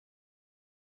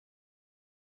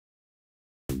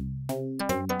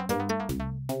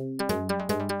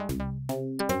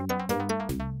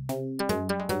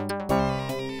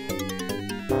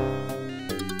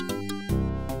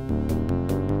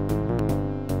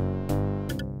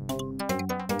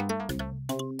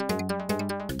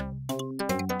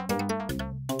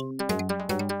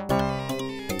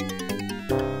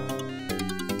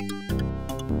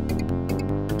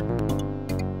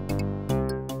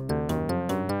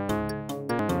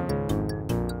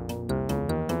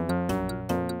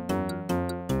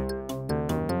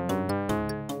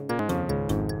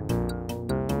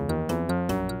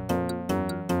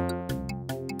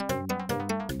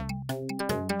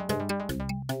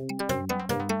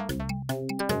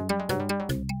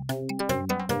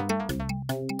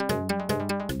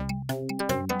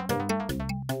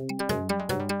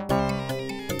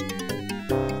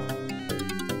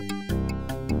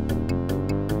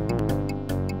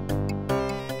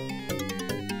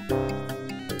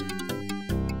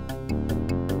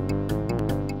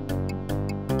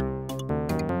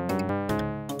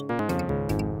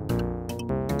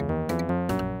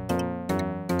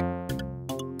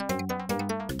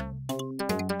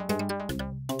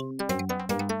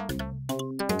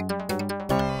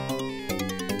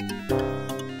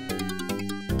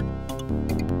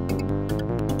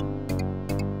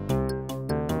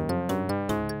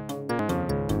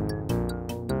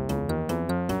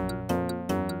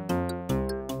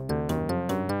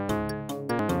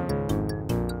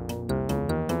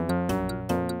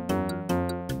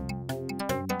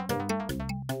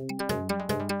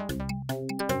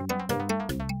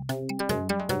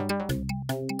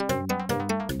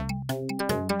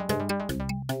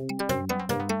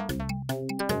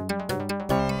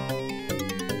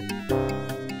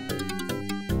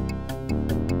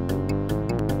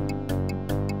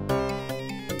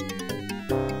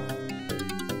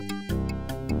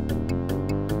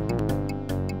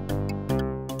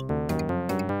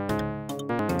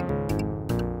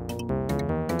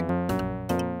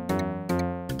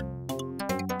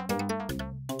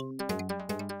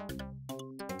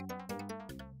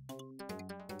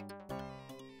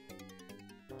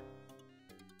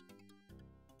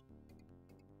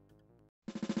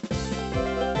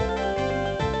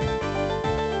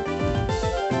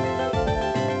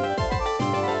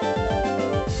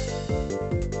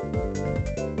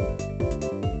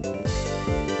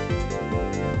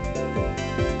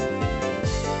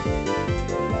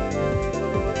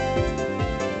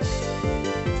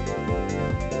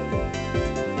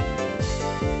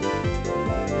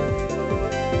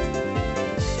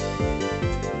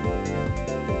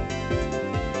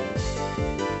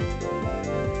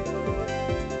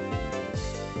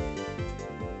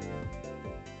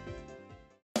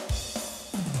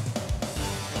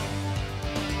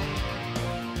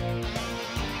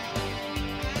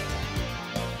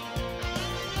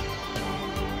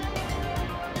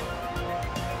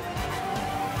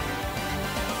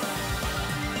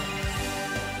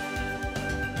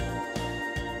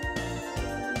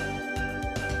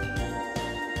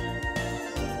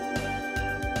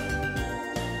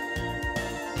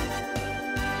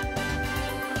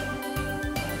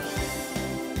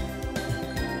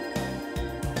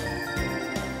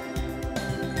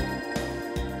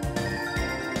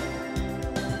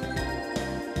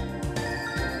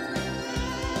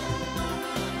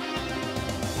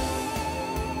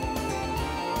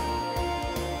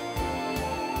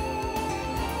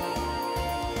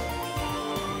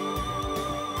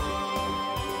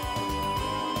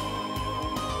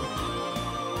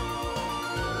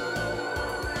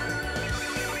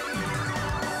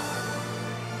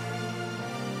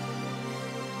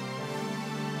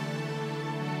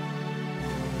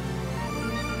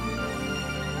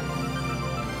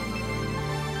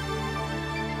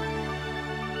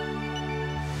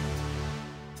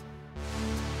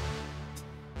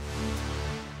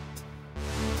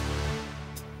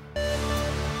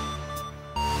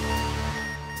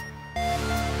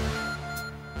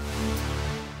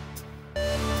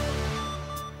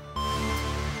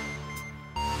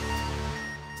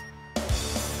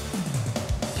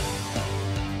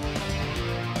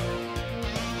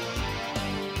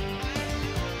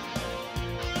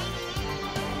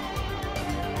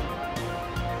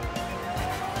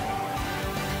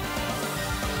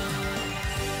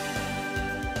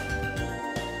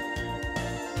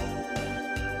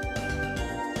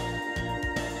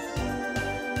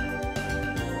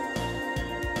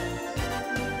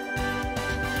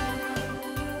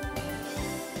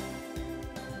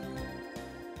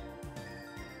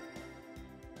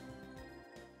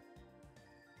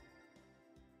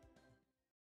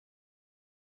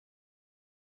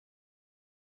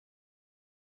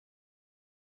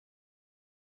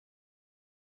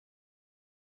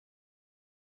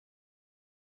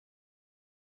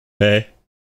Hey,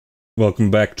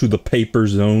 welcome back to the Paper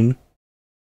Zone.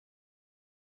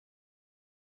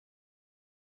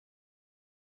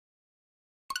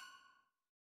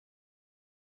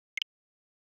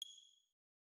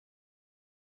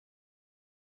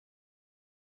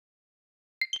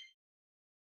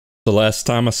 The last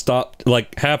time I stopped,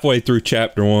 like, halfway through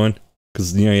chapter 1,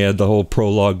 because, you know, you had the whole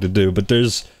prologue to do, but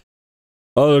there's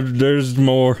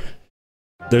more.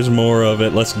 There's more of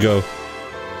it. Let's go.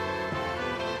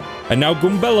 And now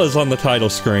Goombella's on the title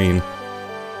screen.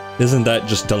 Isn't that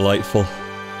just delightful?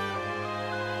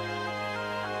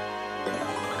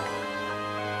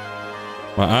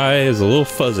 My eye is a little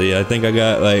fuzzy. I think I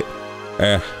got, like,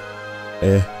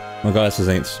 my glasses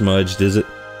ain't smudged, is it?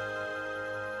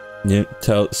 Yeah,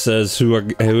 it says who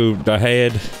I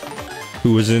had,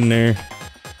 who was in there.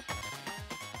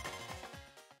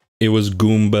 It was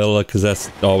Goombella, because that's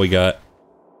all we got.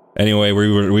 Anyway,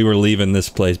 we were leaving this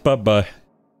place. Bye-bye.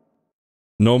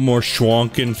 No more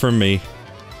schwonking for me.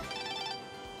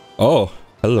 Oh,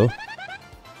 hello.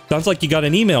 Sounds like you got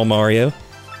an email, Mario.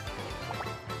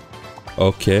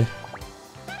 Okay.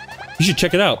 You should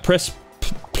check it out. Press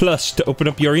plus to open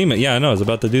up your email. Yeah, I know, I was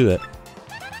about to do that.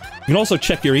 You can also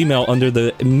check your email under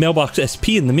the mailbox SP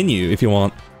in the menu if you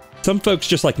want. Some folks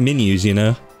just like menus, you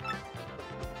know?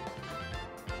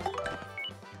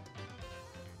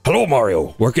 Hello,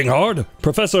 Mario. Working hard?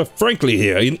 Professor Frankly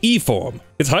here in E-form.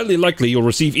 It's highly likely you'll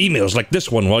receive emails like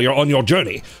this one while you're on your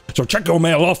journey, so check your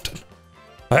mail often.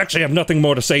 I actually have nothing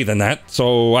more to say than that,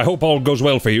 so I hope all goes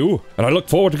well for you, and I look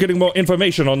forward to getting more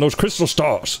information on those crystal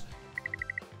stars.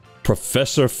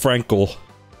 Professor Frankel.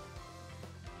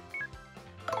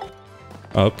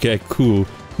 Okay, cool.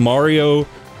 Mario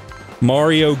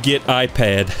get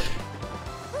iPad.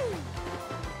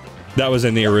 That was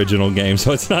in the original game,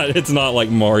 so it's not like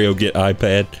Mario get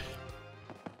iPad.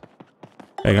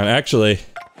 Hang on, actually.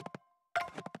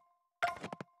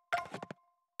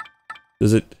 Where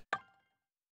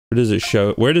does it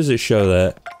show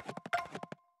that?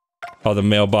 Oh, the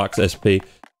mailbox SP.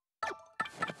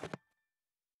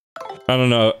 I don't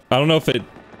know if it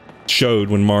showed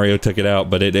when Mario took it out,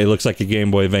 but it looks like a Game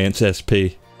Boy Advance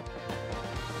SP.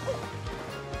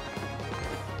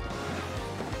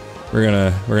 We're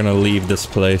gonna leave this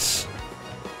place.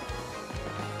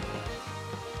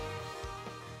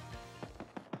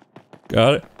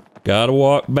 Got it. Gotta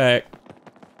walk back.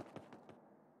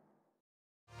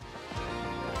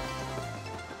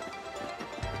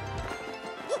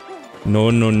 No,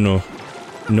 no, no.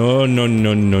 No, no,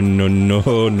 no, no, no,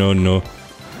 no, no, no.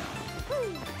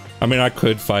 I mean, I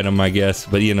could fight him, I guess,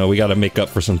 but you know, we gotta make up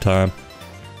for some time.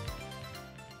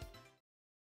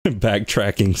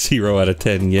 Backtracking 0 out of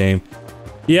 10 game.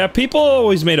 Yeah, people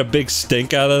always made a big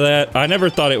stink out of that. I never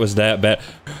thought it was that bad.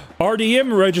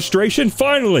 RDM registration,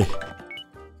 finally!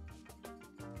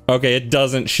 Okay, it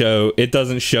doesn't show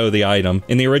the item.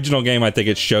 In the original game, I think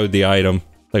it showed the item.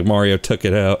 Like Mario took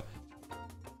it out.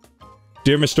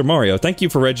 Dear Mr. Mario, thank you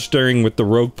for registering with the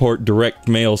Rogueport Direct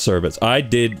Mail Service. I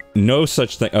did no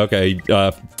such thing. Okay,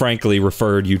 frankly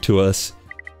referred you to us.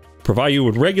 Provide you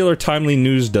with regular, timely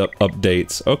news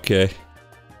updates. Okay.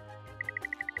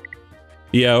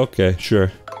 Yeah, okay,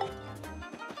 sure.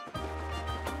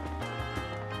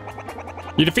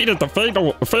 You defeated the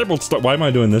fabled stone. Why am I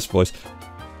doing this voice?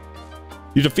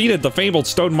 You defeated the fabled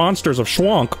stone monsters of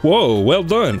Schwank. Whoa, well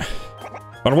done.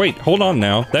 But wait, hold on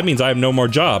now. That means I have no more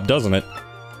job, doesn't it?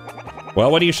 Well,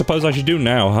 what do you suppose I should do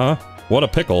now, huh? What a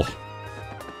pickle.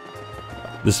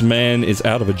 This man is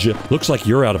out of a job. Looks like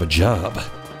you're out of a job.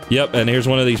 Yep, and here's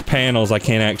one of these panels I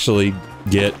can't actually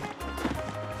get.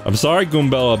 I'm sorry,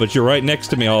 Goombella, but you're right next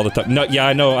to me all the time. No, yeah,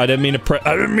 I know. I didn't mean to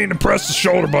press the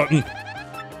shoulder button.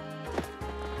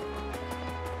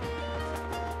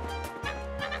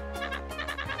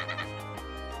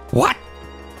 What?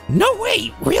 No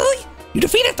way, really? You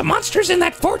defeated the monsters in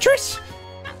that fortress?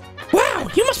 Wow,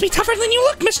 you must be tougher than you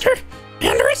look, mister. I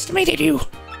underestimated you.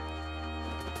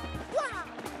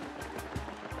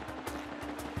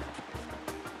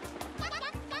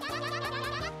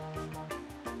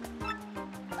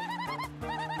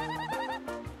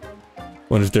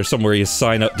 Wonder if there's somewhere you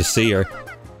sign up to see her.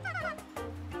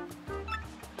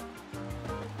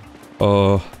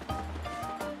 Oh,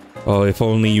 if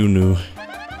only you knew.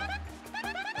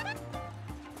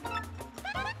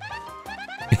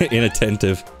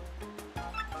 Inattentive.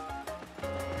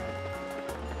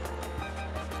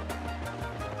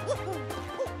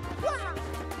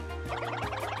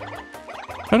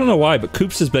 I don't know why, but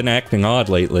Koops has been acting odd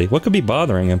lately. What could be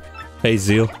bothering him? Hey,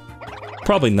 Zeal.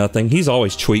 Probably nothing. He's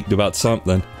always tweaked about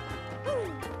something.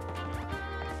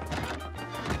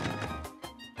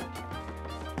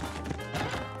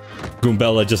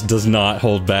 Goombella just does not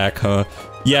hold back, huh?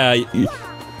 Yeah,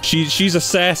 she's a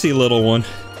sassy little one.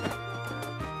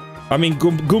 I mean,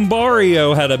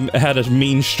 Goombario had a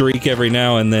mean streak every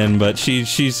now and then, but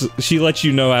she lets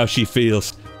you know how she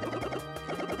feels.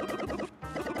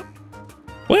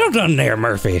 Well done there,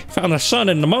 Murphy. Found the sun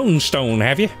and the moonstone,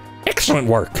 have you? Excellent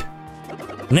work.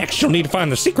 Next, you'll need to find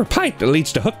the secret pipe that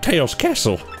leads to Hooktail's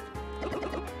castle.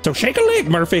 So shake a leg,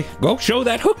 Murphy. Go show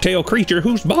that Hooktail creature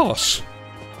who's boss.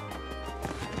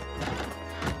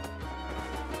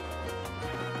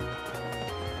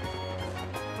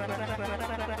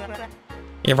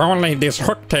 If only this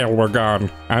Hooktail were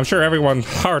gone, I'm sure everyone's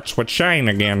hearts would shine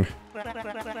again.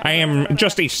 I am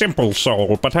just a simple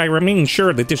soul, but I remain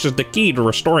sure that this is the key to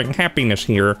restoring happiness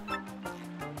here.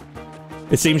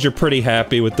 It seems you're pretty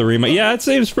happy with the remake. Yeah, it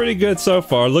seems pretty good so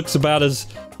far. Looks about as,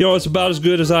 you know, it's about as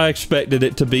good as I expected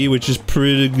it to be, which is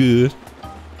pretty good.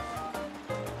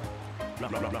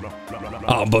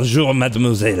 Ah, bonjour,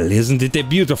 mademoiselle. Isn't it a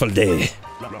beautiful day?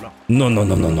 No.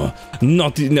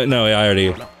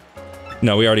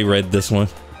 No, we already read this one.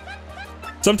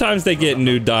 Sometimes they get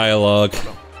new dialogue.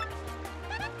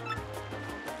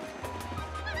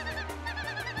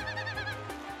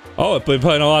 Oh, I've been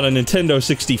playing a lot of Nintendo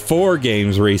 64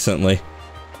 games recently.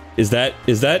 Is that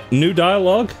new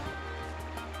dialogue?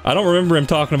 I don't remember him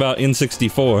talking about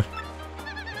N64.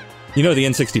 You know the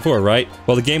N64, right?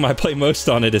 Well, the game I play most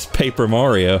on it is Paper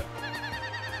Mario.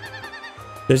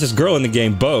 There's this girl in the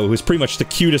game, Bo, who's pretty much the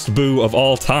cutest boo of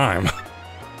all time.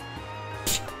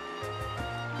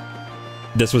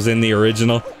 This was in the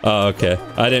original? Oh, okay.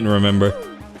 I didn't remember.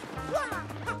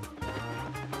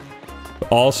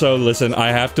 Also, listen,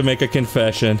 I have to make a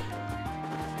confession.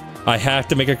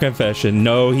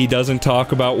 No, he doesn't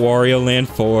talk about Wario Land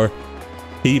 4.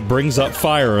 He brings up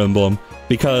Fire Emblem.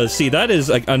 Because, see, that is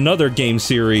another game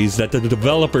series that the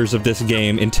developers of this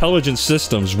game, Intelligent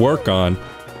Systems, work on.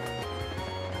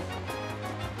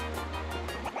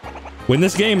 When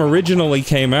this game originally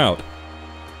came out,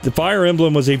 the Fire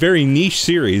Emblem was a very niche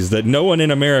series that no one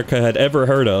in America had ever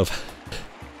heard of.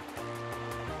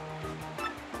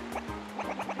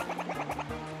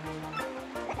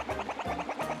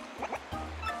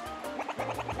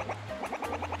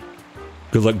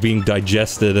 Good luck being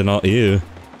digested and all. Ew.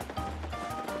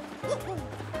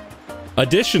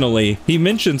 Additionally, he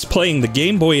mentions playing the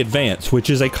Game Boy Advance, which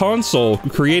is a console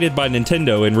created by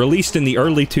Nintendo and released in the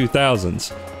early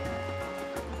 2000s.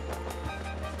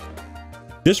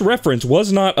 This reference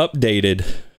was not updated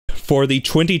for the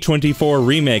 2024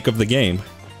 remake of the game,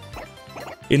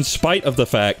 in spite of the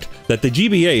fact that the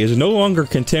GBA is no longer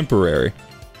contemporary.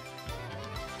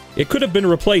 It could have been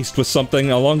replaced with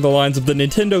something along the lines of the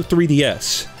Nintendo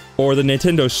 3DS or the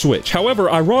Nintendo Switch. However,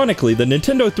 ironically, the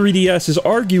Nintendo 3DS is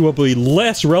arguably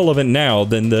less relevant now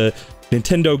than the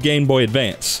Nintendo Game Boy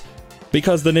Advance,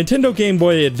 because the Nintendo Game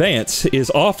Boy Advance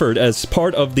is offered as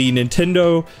part of the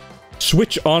Nintendo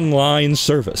Switch Online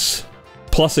service,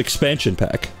 plus expansion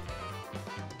pack.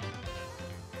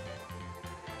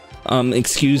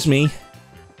 Excuse me?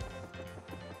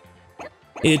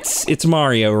 It's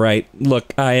Mario, right?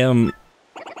 Look,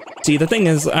 see, the thing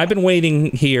is, I've been waiting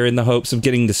here in the hopes of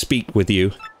getting to speak with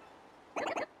you.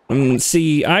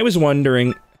 See, I was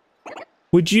wondering,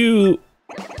 would you...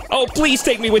 Oh, please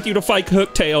take me with you to fight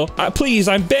Hooktail! Please,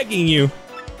 I'm begging you!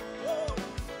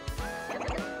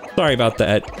 Sorry about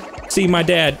that. See, my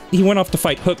dad, he went off to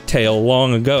fight Hooktail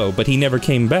long ago, but he never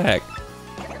came back.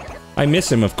 I miss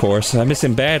him, of course. I miss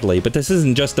him badly, but this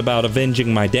isn't just about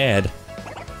avenging my dad.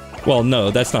 Well,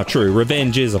 no, that's not true.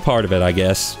 Revenge is a part of it, I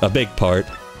guess. A big part.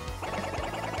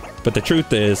 But the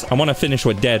truth is, I want to finish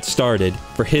what Dad started,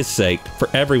 for his sake, for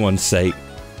everyone's sake.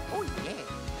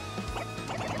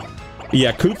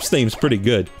 Yeah, Coop's theme's pretty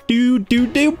good.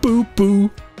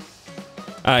 Do-do-do-boo-boo.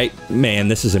 Man,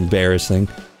 this is embarrassing.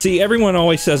 See, everyone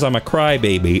always says I'm a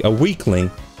crybaby, a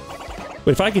weakling.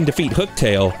 But if I can defeat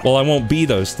Hooktail, well, I won't be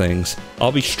those things.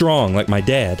 I'll be strong, like my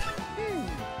dad.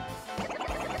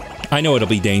 I know it'll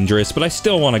be dangerous, but I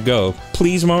still want to go.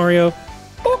 Please, Mario?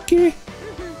 Okay.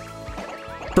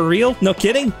 For real? No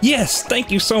kidding? Yes, thank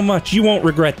you so much. You won't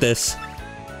regret this.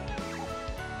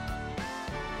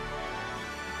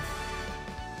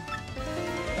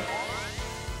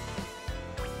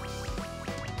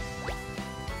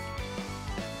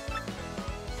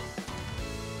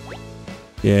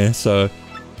 Yeah, so...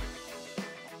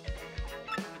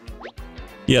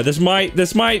 Yeah, this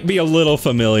might be a little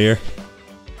familiar.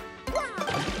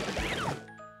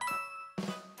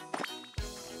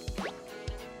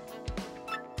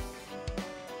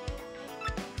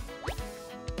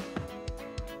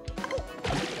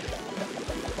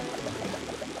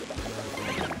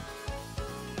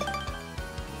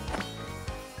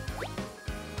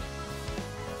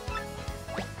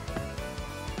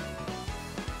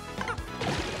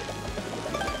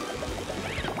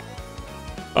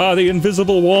 Ah, the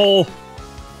invisible wall.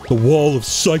 The wall of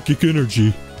psychic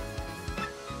energy.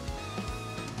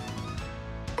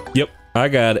 Yep, I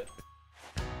got it.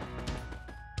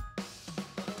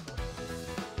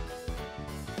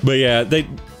 But yeah,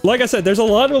 like I said, there's a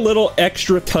lot of little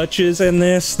extra touches in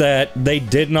this that they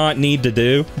did not need to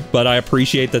do, but I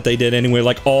appreciate that they did anyway.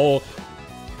 Like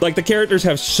the characters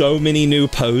have so many new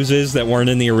poses that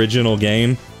weren't in the original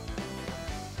game.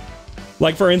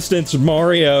 Like, for instance,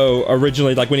 Mario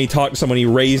originally, like, when he talked to someone, he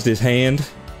raised his hand,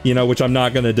 you know, which I'm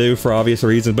not gonna do for obvious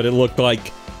reasons, but it looked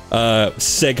like,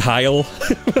 Sig Heil.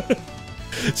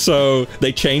 So,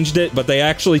 they changed it, but they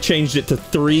actually changed it to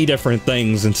 3 different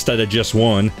things instead of just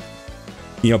one.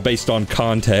 You know, based on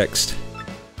context.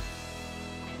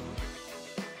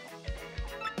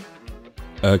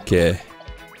 Okay.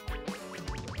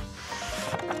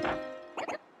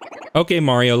 Okay,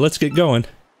 Mario, let's get going.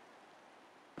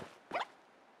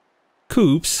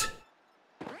 Coops.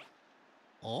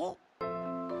 Oh,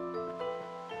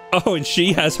 and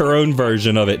she has her own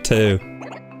version of it, too.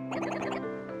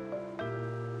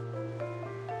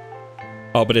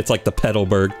 Oh, but it's like the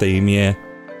Petalburg theme, yeah.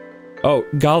 Oh,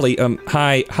 golly,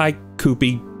 hi,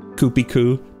 Koopy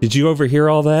Koo. Did you overhear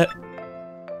all that?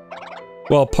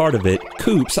 Well, part of it.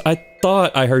 Coops, I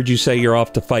thought I heard you say you're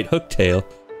off to fight Hooktail.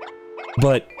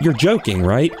 But you're joking,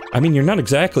 right? I mean, you're not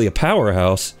exactly a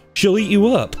powerhouse. She'll eat you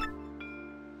up.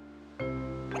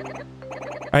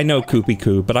 I know, Koopy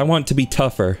Koo, but I want to be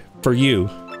tougher. For you.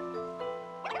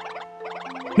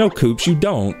 No, Coops, you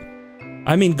don't.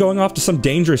 I mean, going off to some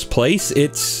dangerous place,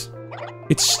 it's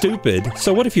stupid.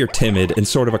 So what if you're timid and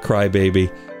sort of a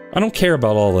crybaby? I don't care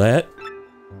about all that.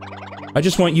 I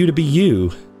just want you to be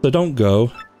you, so don't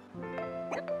go.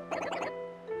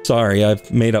 Sorry,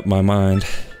 I've made up my mind.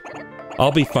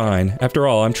 I'll be fine. After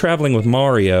all, I'm traveling with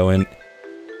Mario and...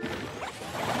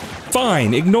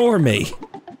 Fine, ignore me!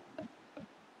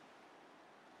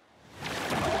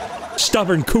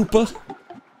 Stubborn Koopa!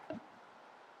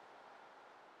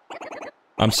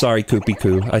 I'm sorry, Koopy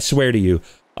Koo. I swear to you,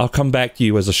 I'll come back to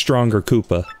you as a stronger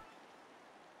Koopa.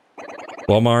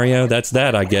 Well, Mario, that's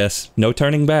that, I guess. No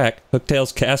turning back.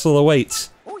 Hooktail's castle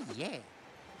awaits. Oh, yeah.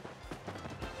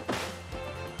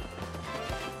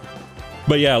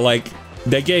 But yeah, like,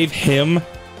 they gave him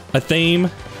a theme,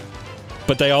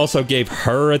 but they also gave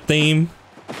her a theme.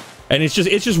 And it's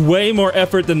just way more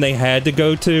effort than they had to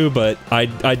go to, but I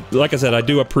like I said, I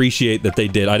do appreciate that they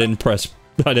did. I didn't press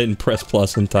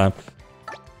plus in time.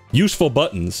 Useful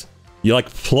buttons. You like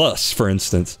plus, for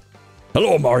instance.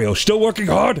 Hello, Mario. Still working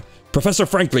hard? Professor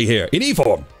Franklin here, in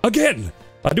E-form, again!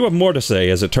 I do have more to say,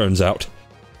 as it turns out.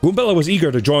 Goombella was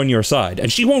eager to join your side,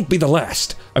 and she won't be the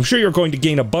last. I'm sure you're going to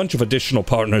gain a bunch of additional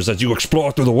partners as you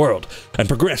explore through the world, and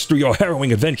progress through your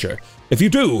harrowing adventure. If you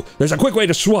do, there's a quick way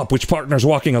to swap which partner's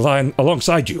walking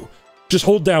alongside you. Just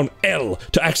hold down L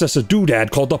to access a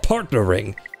doodad called the Partner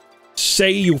Ring.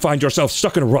 Say you find yourself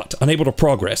stuck in a rut, unable to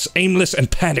progress, aimless and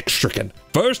panic-stricken.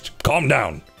 First, calm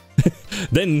down.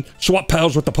 Then, swap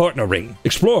pals with the Partner Ring,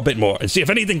 explore a bit more, and see if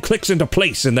anything clicks into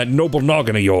place in that noble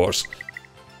noggin of yours.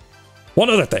 One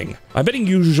other thing, I bet you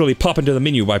usually pop into the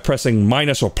menu by pressing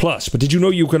minus or plus, but did you know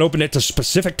you can open it to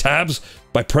specific tabs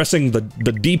by pressing the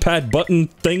D-pad button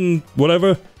thing,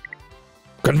 whatever?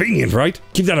 Convenient, right?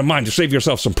 Keep that in mind to save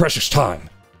yourself some precious time.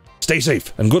 Stay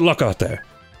safe, and good luck out there.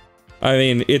 I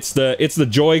mean, it's the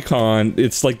Joy-Con,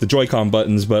 it's like the Joy-Con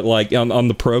buttons, but like on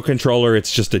the Pro Controller,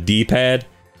 it's just a D-pad,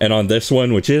 and on this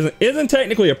one, which isn't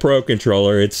technically a Pro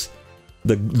Controller, it's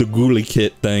the Ghoulie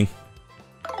Kit thing.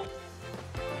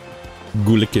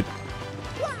 Ghoulie.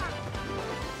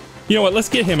 You know what? Let's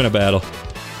get him in a battle.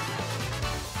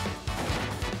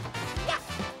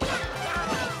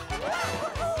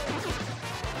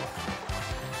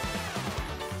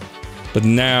 But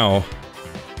now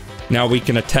we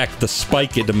can attack the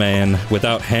Spiked Man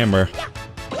without hammer.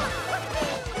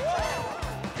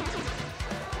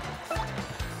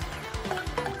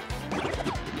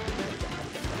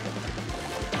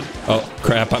 Oh,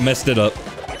 crap, I messed it up.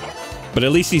 But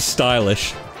at least he's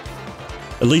stylish.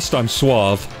 At least I'm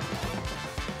suave.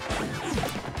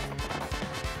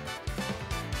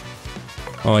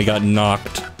 Oh, he got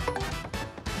knocked.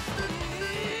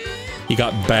 He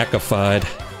got backified.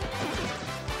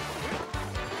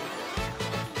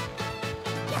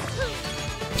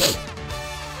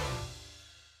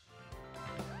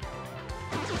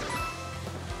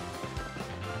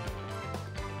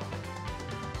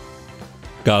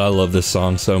 God, I love this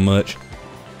song so much.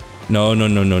 No, no,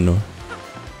 no, no, no.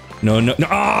 No, no, no.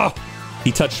 Ah!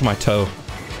 He touched my toe.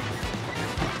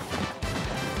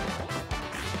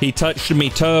 He touched me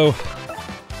toe.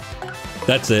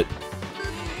 That's it.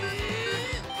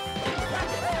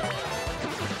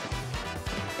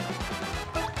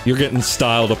 You're getting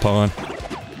styled upon.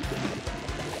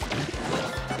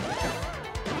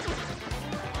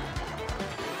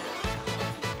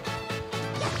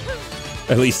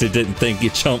 At least it didn't think you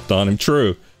jumped on him.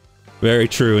 True. Very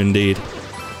true indeed.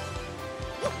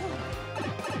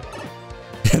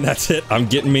 And that's it. I'm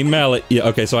getting me mallet. Yeah,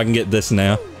 okay, so I can get this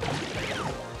now.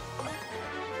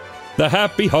 The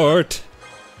happy heart.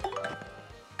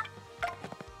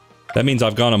 That means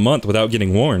I've gone a month without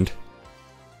getting warned.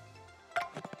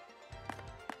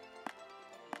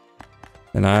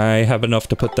 And I have enough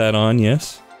to put that on,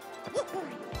 yes.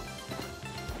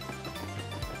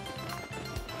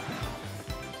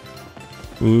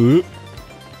 Ooh.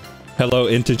 Hello,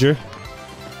 integer.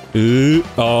 Ooh.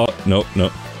 Oh, nope,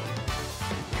 nope.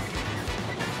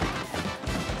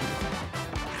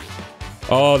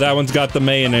 Oh, that one's got the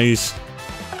mayonnaise.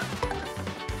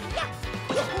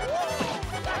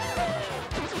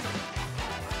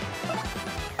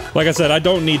 Like I said, I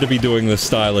don't need to be doing the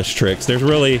stylish tricks. There's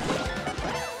really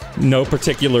no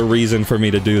particular reason for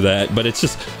me to do that, but it's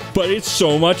just... But it's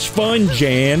so much fun,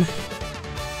 Jan.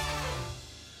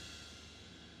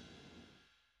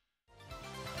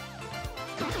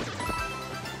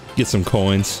 Get some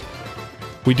coins.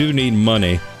 We do need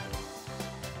money.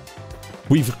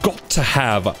 We've got to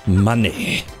have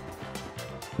money.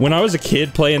 When I was a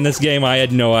kid playing this game, I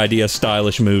had no idea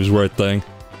stylish moves were a thing.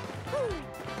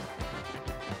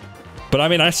 But I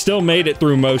mean, I still made it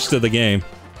through most of the game.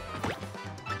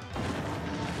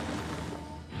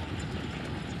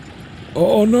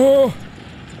 Oh no!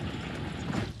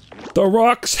 The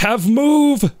rocks have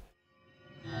moved!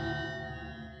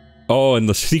 Oh, and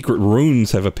the secret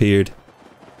runes have appeared.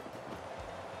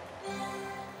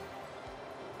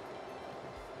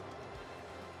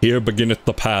 Here beginneth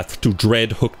the path to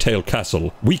dread Hooktail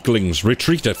Castle. Weaklings,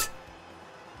 retreateth.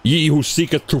 Ye who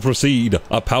seeketh to proceed,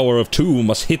 a power of 2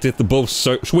 must hitteth both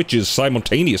switches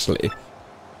simultaneously.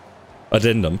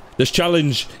 Addendum. This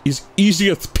challenge is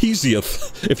easieth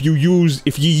peasieth if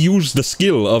ye use the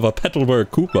skill of a Petalburg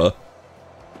Koopa.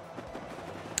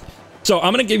 So,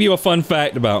 I'm gonna give you a fun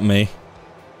fact about me.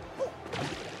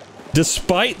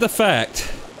 Despite the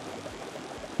fact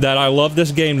that I love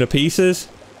this game to pieces,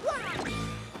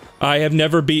 I have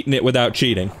never beaten it without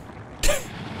cheating.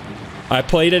 I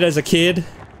played it as a kid,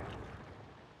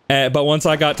 but once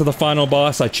I got to the final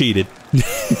boss, I cheated.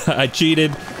 I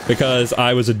cheated because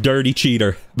I was a dirty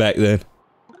cheater back then.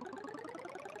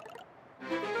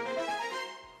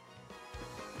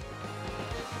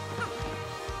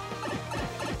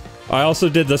 I also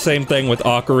did the same thing with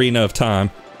Ocarina of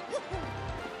Time.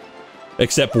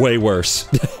 Except way worse.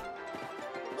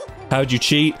 How'd you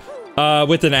cheat?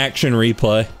 With an action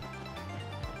replay.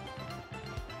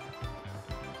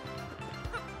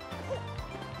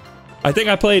 I think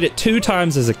I played it 2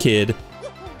 times as a kid.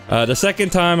 The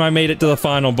second time I made it to the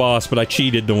final boss, but I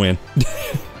cheated to win.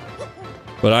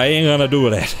 But I ain't gonna do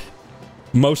that.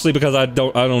 Mostly because I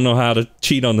don't know how to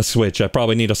cheat on the Switch. I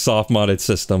probably need a soft modded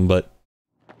system, but...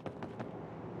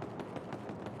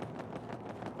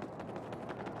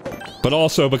 But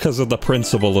also because of the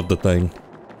principle of the thing.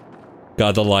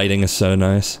 God, the lighting is so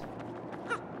nice.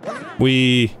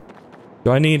 Do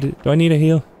I need a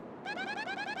heal?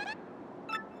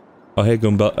 Oh, hey,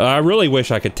 Goomba. I really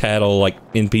wish I could tattle, like,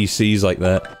 NPCs like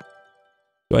that.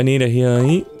 Do I need a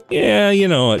heal? Yeah, you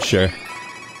know what, sure.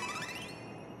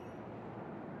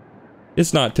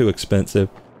 It's not too expensive.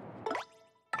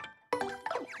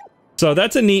 So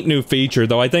that's a neat new feature,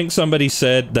 though I think somebody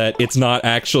said that it's not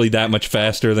actually that much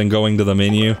faster than going to the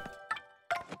menu.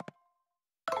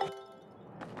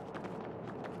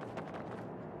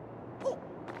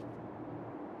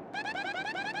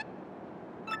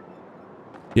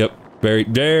 Yep, very,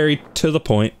 very to the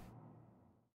point.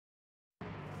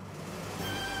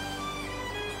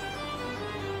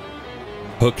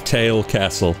 Hooktail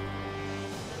Castle.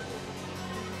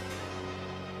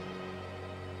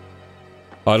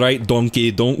 Alright, donkey,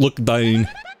 don't look down.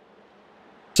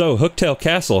 So, Hooktail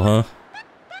Castle, huh?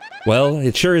 Well,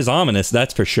 it sure is ominous,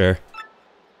 that's for sure.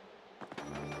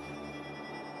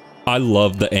 I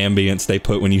love the ambience they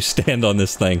put when you stand on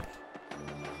this thing.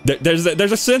 There's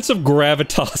a sense of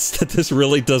gravitas that this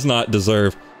really does not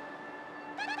deserve.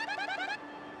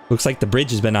 Looks like the bridge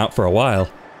has been out for a while.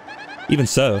 Even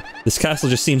so, this castle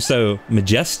just seems so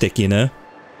majestic, you know?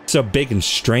 So big and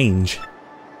strange.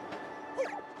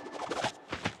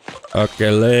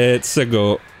 Okay, let's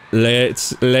go.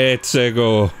 Let's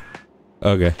go.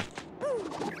 Okay.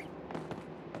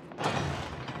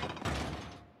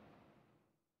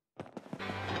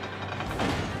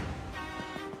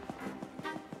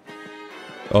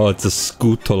 Oh, it's a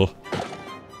Scootle.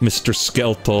 Mr.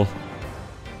 Skeletal.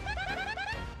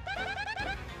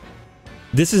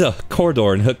 This is a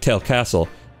corridor in Hooktail Castle.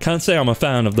 Can't say I'm a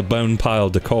fan of the bone pile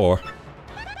decor.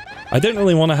 I don't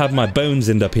really want to have my bones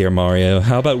end up here, Mario.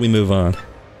 How about we move on?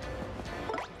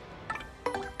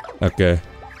 Okay.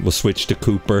 We'll switch to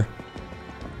Cooper.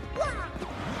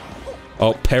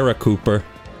 Oh, Para-Cooper.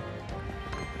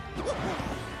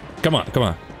 Come on, come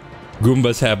on.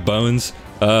 Goombas have bones?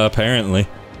 Apparently.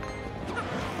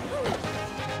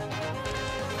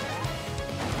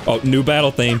 Oh, new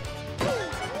battle theme.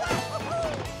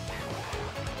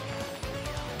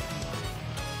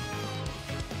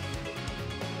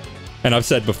 And I've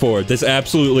said before, this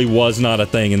absolutely was not a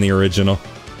thing in the original.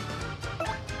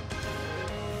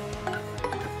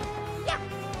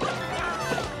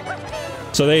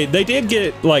 So they did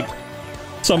get, like,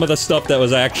 some of the stuff that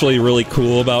was actually really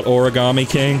cool about Origami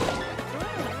King.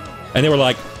 And they were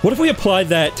like, what if we applied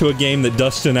that to a game that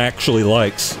Dustin actually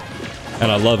likes?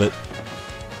 And I love it.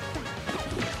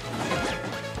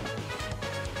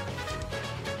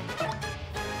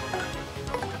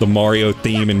 The Mario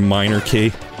theme in minor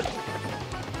key.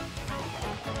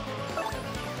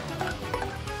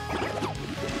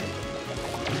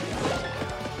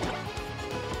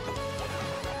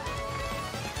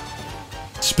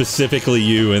 Specifically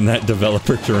you in that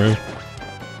developer's room.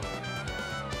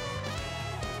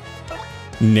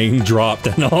 Name dropped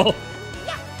and all.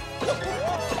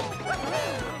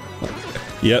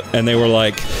 Yep, and they were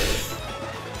like,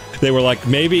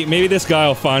 maybe this guy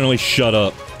will finally shut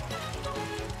up.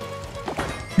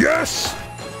 Yes!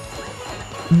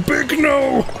 Big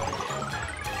no!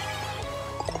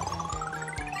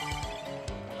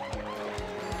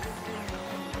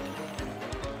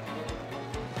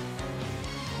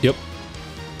 Yep.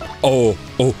 Oh,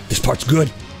 this part's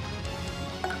good.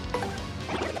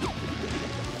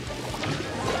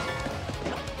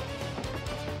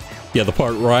 Yeah, the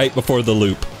part right before the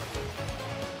loop.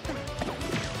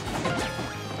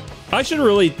 I should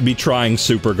really be trying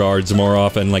super guards more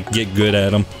often, like, get good at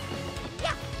them.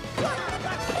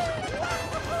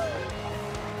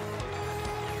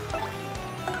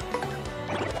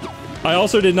 I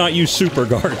also did not use super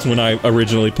guards when I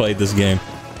originally played this game.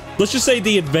 Let's just say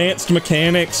the advanced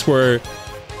mechanics were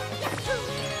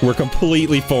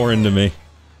completely foreign to me.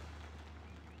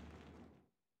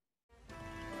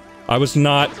 I was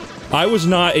not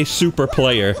a super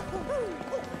player.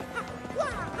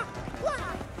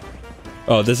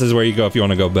 Oh, this is where you go if you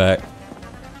want to go back.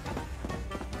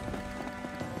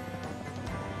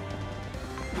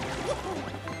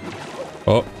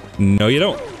 Oh, no you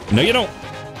don't. No you don't.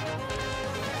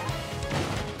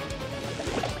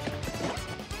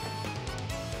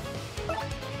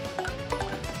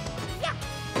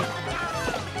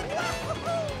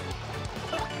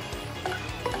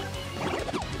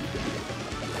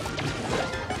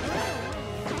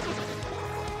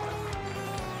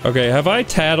 Okay, have I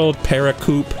tattled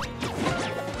Paracoop?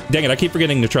 Dang it, I keep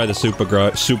forgetting to try the Super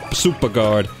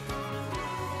Guard.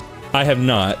 I have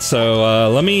not,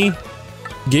 so let me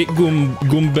get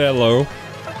Goombello.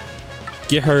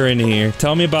 Get her in here.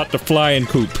 Tell me about the flying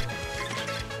coop.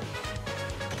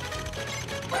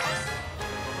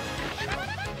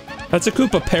 That's a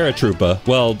Koopa Paratroopa.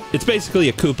 Well, it's basically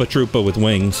a Koopa Troopa with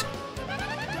wings.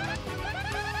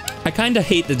 I kinda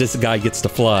hate that this guy gets to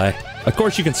fly. Of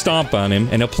course you can stomp on him,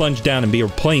 and he'll plunge down and be a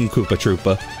plain Koopa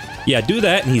Troopa. Yeah, do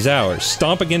that and he's ours.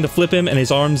 Stomp again to flip him, and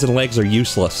his arms and legs are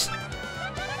useless.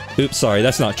 Oops, sorry,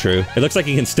 that's not true. It looks like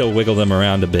he can still wiggle them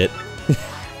around a bit.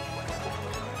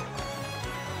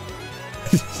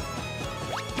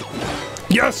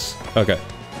 Yes! Okay.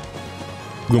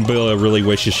 Goombilla really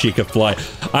wishes she could fly.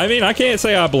 I mean, I can't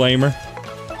say I blame her.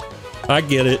 I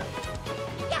get it.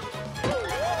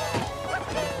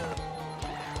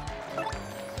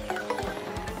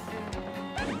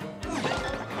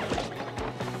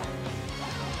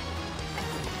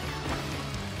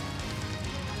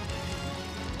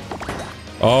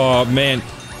 Oh man,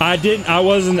 I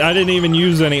didn't even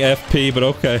use any FP, but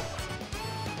okay.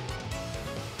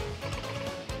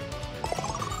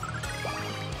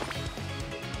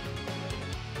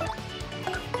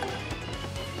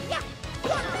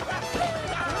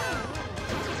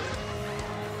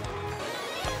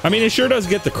 I mean, it sure does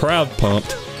get the crowd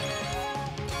pumped.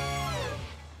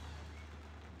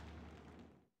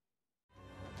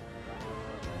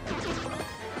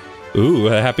 Ooh,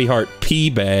 a Happy Heart P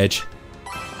badge.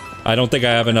 I don't think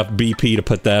I have enough BP to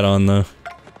put that on, though.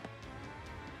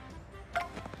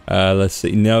 Let's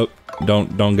see. Nope.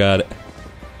 Don't got it.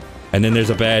 And then there's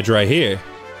a badge right here.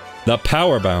 The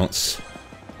Power Bounce.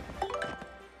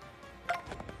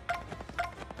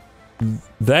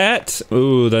 That...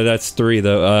 Ooh, that's 3,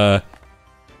 though.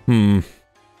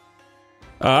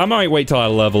 I might wait till I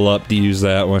level up to use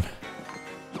that one.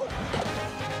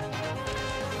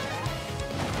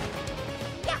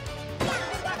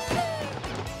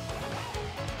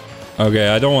 Okay,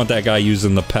 I don't want that guy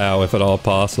using the POW if at all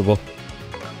possible.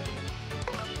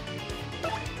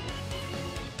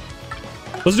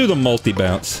 Let's do the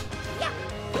multi-bounce.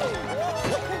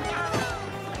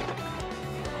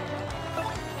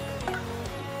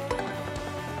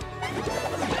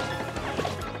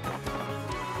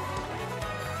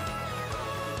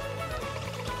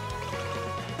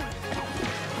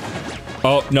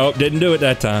 Oh, nope, didn't do it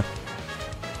that time.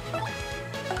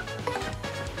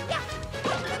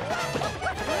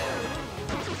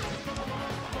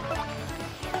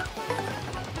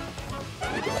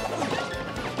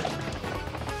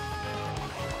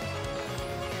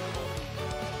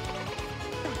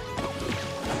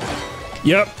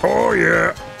 Yep. Oh,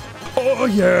 yeah. Oh,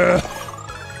 yeah.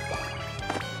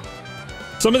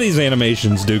 Some of these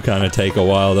animations do kind of take a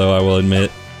while, though, I will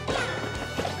admit.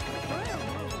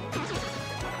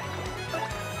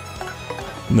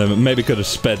 Maybe could have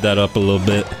sped that up a little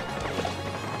bit.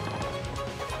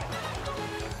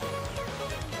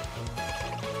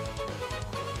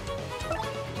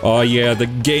 Oh, yeah, the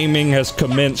gaming has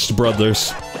commenced,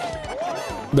 brothers.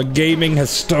 The gaming has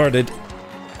started.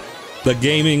 The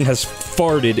gaming has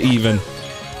farted, even.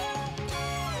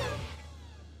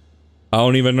 I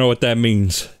don't even know what that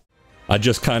means. I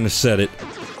just kind of said it.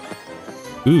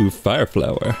 Ooh, fire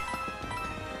flower.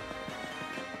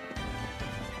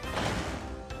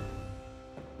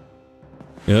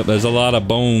 Yep, there's a lot of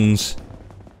bones.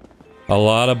 A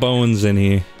lot of bones in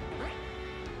here.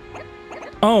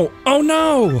 Oh, oh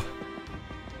no!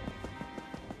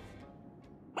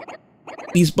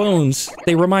 These bones,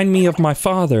 they remind me of my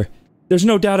father. There's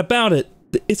no doubt about it.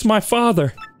 It's my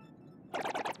father.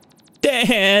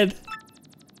 Dad!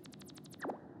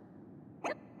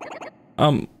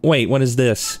 Wait, what is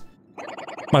this?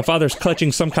 My father's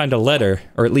clutching some kind of letter,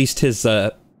 or at least his,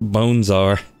 bones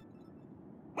are.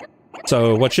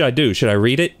 So, what should I do? Should I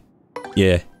read it?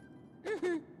 Yeah.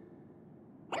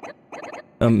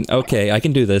 Okay, I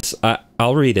can do this.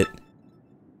 I'll read it.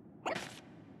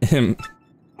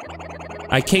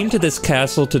 I came to this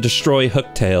castle to destroy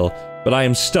Hooktail, but I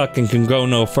am stuck and can go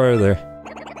no further.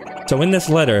 So in this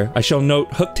letter, I shall note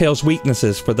Hooktail's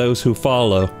weaknesses for those who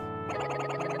follow.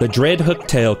 The dread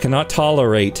Hooktail cannot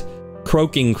tolerate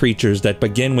croaking creatures that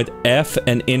begin with F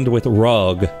and end with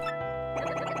Rog.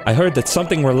 I heard that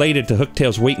something related to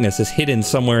Hooktail's weakness is hidden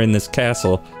somewhere in this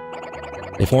castle.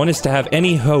 If one is to have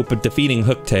any hope of defeating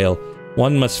Hooktail,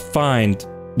 one must find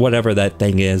whatever that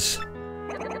thing is.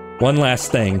 One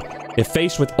last thing. If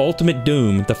faced with ultimate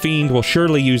doom, the fiend will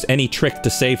surely use any trick to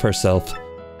save herself.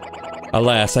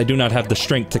 Alas, I do not have the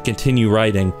strength to continue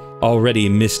writing. Already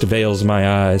mist veils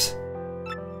my eyes.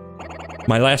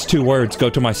 My last two words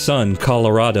go to my son,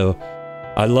 Colorado.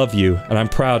 I love you, and I'm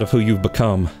proud of who you've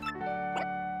become.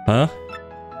 Huh?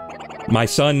 My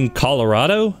son,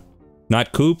 Colorado?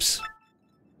 Not Coops?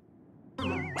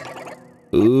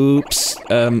 Oops.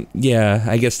 Yeah,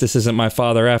 I guess this isn't my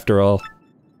father after all.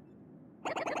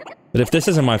 But if this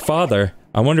isn't my father,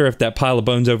 I wonder if that pile of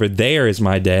bones over there is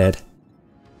my dad.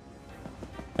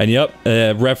 And yep,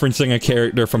 referencing a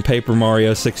character from Paper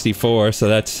Mario 64, so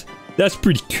that's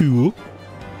pretty cool.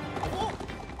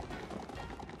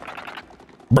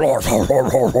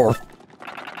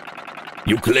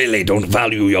 You clearly don't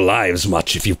value your lives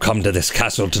much if you've come to this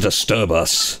castle to disturb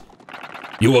us.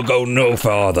 You will go no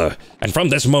farther, and from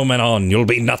this moment on, you'll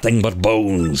be nothing but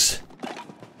bones.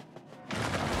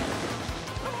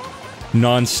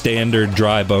 Non-standard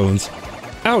dry bones.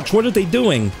 Ouch, what are they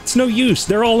doing? It's no use,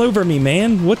 they're all over me,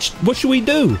 man. What should we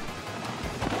do?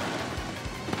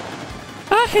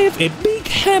 I have a big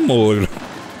hammer.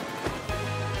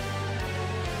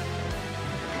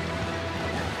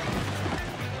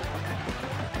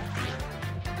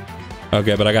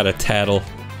 Okay, but I got a tattle.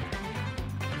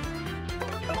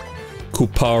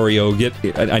 Coupario,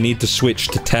 I need to switch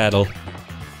to tattle.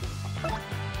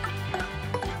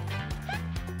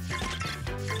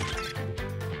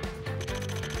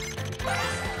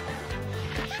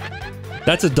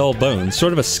 That's a dull bone,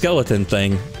 sort of a skeleton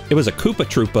thing. It was a Koopa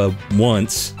Troopa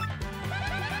once.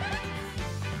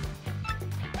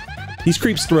 These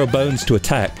creeps throw bones to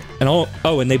attack, and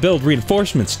and they build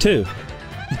reinforcements too.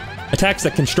 Attacks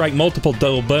that can strike multiple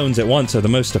dull bones at once are the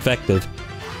most effective.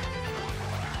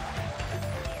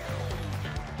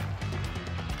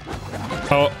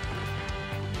 Oh.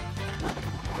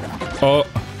 Oh.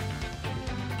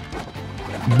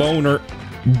 Boner.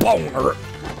 Boner.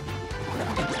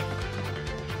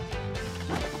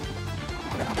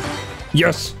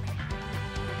 Yes.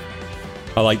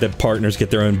 I like that partners get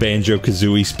their own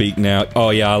Banjo-Kazooie speak now.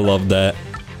 Oh yeah, I love that.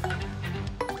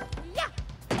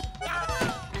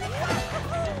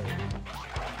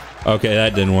 Okay,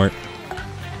 that didn't work.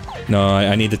 No,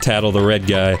 I need to tattle the red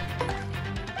guy.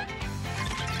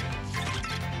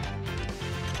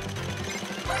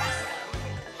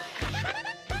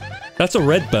 That's a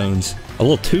red bones. A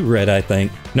little too red, I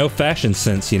think. No fashion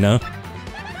sense, you know?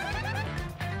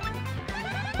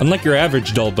 Unlike your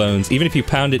average dull bones, even if you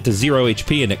pound it to 0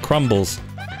 HP and it crumbles,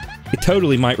 it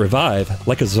totally might revive,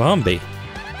 like a zombie.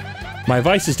 My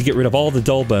advice is to get rid of all the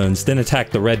dull bones, then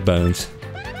attack the red bones.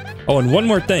 Oh, and one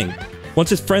more thing. Once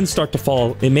his friends start to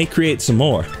fall, it may create some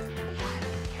more.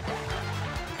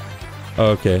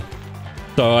 Okay.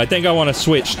 So, I think I want to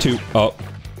switch to... Oh.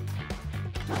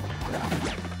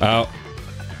 Ow.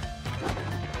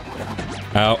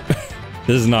 Ow.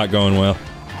 This is not going well.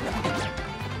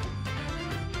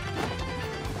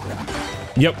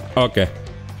 Yep, okay.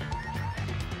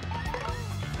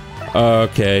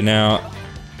 Okay, now...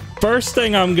 First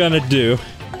thing I'm gonna do...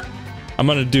 I'm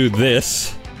gonna do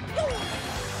this.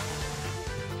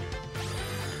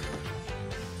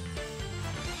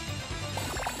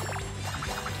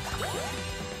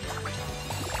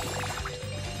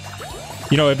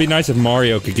 You know, it'd be nice if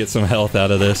Mario could get some health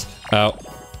out of this. Ow.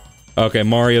 Okay,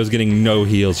 Mario's getting no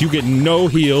heals. You get no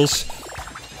heals.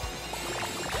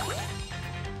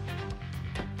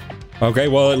 Okay,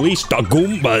 well, at least the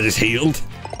Goomba is healed.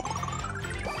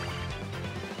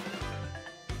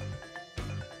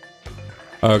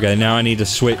 Okay, now I need to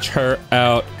switch her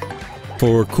out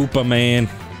for Koopa Man.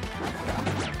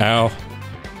 Ow.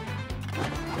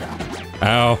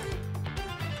 Ow.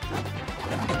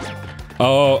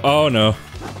 Oh, oh no.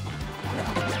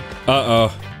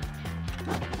 Uh-oh.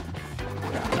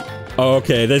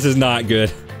 Okay, this is not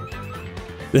good.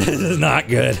 This is not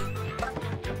good.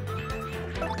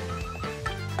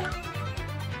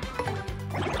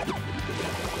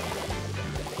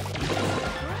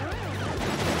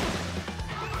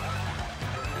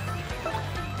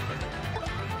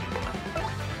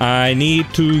 I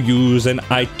need to use an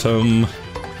item.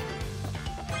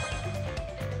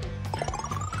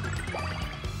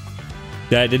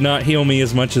 That did not heal me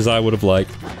as much as I would have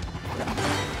liked.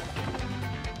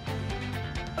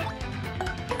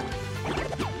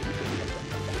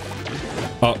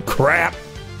 Oh, crap!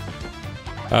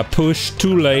 I pushed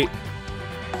too late.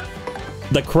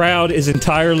 The crowd is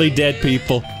entirely dead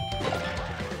people.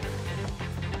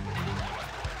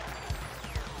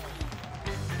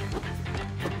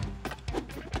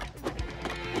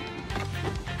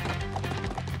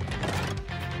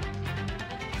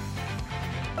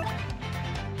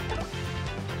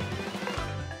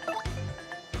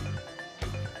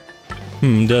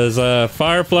 Does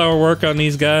Fire Flower work on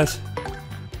these guys?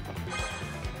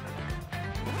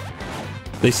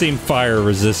 They seem fire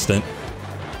resistant.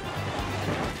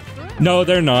 No,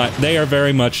 they're not. They are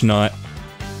very much not.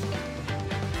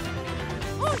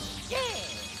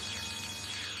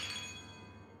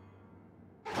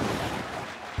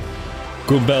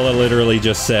 Goombella literally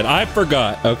just said, I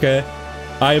forgot, okay?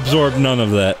 I absorbed none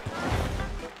of that.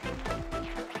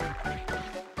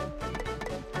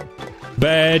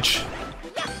 Badge.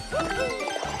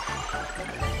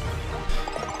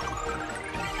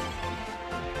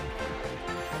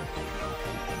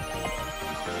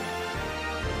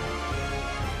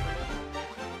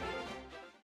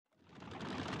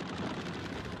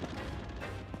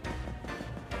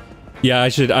 Yeah, I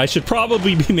should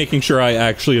probably be making sure I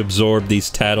actually absorb these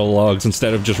tattle logs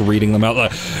instead of just reading them out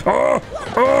like,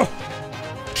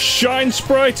 Shine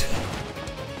Sprite!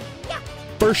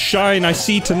 First shine I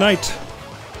see tonight.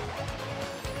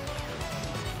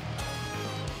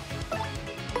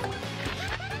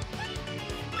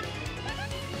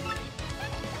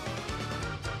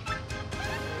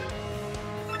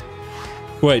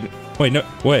 Wait, no,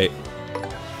 wait.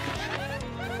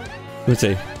 Let me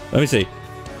see. Let me see.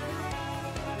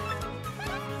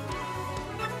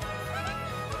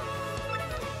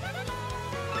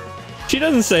 She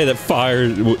doesn't say that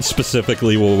fire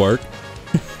specifically will work.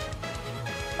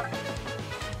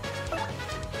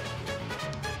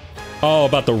 Oh,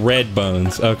 about the red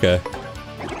bones. Okay.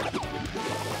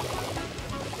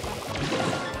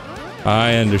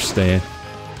 I understand.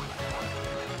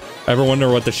 Ever wonder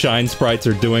what the Shine Sprites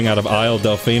are doing out of Isle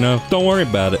Delfino? Don't worry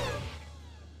about it.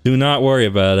 Do not worry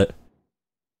about it.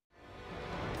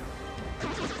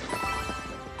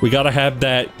 We gotta have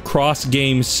that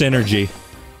cross-game synergy.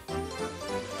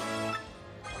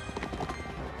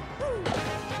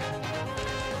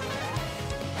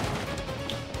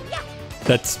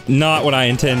 That's not what I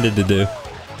intended to do.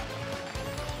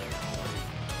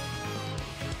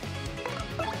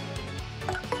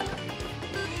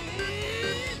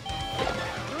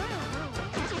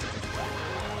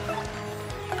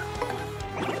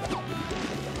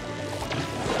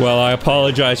 Well, I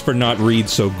apologize for not read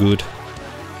so good.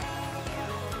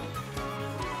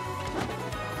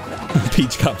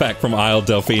 Peach got back from Isle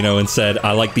Delfino and said,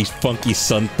 I like these funky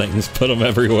sun things, put them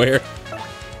everywhere.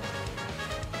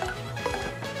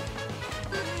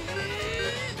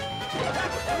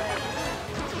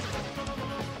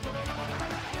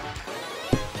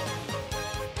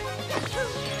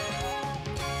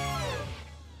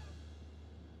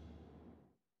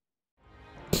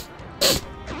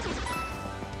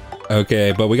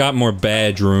 Okay, but we got more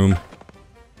badge room.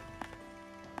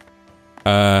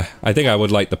 I think I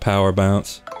would like the power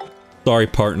bounce. Sorry,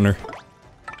 partner.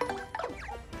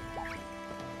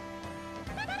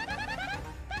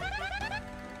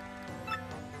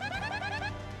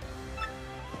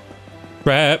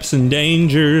 Traps and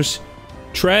dangers.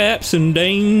 Traps and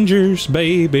dangers,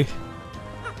 baby.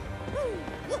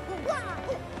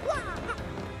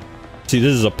 See,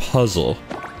 this is a puzzle.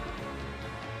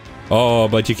 Oh,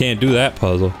 but you can't do that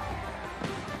puzzle.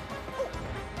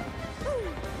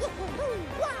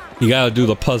 You gotta do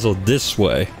the puzzle this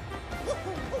way.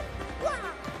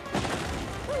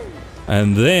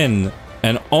 And then,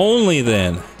 and only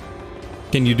then,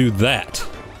 can you do that.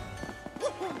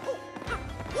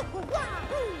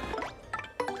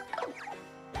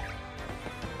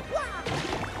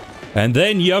 And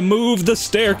then you move the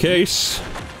staircase.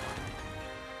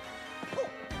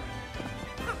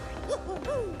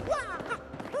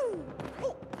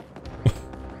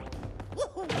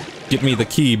 Get me the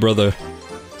key, brother.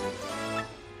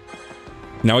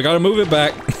 Now I gotta move it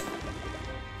back.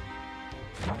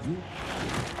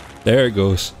 There it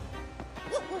goes.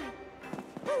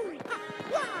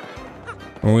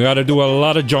 And we gotta do a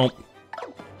lot of jump.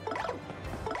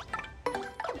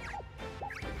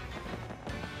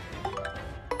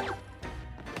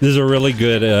 This is a really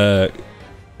good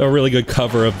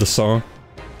cover of the song.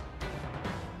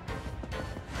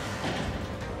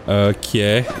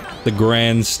 Okay. The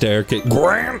grand staircase.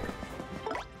 Grand!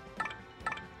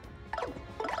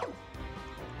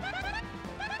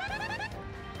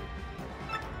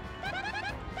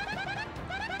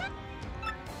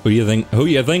 Who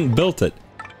you think built it?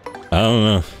 I don't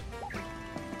know.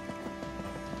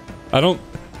 I don't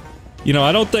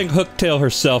think Hooktail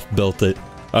herself built it.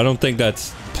 I don't think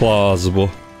that's plausible.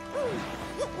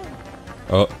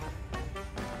 Oh.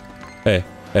 Hey,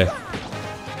 hey.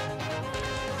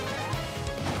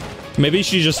 Maybe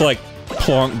she just like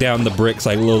plonked down the bricks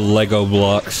like little Lego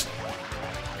blocks.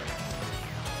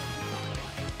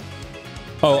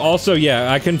 Oh, also,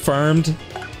 yeah, I confirmed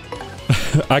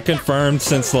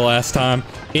since the last time.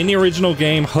 In the original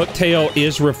game, Hooktail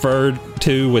is referred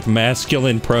to with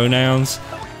masculine pronouns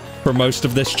for most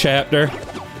of this chapter.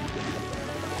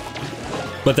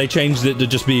 But they changed it to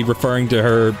just be referring to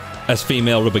her as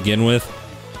female to begin with.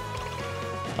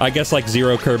 I guess like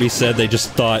Zero Kirby said, they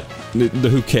just thought,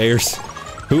 who cares?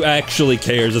 Who actually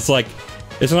cares? It's like,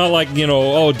 it's not like, you know,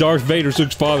 oh, Darth Vader's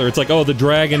Luke's father. It's like, oh, the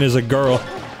dragon is a girl.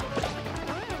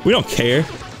 We don't care.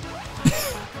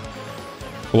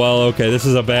 Well, okay, this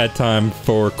is a bad time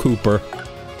for Cooper.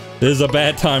 This is a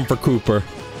bad time for Cooper.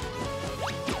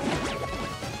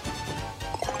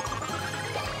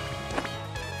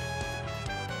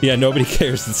 Yeah, nobody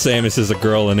cares that Samus is a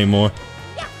girl anymore.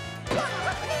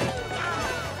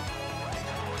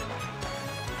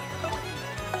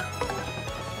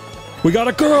 We got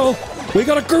a girl! We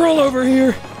got a girl over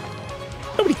here!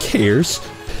 Nobody cares.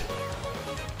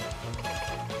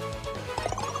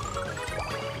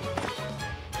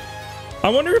 I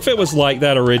wonder if it was like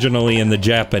that originally in the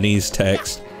Japanese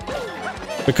text.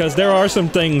 Because there are some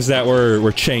things that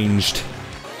were changed.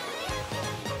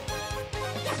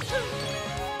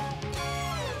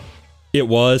 It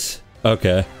was?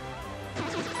 Okay.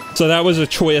 So that was a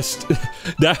twist.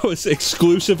 That was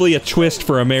exclusively a twist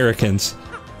for Americans.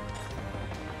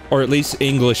 Or at least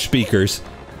English speakers.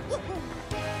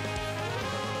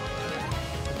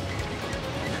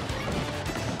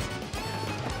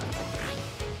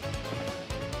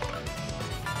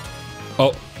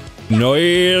 Oh. No,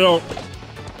 you don't.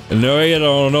 No, you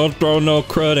don't. Don't throw no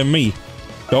crud at me.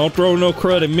 Don't throw no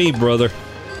crud at me, brother.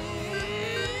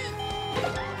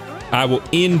 I will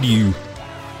end you.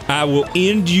 I will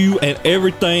end you and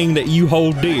everything that you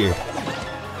hold dear.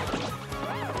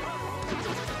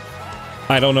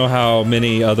 I don't know how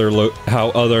many other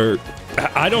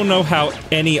I don't know how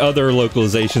any other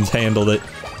localizations handled it.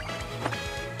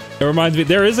 It reminds me,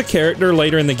 there is a character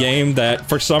later in the game that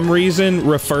for some reason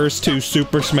refers to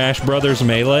Super Smash Bros.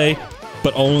 Melee,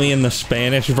 but only in the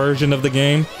Spanish version of the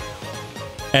game.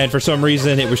 And for some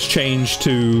reason it was changed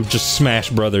to just Smash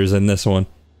Brothers in this one.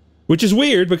 Which is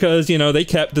weird because, you know, they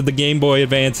kept the Game Boy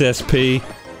Advance SP,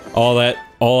 all that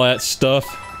all that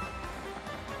stuff.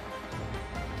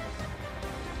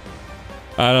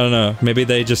 I don't know. Maybe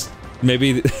they just...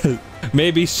 Maybe...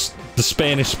 maybe the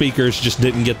Spanish speakers just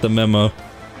didn't get the memo.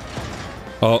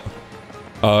 Oh.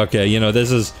 Oh, okay, you know,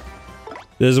 this is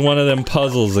one of them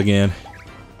puzzles again.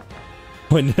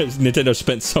 When Nintendo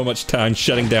spent so much time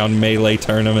shutting down Melee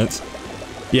tournaments.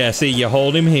 Yeah, see, you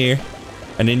hold him here,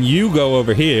 and then you go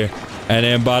over here, and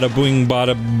then bada boing,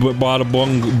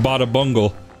 bada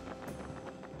bungle.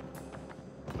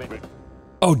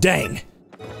 Oh, dang.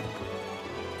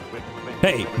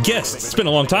 Hey, guests, it's been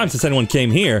a long time since anyone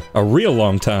came here. A real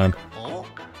long time.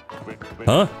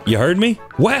 Huh? You heard me?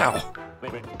 Wow!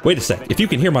 Wait a sec, if you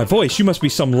can hear my voice, you must be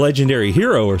some legendary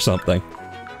hero or something.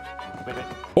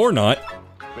 Or not.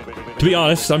 To be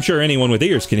honest, I'm sure anyone with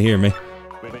ears can hear me.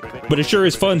 But it sure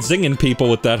is fun zinging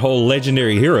people with that whole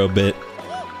legendary hero bit.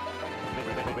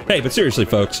 Hey, but seriously,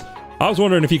 folks, I was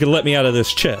wondering if you could let me out of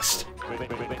this chest.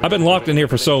 I've been locked in here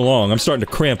for so long, I'm starting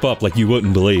to cramp up like you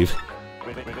wouldn't believe.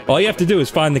 All you have to do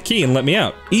is find the key and let me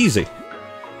out. Easy.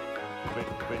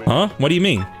 Huh? What do you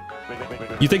mean?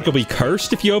 You think you'll be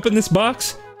cursed if you open this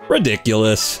box?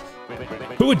 Ridiculous.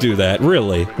 Who would do that,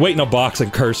 really? Wait in a box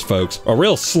and curse folks. A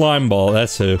real slime ball,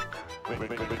 that's who.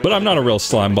 But I'm not a real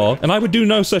slime ball, and I would do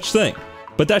no such thing.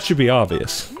 But that should be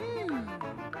obvious.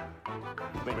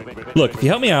 Look, if you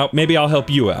help me out, maybe I'll help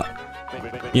you out.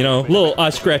 You know, little I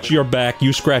scratch your back,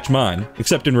 you scratch mine,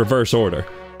 except in reverse order.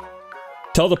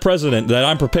 Tell the president that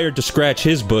I'm prepared to scratch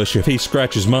his bush if he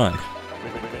scratches mine.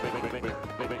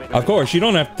 Of course, you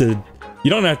don't have to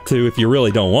if you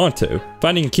really don't want to.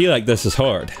 Finding a key like this is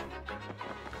hard.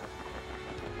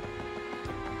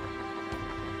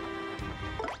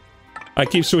 I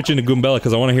keep switching to Goombella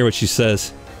because I want to hear what she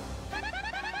says.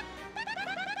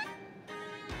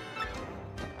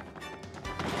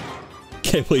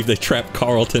 Can't believe they trapped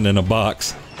Carlton in a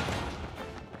box.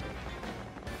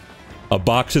 A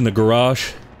box in the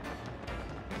garage?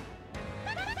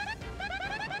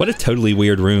 What a totally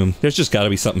weird room. There's just gotta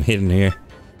be something hidden here.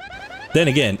 Then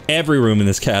again, every room in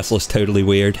this castle is totally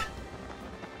weird.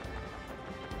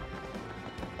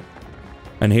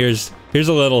 And here's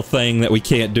a little thing that we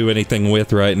can't do anything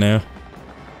with right now.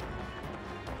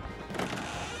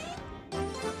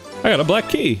 I got a black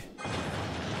key.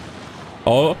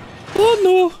 Oh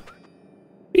no!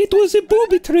 It was a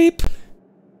booby trap!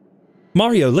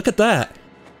 Mario, look at that!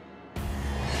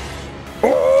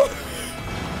 Oh!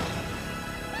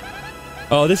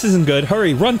 Oh, this isn't good.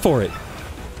 Hurry, run for it!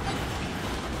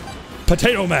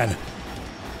 Potato Man!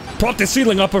 Prop the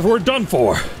ceiling up or we're done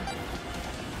for!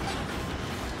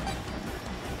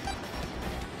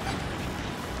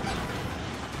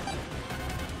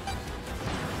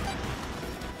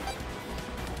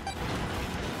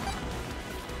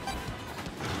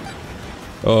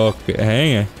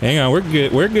 Okay, hang on, we're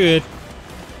good.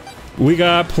 We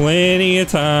got plenty of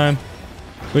time.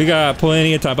 But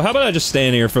how about I just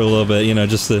stand here for a little bit, you know,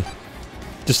 just to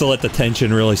let the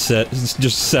tension really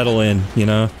just settle in, you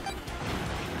know?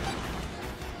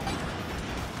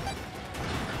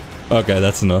 Okay,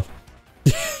 that's enough.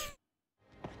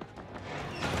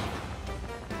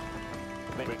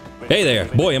 Hey there,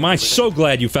 boy, am I so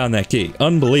glad you found that key.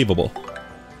 Unbelievable.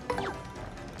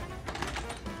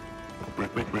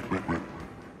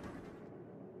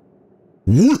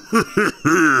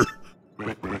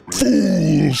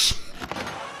 Fools!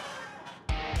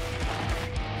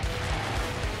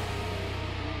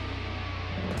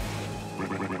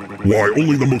 Why,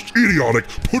 only the most idiotic,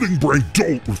 pudding-brained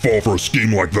dolt would fall for a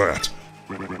scheme like that.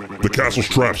 The castle's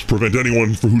traps prevent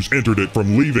anyone who's entered it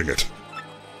from leaving it.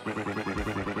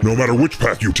 No matter which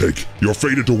path you take, you're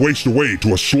fated to waste away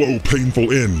to a slow,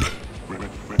 painful end.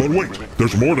 But wait,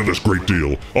 there's more to this great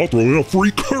deal. I'll throw in a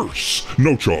free curse,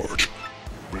 no charge.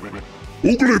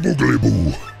 Oogly boogly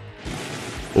boo.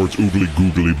 Or it's oogly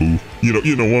googly boo.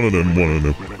 You know, one of them.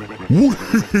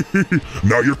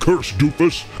 Now you're cursed,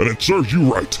 doofus, and it serves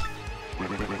you right.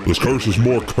 This curse is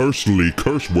more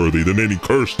curse-worthy than any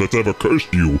curse that's ever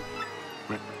cursed you.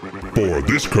 For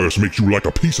this curse makes you like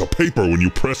a piece of paper when you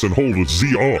press and hold with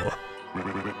ZR.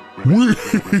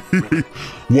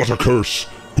 What a curse!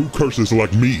 Who curses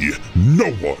like me?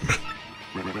 No one!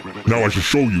 Now I shall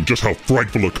show you just how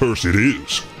frightful a curse it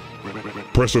is.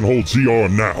 Press and hold ZR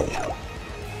now.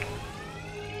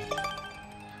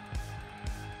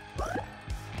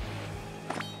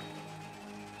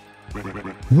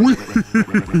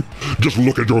 Just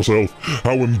look at yourself.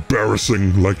 How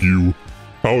embarrassing, like you.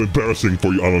 How embarrassing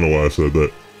for you. I don't know why I said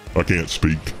that. I can't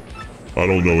speak. I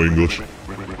don't know English.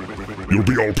 You'll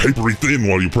be all papery thin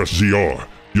while you press ZR.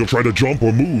 You'll try to jump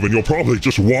or move and you'll probably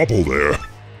just wobble there.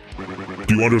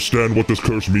 Do you understand what this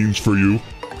curse means for you?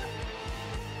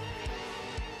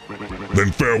 Then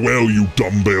farewell, you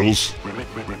dumbbells.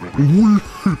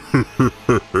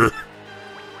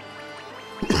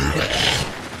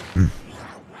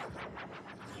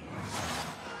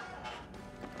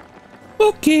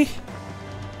 Okay.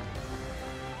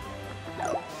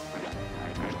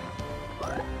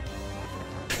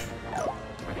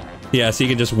 Yeah, so you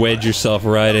can just wedge yourself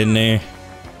right in there.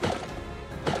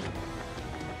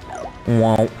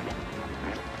 Wow.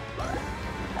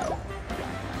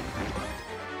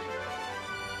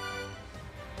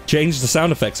 Change the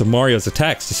sound effects of Mario's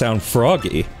attacks to sound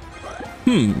froggy.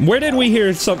 Where did we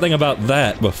hear something about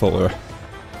that before?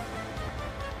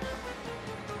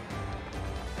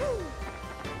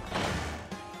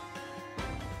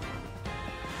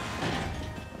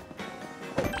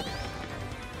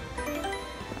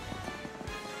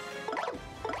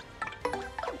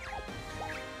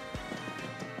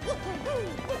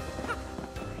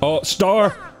 Oh,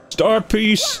 star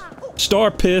piece,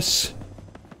 star piss.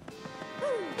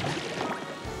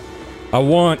 I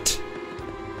want it.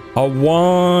 I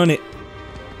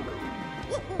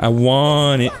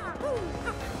want it.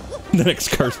 The next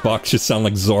curse box should sound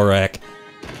like Zorak.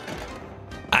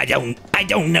 I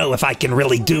don't know if I can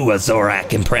really do a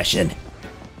Zorak impression.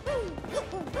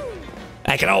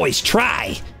 I can always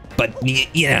try, but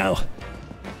you know.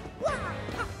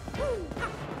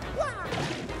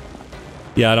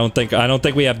 Yeah, I don't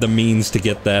think we have the means to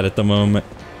get that at the moment.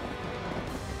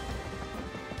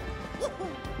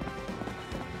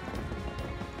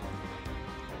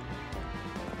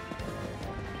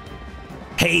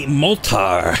 Hey,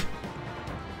 Moltar.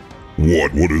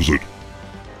 What? What is it?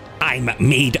 I'm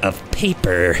made of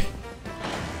paper.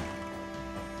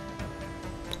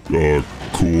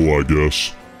 Cool, I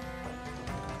guess.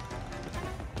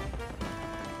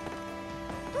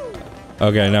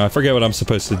 Okay, now I forget what I'm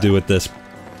supposed to do with this.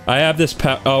 I have this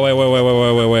oh,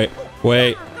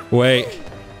 wait.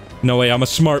 No way, I'm a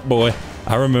smart boy.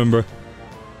 I remember.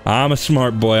 I'm a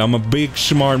smart boy. I'm a big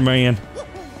smart man.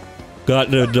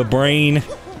 Got the brain.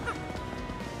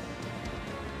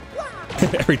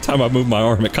 Every time I move my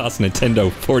arm, it costs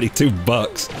Nintendo 42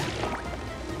 bucks.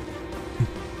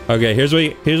 Okay, here's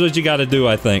what you gotta do,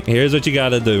 I think. Here's what you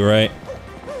gotta do, right?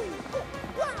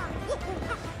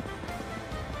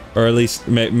 Or at least,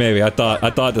 maybe, I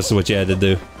thought this is what you had to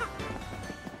do.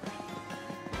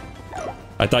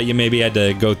 I thought you maybe had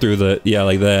to go through the, yeah,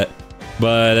 like that.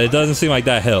 But it doesn't seem like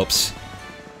that helps.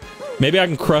 Maybe I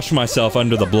can crush myself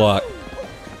under the block.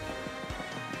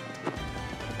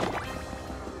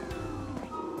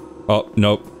 Oh,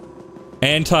 nope.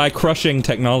 Anti-crushing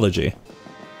technology.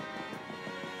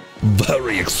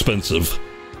 Very expensive.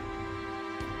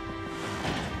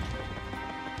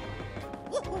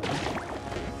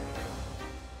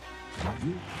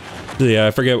 Yeah,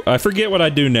 I forget what I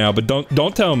do now, but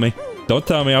don't tell me. Don't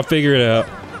tell me, I'll figure it out.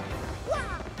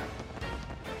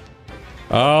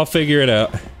 I'll figure it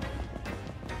out.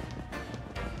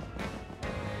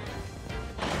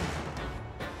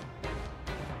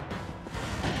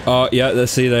 Oh, yeah,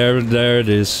 let's see, there it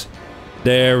is.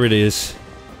 There it is.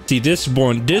 See, this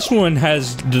one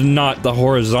has not the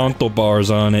horizontal bars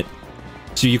on it.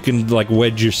 So you can, like,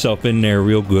 wedge yourself in there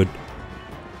real good.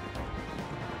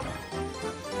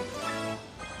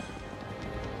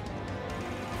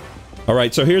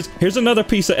 Alright, so here's another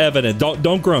piece of evidence.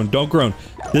 Don't groan.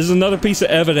 This is another piece of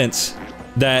evidence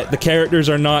that the characters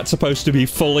are not supposed to be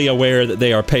fully aware that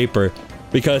they are paper.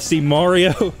 Because, see,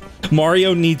 Mario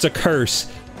needs a curse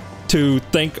to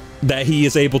think that he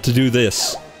is able to do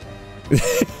this.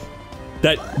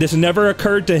 That this never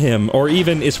occurred to him, or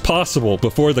even is possible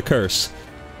before the curse.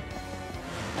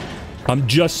 I'm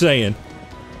just saying.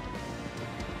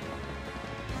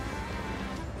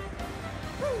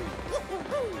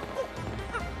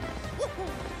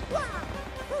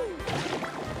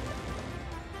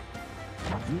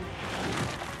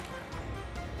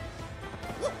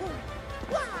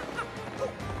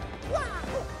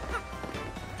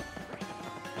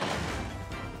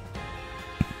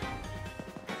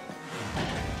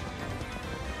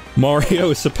 Mario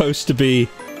is supposed to be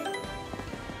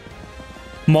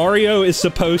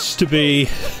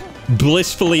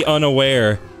blissfully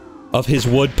unaware of his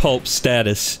wood pulp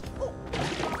status.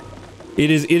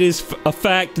 It is a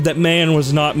fact that man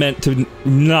was not meant to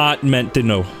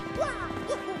know.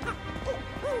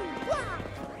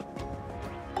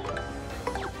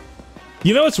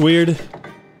 You know what's weird?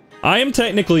 I am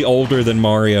technically older than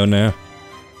Mario now.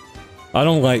 I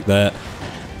don't like that.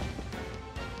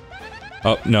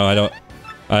 Oh, no, I don't.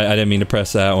 I didn't mean to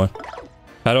press that one.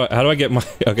 How do I get my...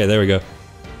 Okay, there we go.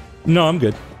 No, I'm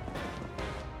good.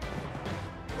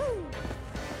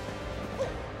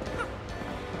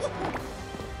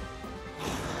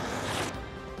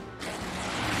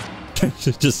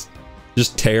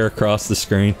 just tear across the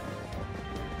screen.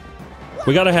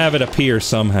 We gotta have it appear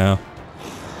somehow.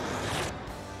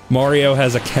 Mario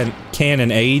has a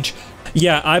canon age.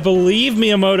 Yeah, I believe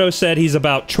Miyamoto said he's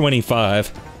about 25.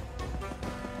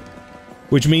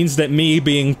 Which means that me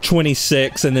being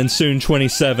 26 and then soon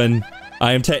 27,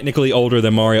 I am technically older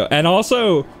than Mario. And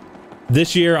also,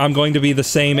 this year I'm going to be the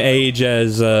same age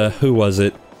as, who was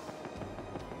it?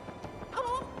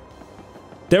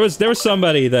 There was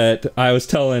somebody that I was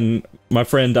telling my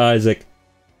friend Isaac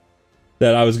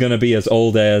that I was gonna be as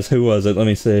old as. Who was it? Let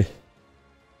me see.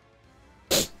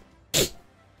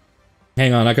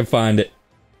 Hang on, I can find it.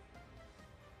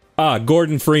 Ah,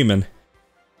 Gordon Freeman.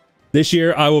 This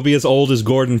year I will be as old as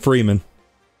Gordon Freeman,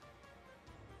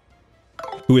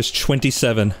 who is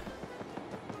 27.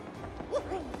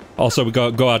 Also, we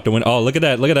go out the window. Oh, look at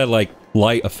that, like,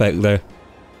 light effect there.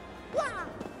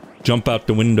 Jump out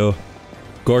the window.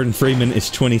 Gordon Freeman is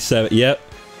 27. Yep.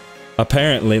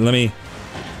 Apparently, let me...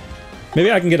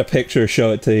 Maybe I can get a picture,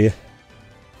 show it to you.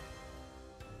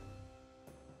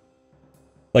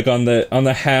 Like on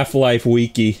the Half-Life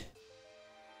wiki.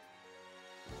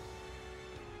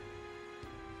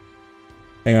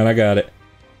 Hang on, I got it.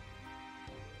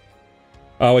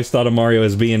 I always thought of Mario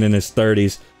as being in his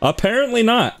 30s. Apparently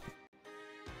not.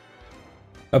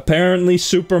 Apparently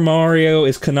Super Mario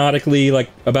is canonically, like,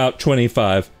 about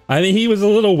 25. I mean, he was a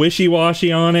little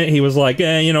wishy-washy on it. He was like,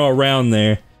 you know, around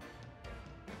there.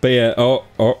 But yeah,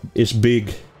 oh, it's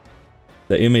big.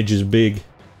 The image is big.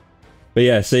 But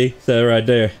yeah, see? So right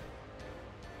there.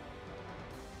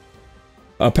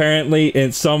 Apparently,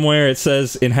 in somewhere it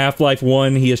says in Half-Life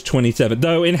 1 he is 27.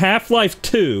 Though in Half-Life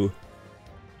 2,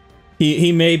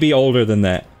 he may be older than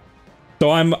that. So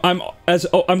I'm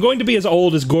going to be as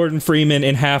old as Gordon Freeman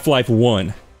in Half-Life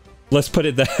 1. Let's put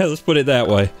it that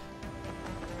way.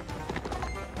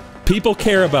 People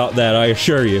care about that, I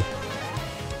assure you.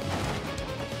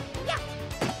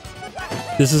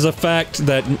 This is a fact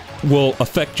that will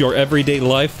affect your everyday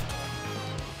life.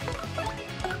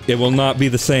 It will not be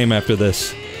the same after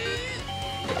this.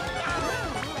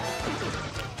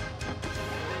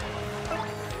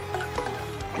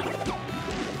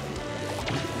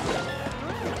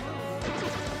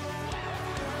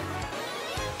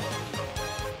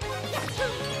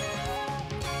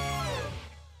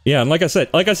 Yeah, and like I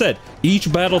said,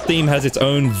 each battle theme has its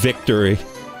own victory.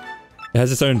 It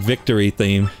has its own victory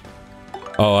theme.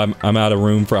 Oh, I'm out of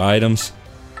room for items.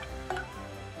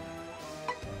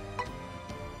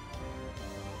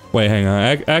 Wait, hang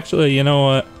on. Actually, you know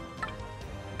what?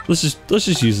 Let's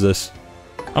just use this.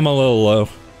 I'm a little low.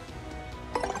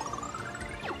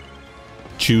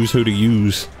 Choose who to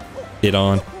use it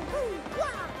on.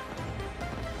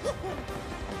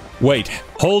 Wait,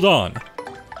 hold on.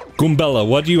 Goombella,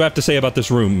 what do you have to say about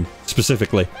this room,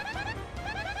 specifically?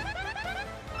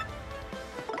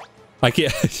 I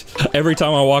can't... Every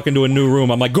time I walk into a new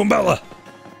room, I'm like, Goombella!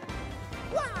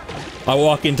 I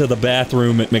walk into the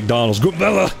bathroom at McDonald's,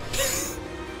 Goombella!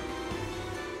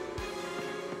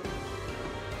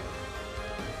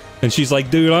 And she's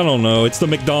like, dude, I don't know, it's the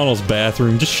McDonald's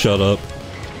bathroom, just shut up.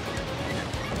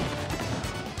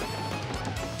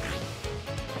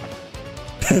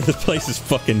 This place is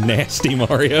fucking nasty,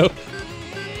 Mario.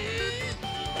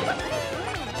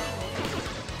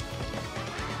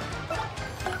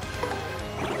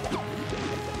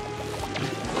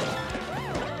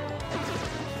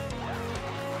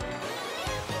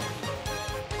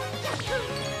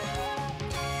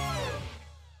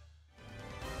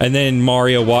 And then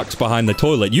Mario walks behind the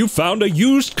toilet. You found a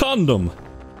used condom!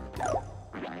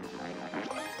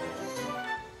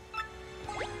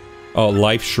 Oh,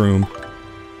 life shroom.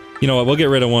 You know what, we'll get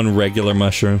rid of one regular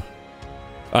mushroom.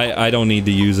 I don't need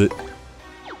to use it.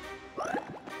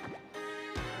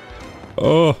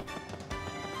 Oh.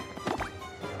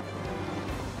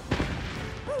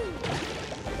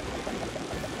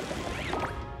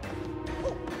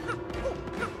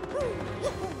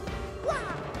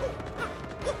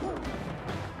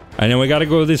 I know we gotta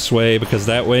go this way, because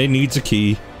that way needs a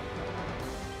key.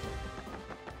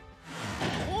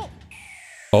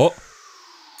 Oh.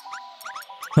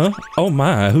 Huh? Oh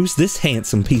my, who's this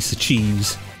handsome piece of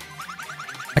cheese?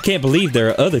 I can't believe there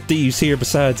are other thieves here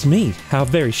besides me. How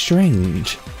very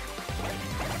strange.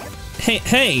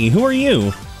 Hey, who are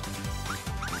you?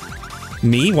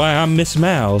 Me? Why, I'm Miss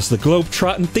Mouse, the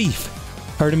globe-trotting thief.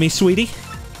 Heard of me, sweetie?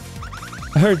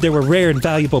 I heard there were rare and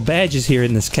valuable badges here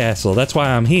in this castle, that's why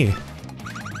I'm here.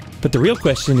 But the real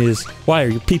question is, why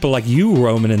are people like you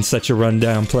roaming in such a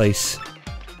rundown place?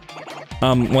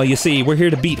 Well, you see, we're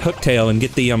here to beat Hooktail and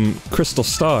get the, Crystal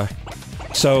Star.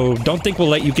 So don't think we'll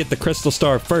let you get the crystal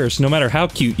star first, no matter how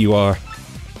cute you are.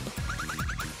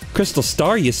 Crystal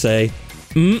star, you say?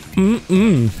 I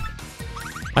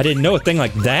didn't know a thing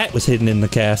like that was hidden in the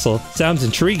castle. Sounds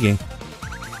intriguing.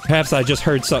 Perhaps I just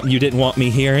heard something you didn't want me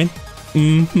hearing.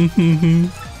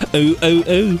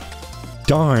 Oh.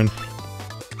 Darn.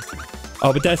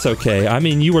 Oh, but that's okay. I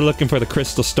mean, you were looking for the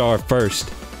crystal star first.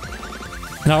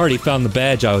 And I already found the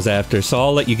badge I was after, so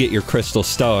I'll let you get your crystal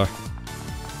star.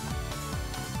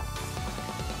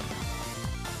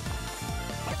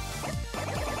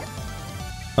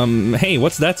 Hey,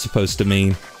 what's that supposed to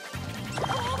mean?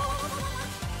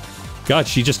 God,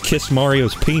 she just kissed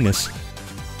Mario's penis.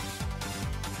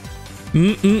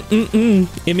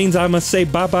 It means I must say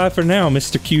bye-bye for now,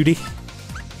 Mr. Cutie.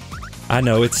 I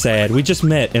know, it's sad. We just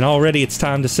met, and already it's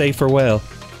time to say farewell.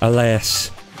 Alas.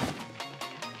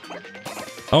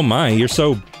 Oh my, you're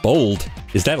so bold.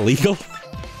 Is that legal?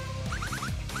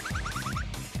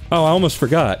 Oh, I almost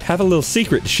forgot. Have a little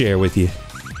secret to share with you.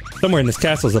 Somewhere in this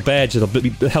castle is a badge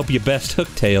that'll help you best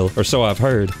Hooktail, or so I've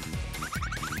heard.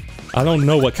 I don't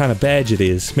know what kind of badge it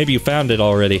is. Maybe you found it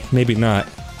already, maybe not.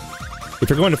 If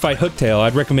you're going to fight Hooktail,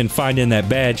 I'd recommend finding that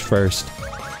badge first.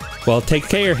 Well, take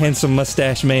care, handsome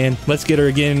mustache man. Let's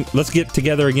get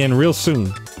together again real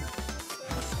soon.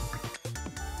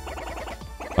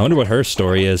 I wonder what her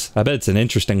story is. I bet it's an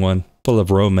interesting one, full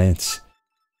of romance.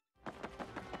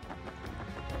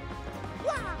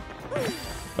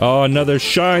 Oh, another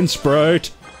shine sprite!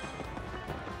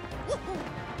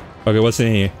 Okay, what's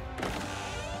in here?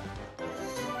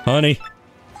 Honey.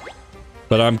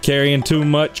 But I'm carrying too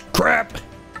much crap!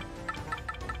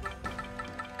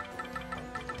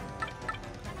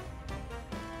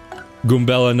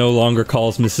 Goombella no longer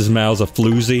calls Mrs. Mouse a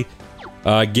floozy.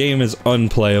 Game is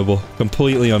unplayable.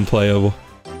 Completely unplayable.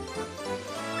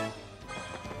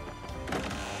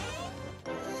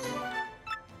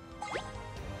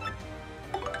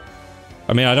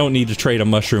 I mean, I don't need to trade a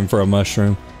mushroom for a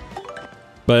mushroom.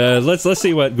 But let's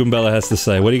see what Goombella has to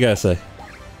say. What do you guys say?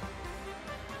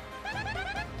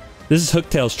 This is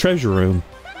Hooktail's treasure room.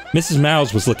 Mrs.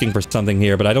 Mouse was looking for something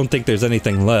here, but I don't think there's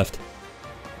anything left.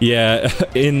 Yeah,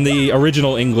 in the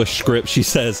original English script, she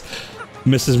says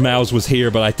Mrs. Mouse was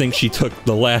here, but I think she took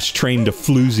the last train to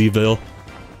Floozyville.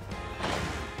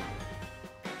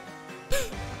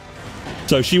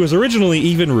 So she was originally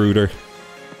even ruder.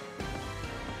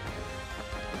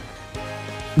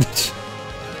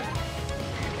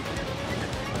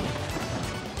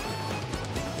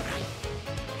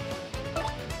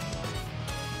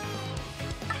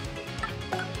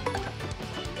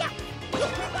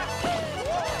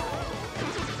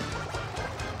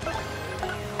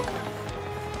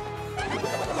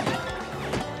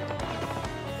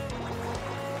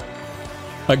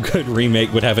 A good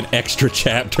remake would have an extra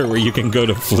chapter where you can go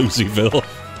to Floozyville.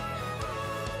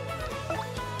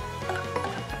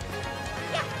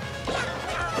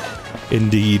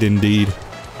 Indeed, indeed.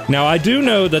 Now, I do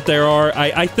know that there are...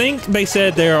 I think they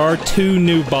said there are 2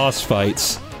 new boss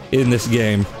fights in this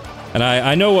game. And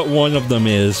I know what one of them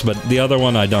is, but the other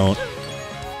one I don't.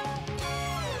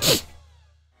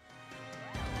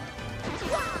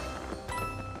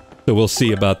 So we'll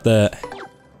see about that.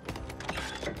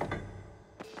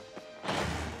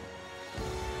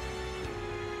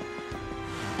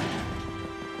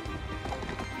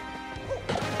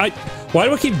 Why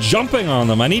do I keep jumping on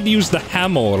them? I need to use the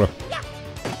hammer.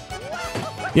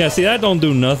 Yeah, see, that don't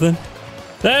do nothing.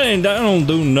 That don't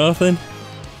do nothing.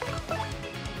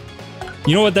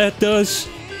 You know what that does?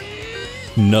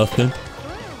 Nothing.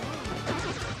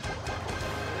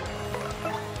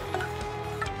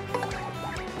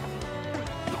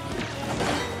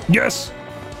 Yes!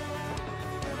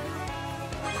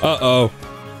 Uh-oh.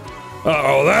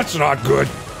 Uh-oh, that's not good.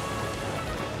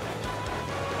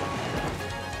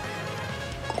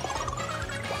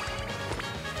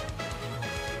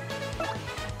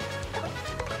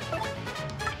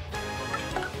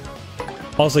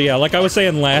 Also, yeah, like I was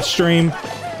saying last stream,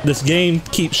 this game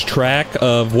keeps track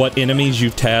of what enemies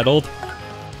you've tattled.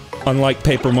 Unlike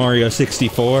Paper Mario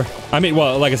 64. I mean,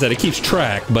 well, like I said, it keeps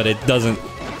track, but it doesn't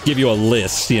give you a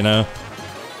list, you know?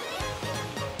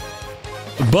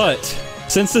 But,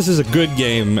 since this is a good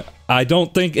game, I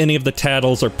don't think any of the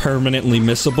tattles are permanently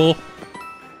missable.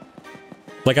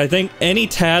 Like, I think any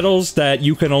tattles that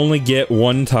you can only get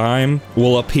one time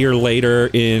will appear later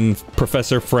in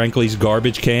Professor Frankly's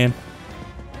garbage can.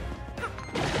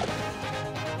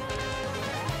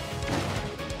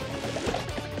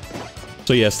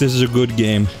 So yes, this is a good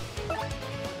game.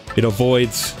 It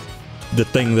avoids the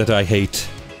thing that I hate.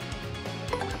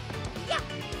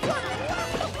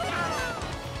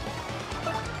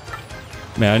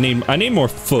 Man, I need more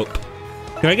foop.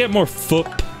 Can I get more foop?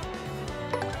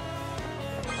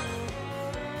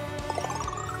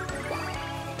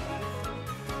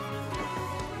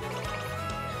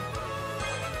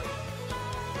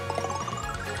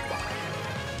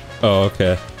 Oh,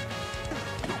 okay.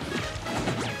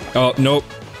 Oh, nope.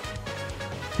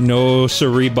 No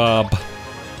siree, Bob.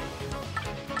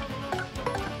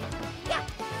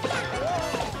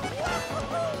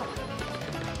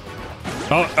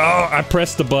 Oh, I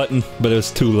pressed the button, but it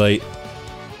was too late.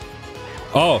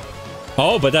 Oh,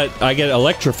 but I get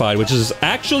electrified, which is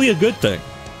actually a good thing.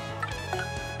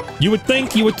 You would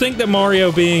think that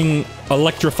Mario being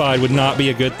electrified would not be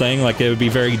a good thing, like it would be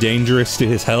very dangerous to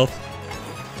his health.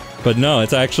 But no,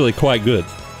 it's actually quite good.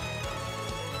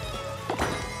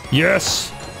 Yes!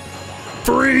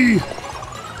 Free!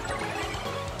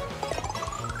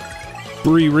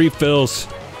 Free refills.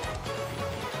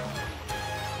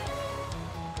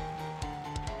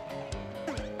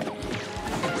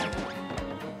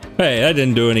 Hey, that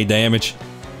didn't do any damage.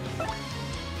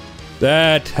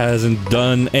 That hasn't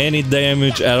done any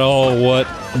damage at all. What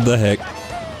the heck?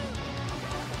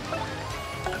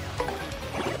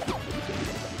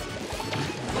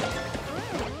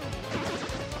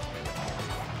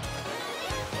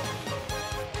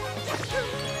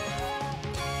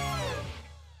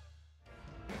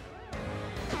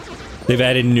 They've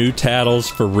added new titles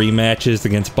for rematches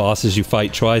against bosses you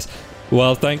fight twice.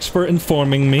 Well, thanks for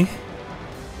informing me.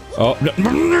 Oh, no.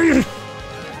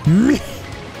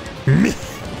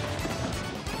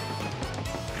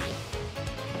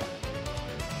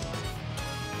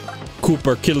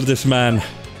 Cooper killed this man.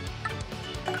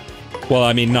 Well,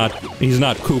 I mean, he's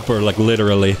not Cooper, like,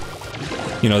 literally.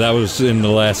 You know, that was in the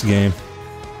last game.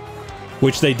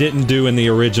 Which they didn't do in the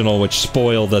original, which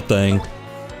spoiled the thing.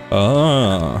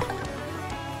 Ah.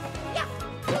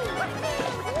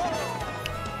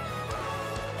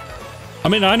 I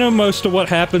mean, I know most of what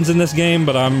happens in this game,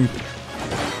 but I'm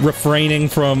refraining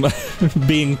from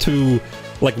being too,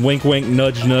 like, wink wink,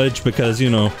 nudge nudge, because, you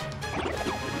know,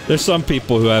 there's some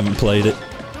people who haven't played it.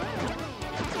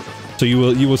 So you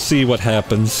will see what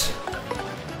happens.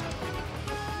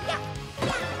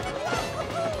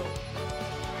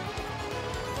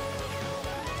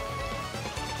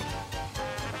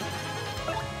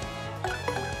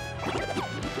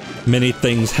 Many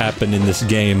things happen in this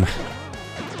game.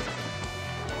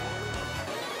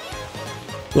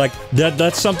 Like,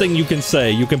 that's something you can say.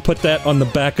 You can put that on the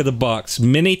back of the box.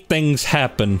 Many things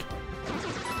happen.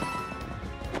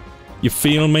 You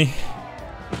feel me?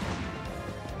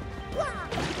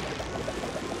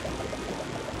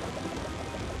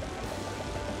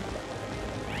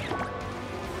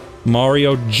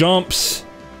 Mario jumps.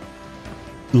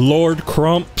 Lord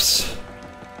Crumps.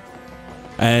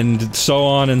 And so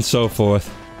on and so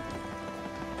forth.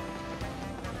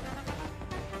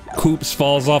 Koops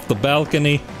falls off the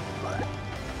balcony.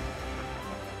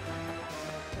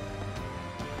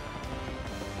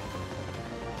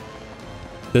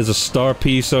 There's a star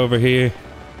piece over here.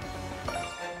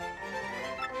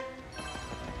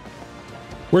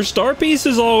 Were star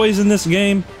pieces always in this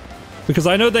game? Because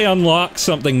I know they unlock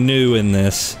something new in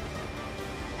this.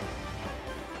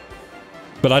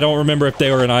 But I don't remember if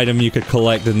they were an item you could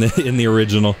collect in the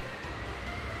original.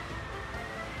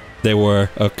 They were,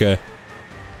 okay.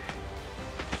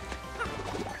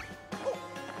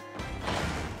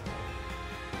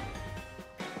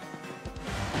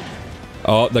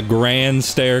 Oh, the grand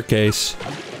staircase.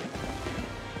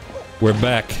 We're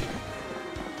back.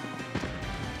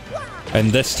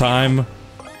 And this time,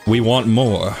 we want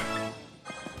more.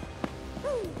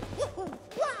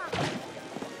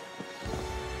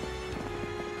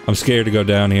 I'm scared to go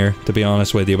down here, to be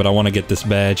honest with you, but I want to get this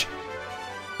badge.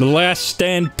 The last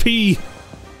stand P!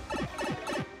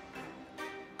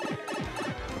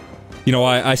 You know,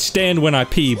 I stand when I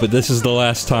pee, but this is the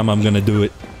last time I'm gonna do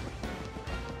it.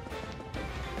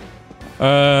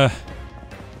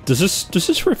 Does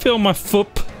this refill my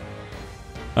foop?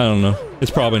 I don't know.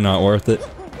 It's probably not worth it.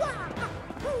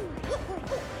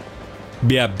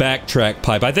 Yeah, backtrack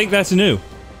pipe. I think that's new.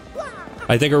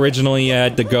 I think originally you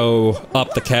had to go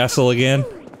up the castle again.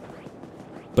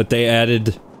 But they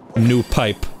added new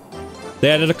pipe.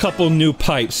 They added a couple new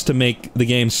pipes to make the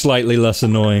game slightly less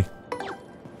annoying.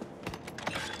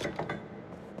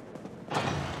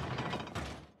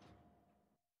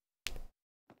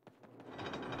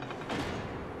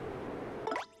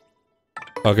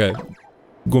 Okay.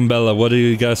 Goombella, what do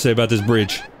you gotta say about this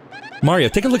bridge? Mario,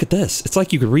 take a look at this. It's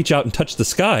like you could reach out and touch the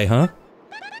sky, huh?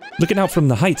 Looking out from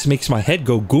the heights makes my head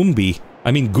go Goomby.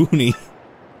 I mean Goonie.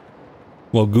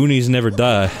 Well, Goonies never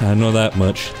die. I know that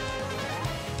much.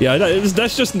 Yeah,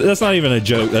 that's not even a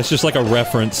joke. That's just like a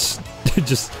reference.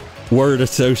 Just word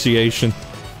association.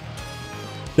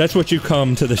 That's what you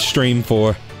come to the stream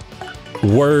for.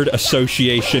 Word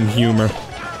association humor.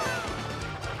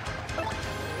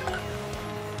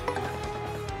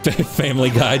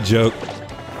 Family Guy joke.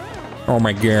 Oh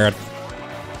my god.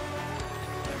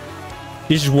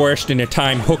 This is worse than the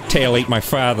time Hooktail ate my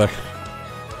father.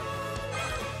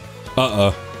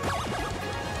 Uh-oh.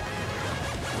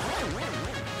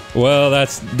 Well,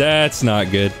 that's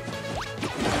not good.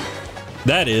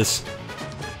 That is.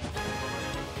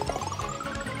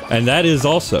 And that is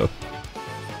also.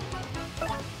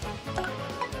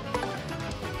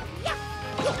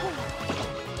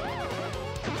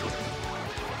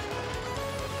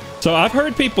 So I've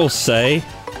heard people say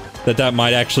that that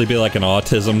might actually be like an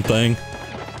autism thing.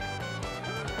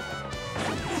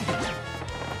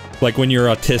 Like when you're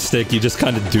autistic, you just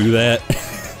kind of do that.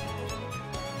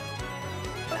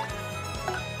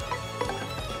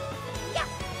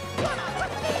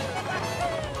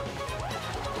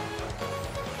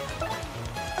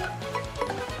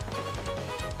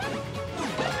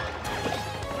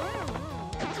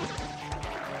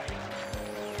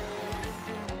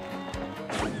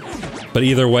 But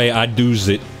either way, I do's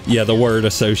it. Yeah, the word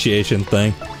association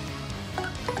thing.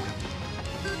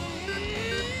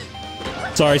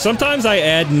 Sorry, sometimes I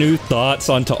add new thoughts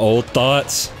onto old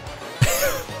thoughts.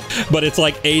 But it's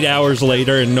like 8 hours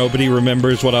later and nobody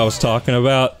remembers what I was talking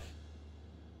about.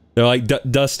 They're like,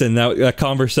 Dustin, that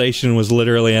conversation was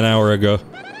literally an hour ago.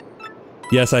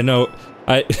 Yes, I know.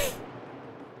 I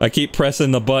keep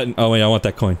pressing the button. Oh wait, I want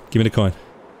that coin. Give me the coin.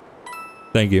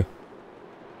 Thank you.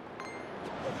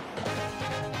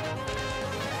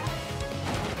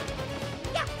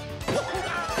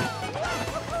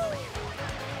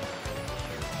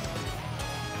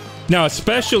 Now,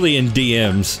 especially in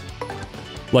DMs,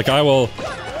 like I will,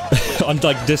 on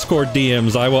like Discord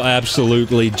DMs, I will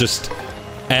absolutely just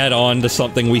add on to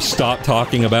something we stopped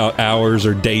talking about hours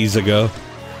or days ago.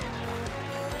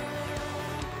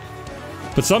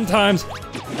 But sometimes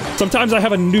I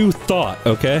have a new thought,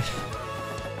 okay?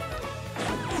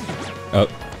 Oh.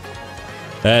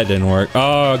 That didn't work.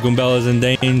 Oh, Goombella's in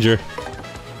danger.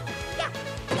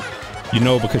 You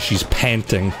know, because she's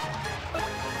panting.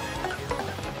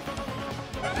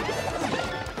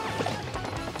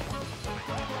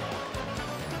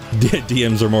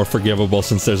 DMs are more forgivable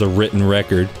since there's a written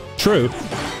record. True.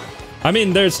 I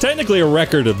mean, there's technically a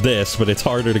record of this, but it's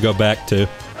harder to go back to.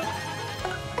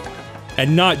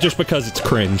 And not just because it's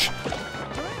cringe.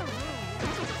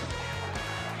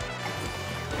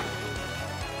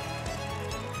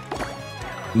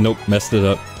 Nope, messed it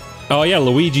up. Oh yeah,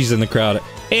 Luigi's in the crowd.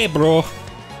 Hey, bro.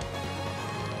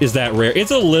 Is that rare?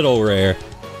 It's a little rare.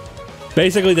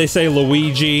 Basically, they say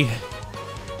Luigi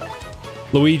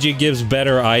gives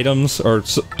better items, or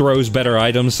throws better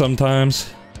items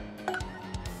sometimes.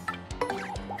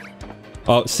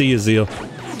 Oh, see you, Zeal.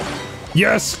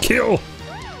 Yes, kill!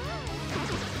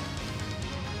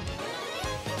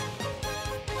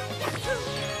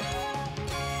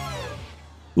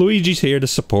 Luigi's here to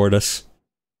support us.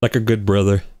 Like a good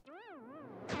brother.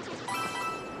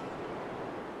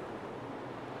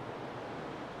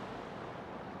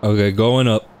 Okay, going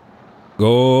up.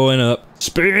 Going up.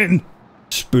 Spin!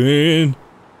 Spin!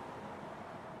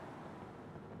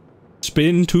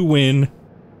 Spin to win.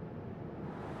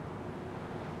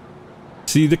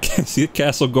 See the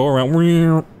castle go around.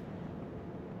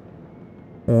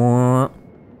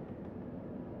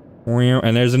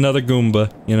 And there's another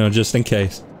Goomba, you know, just in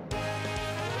case.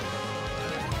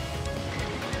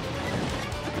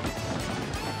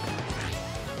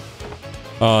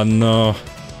 Oh no.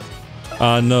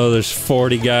 Oh no, there's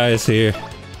 40 guys here.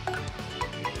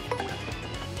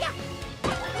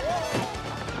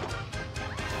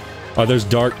 Are those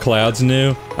dark clouds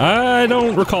new? I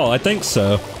don't recall. I think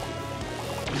so.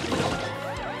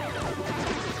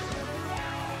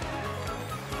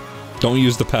 Don't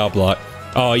use the POW block.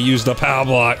 Oh, he used the POW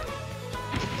block.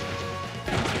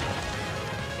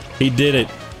 He did it.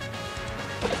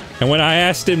 And when I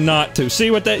asked him not to,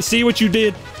 see what you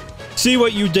did? See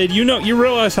what you did? You know, you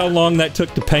realize how long that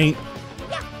took to paint?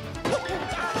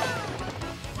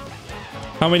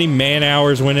 How many man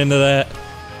hours went into that?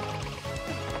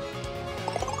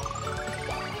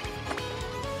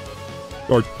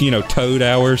 Or, you know, Toad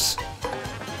hours.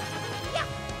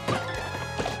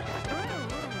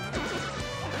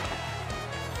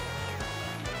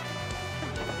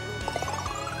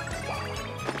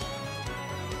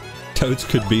 Toads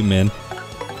could be men.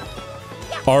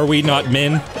 Are we not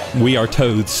men? We are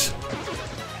toads.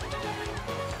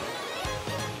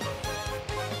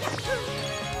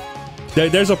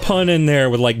 There's a pun in there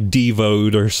with like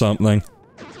devote or something.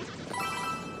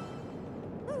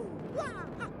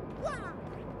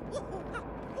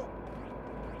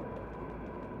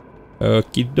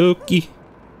 Okie dokie.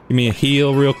 Give me a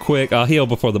heal real quick. I'll heal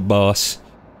before the boss.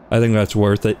 I think that's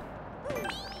worth it.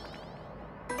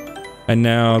 And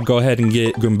now go ahead and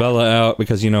get Grimbella out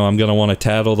because, you know, I'm gonna want to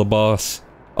tattle the boss.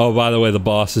 Oh, by the way, the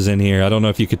boss is in here. I don't know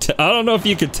if you could I don't know if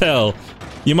you could tell.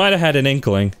 You might have had an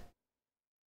inkling.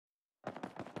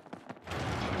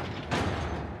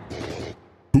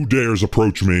 Who dares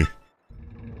approach me?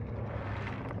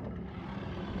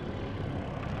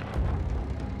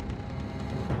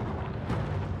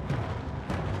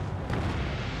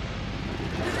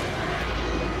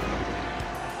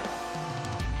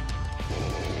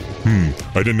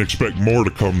 I didn't expect more to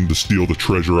come to steal the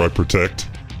treasure I protect.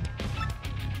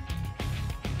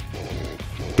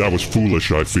 That was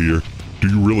foolish, I fear. Do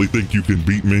you really think you can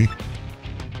beat me?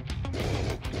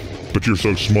 But you're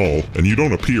so small, and you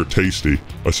don't appear tasty.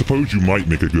 I suppose you might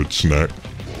make a good snack.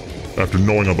 After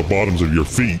gnawing on the bottoms of your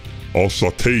feet, I'll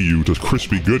sauté you to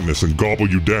crispy goodness and gobble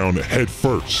you down head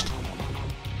first.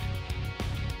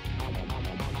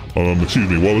 Excuse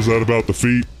me, what was that about the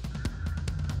feet?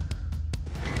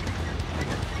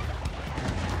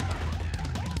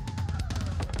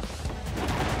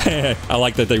 I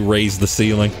like that they raised the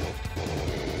ceiling.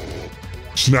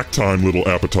 Snack time, little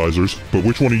appetizers, but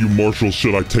which one of you marshals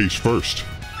should I taste first?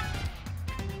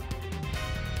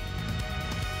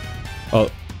 Oh,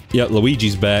 yeah,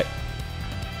 Luigi's back.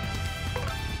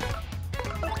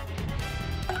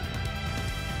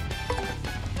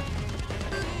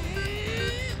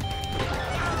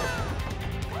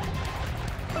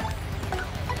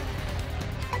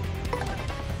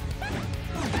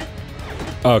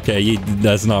 Okay,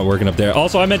 that's not working up there.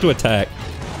 Also, I meant to attack.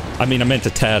 I mean, I meant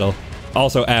to tattle.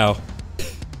 Also, ow.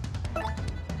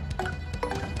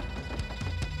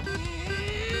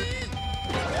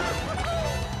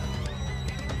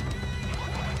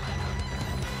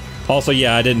 Also,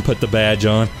 yeah, I didn't put the badge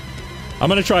on. I'm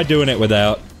gonna try doing it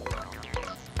without.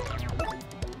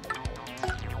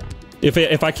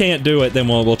 If I can't do it, then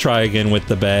we'll try again with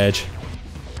the badge.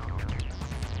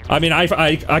 I mean,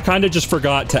 I kind of just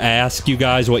forgot to ask you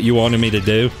guys what you wanted me to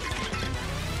do.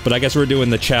 But I guess we're doing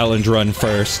the challenge run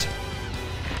first.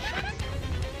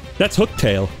 That's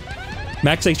Hooktail.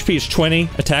 Max HP is 20,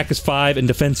 attack is 5, and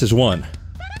defense is 1.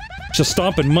 She'll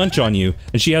stomp and munch on you,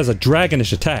 and she has a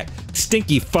dragonish attack.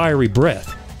 Stinky, fiery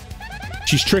breath.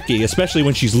 She's tricky, especially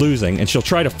when she's losing, and she'll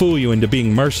try to fool you into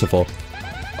being merciful.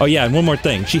 Oh yeah, and one more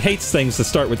thing. She hates things that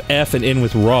start with F and end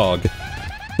with ROG.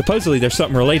 Supposedly there's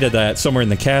something related to that somewhere in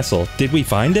the castle. Did we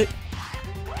find it?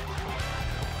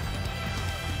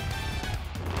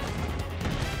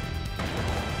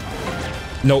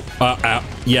 Nope. Ow.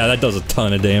 Yeah, that does a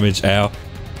ton of damage. Ow.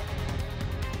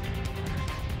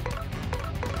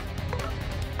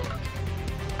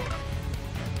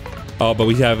 Oh, but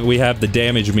we have the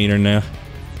damage meter now.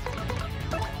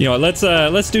 You know what,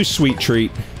 let's do Sweet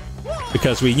Treat.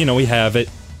 Because we have it.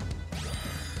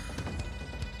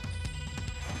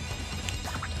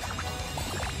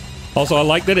 Also, I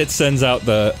like that it sends out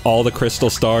all the crystal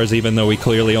stars, even though we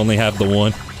clearly only have the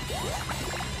one.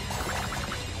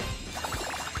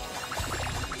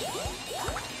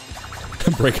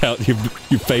 Break out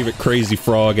your favorite Crazy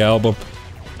Frog album.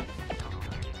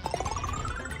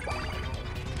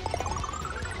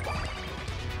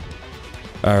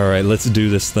 Alright, let's do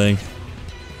this thing.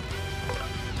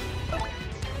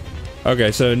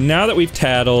 Okay, so now that we've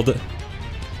tattled...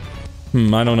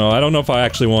 I don't know. I don't know if I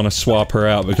actually want to swap her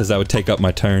out because that would take up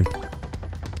my turn.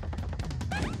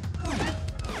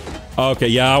 Okay,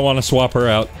 yeah, I want to swap her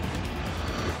out.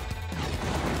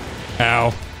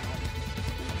 Ow.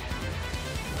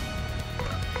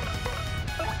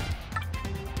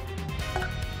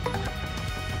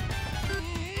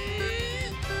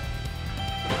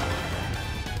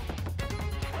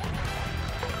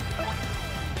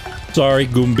 Sorry,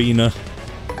 Goombina.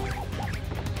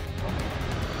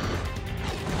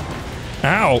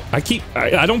 Ow!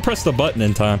 I don't press the button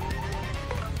in time.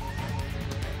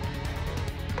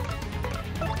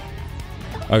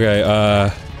 Okay,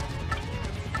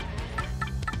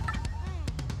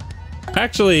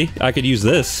 actually, I could use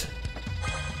this.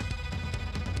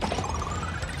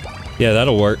 Yeah,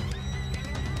 that'll work.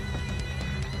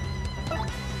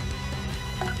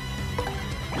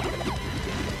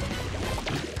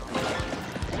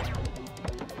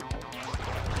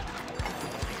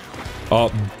 Oh,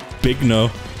 big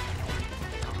no.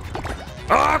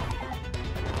 Ah!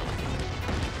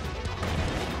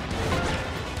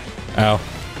 Ow.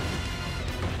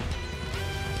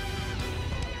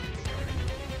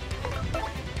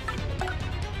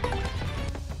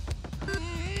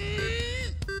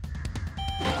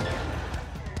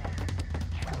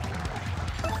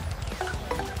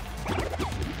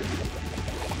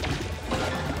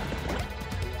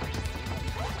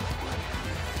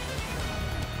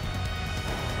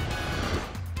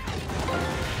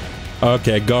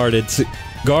 Okay, guarded.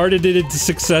 Guarded it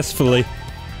successfully.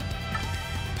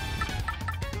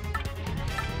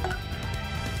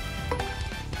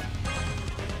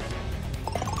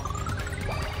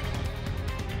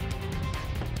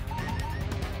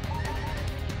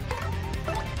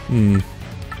 Hmm.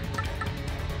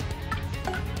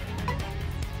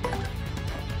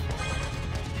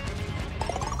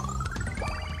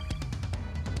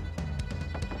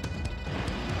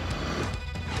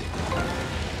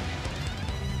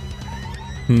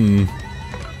 Hmm.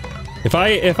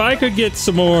 If I could get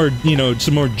some more, you know,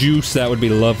 some more juice, that would be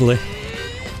lovely.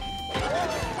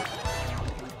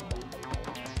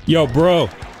 Yo, bro,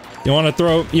 you wanna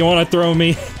throw me? You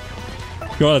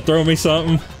wanna throw me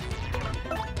something?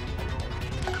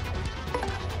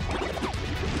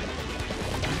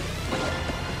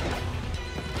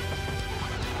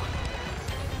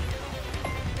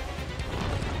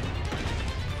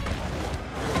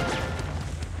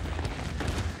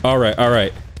 Alright,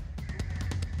 alright.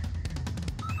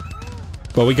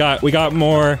 But we got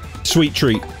more sweet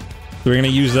treat. We're gonna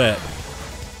use that.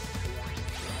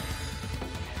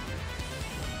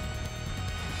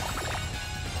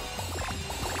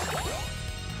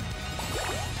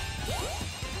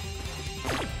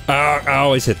 I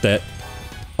always hit that.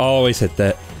 Always hit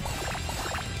that.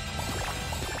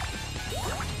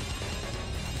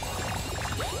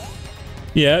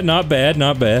 Yeah, not bad,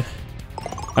 not bad.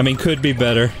 I mean, could be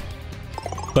better.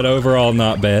 But overall,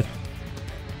 not bad.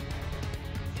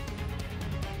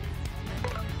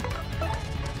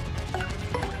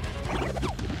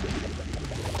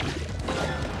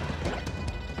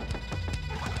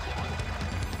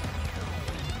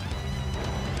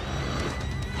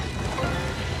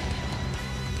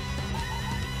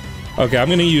 Okay, I'm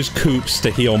gonna use Koops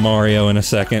to heal Mario in a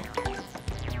second.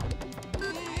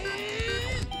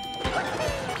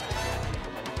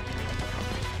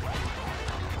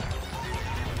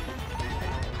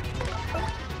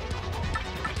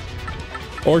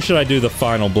 Or should I do the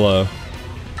final blow?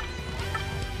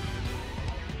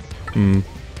 Hmm.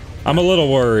 I'm a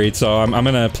little worried, so I'm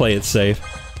gonna play it safe.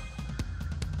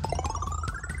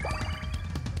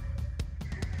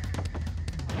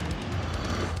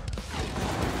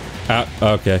 Ah,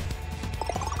 okay.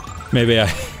 Maybe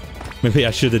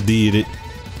I should have D'd it.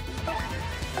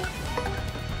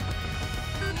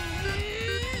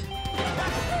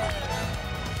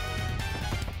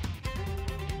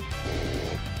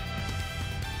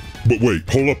 But wait,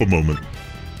 hold up a moment.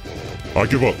 I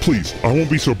give up, please. I won't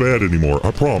be so bad anymore,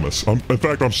 I promise. In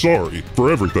fact, I'm sorry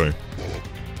for everything.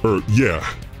 Yeah.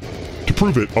 To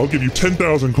prove it, I'll give you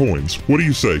 10,000 coins. What do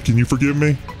you say? Can you forgive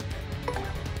me?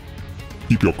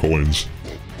 Keep your coins.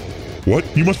 What?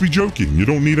 You must be joking. You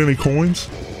don't need any coins?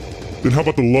 Then how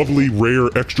about the lovely, rare,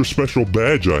 extra special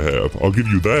badge I have? I'll give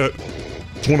you that.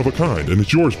 It's one of a kind, and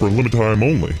it's yours for a limited time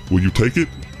only. Will you take it?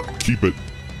 Keep it.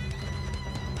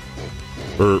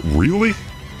 Really?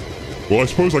 Well, I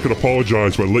suppose I could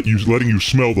apologize by letting you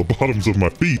smell the bottoms of my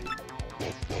feet.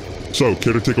 So,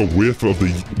 care to take a whiff of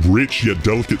the rich yet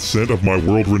delicate scent of my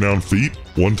world-renowned feet?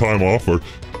 One time off, or...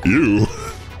 Ew.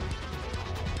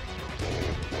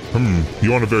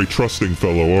 You aren't a very trusting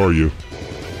fellow, are you?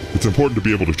 It's important to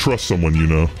be able to trust someone, you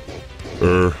know.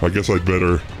 I guess I'd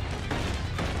better...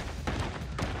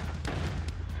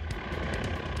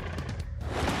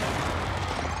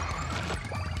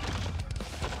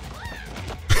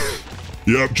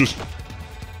 Yep, just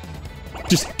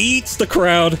eats the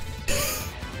crowd.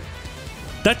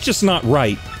 That's just not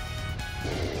right.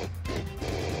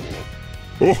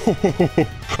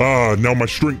 Oh, now my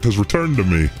strength has returned to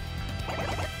me.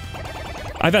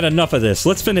 I've had enough of this.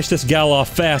 Let's finish this gal off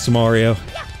fast, Mario.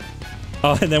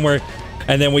 Oh, and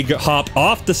then we hop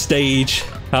off the stage.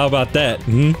 How about that?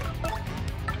 Hmm?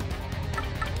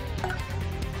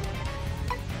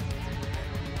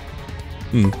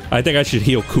 I think I should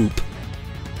heal Coop.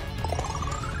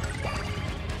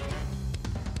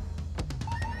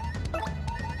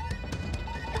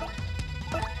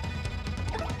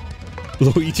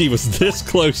 Luigi was this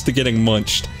close to getting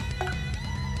munched.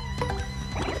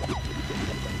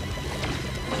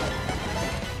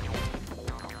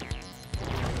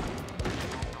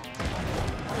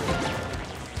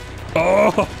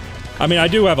 Oh! I mean, I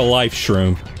do have a life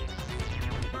shroom.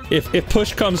 If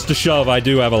push comes to shove, I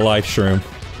do have a life shroom.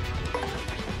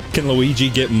 Can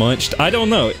Luigi get munched? I don't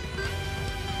know.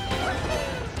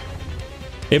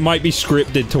 It might be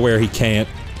scripted to where he can't.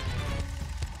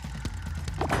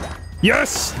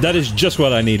 Yes! That is just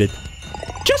what I needed.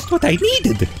 Just what I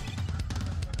needed!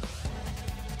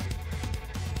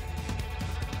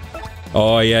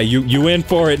 Oh yeah, you in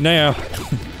for it now.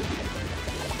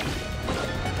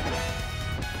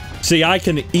 See, I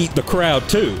can eat the crowd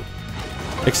too.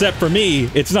 Except for me,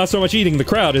 it's not so much eating the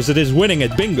crowd as it is winning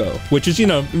at bingo, which is, you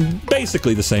know,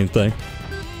 basically the same thing.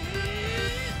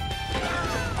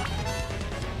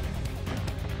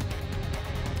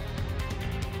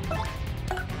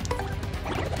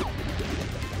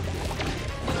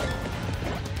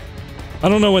 I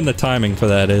don't know when the timing for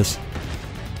that is.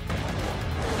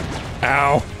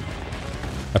 Ow!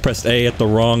 I pressed A at the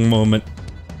wrong moment.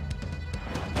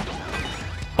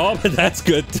 Oh, but that's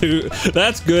good too.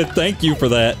 That's good. Thank you for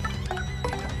that.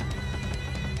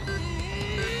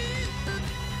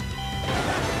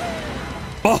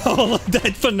 Oh,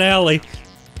 that finale.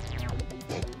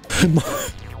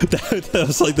 that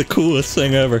was like the coolest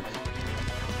thing ever.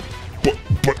 But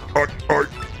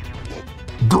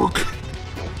Gurk!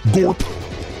 Gorp!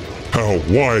 How?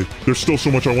 Why? There's still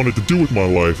so much I wanted to do with my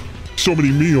life. So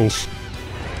many meals.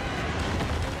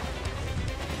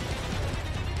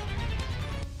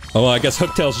 Oh, I guess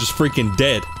Hooktail's just freaking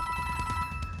dead.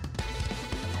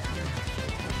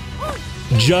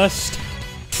 Just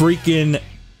freaking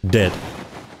dead.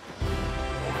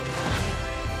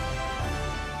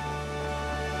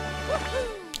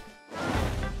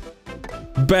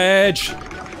 Badge!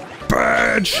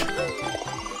 Badge!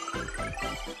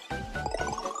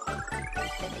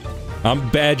 I'm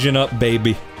badging up,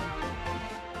 baby.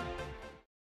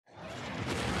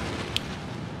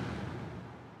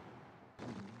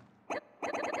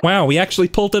 Wow, we actually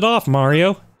pulled it off,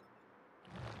 Mario.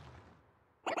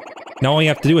 Now all you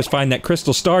have to do is find that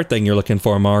crystal star thing you're looking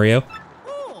for, Mario.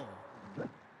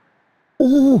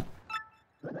 Ooh.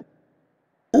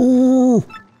 Ooh.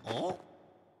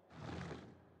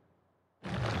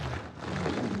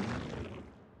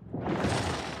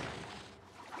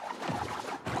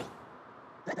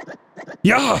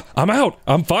 Yeah, I'm out.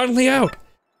 I'm finally out.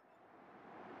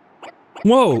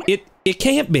 Whoa, it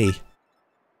can't be.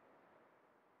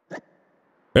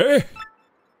 Hey!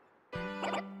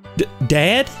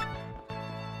 Dad?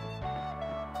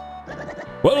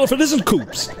 Well, if it isn't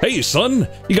Coops. Hey, son!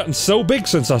 You gotten so big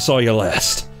since I saw you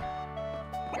last.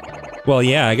 Well,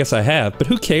 yeah, I guess I have, but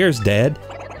who cares, Dad?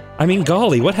 I mean,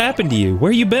 golly, what happened to you?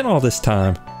 Where you been all this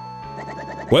time?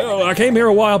 Well, I came here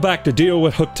a while back to deal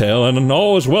with Hooktail, and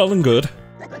all is well and good.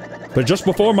 But just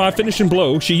before my finishing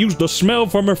blow, she used the smell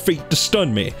from her feet to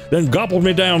stun me, then gobbled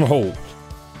me down whole.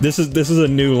 This is a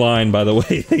new line, by the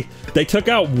way. They took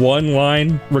out one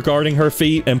line regarding her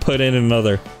feet and put in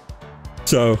another.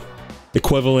 So,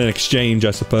 equivalent exchange,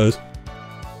 I suppose.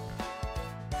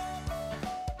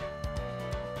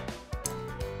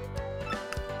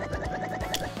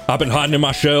 I've been hiding in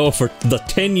my shell for the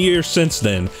 10 years since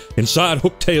then, inside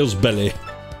Hooktail's belly.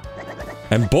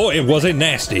 And boy, was it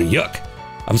nasty, yuck.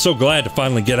 I'm so glad to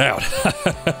finally get out.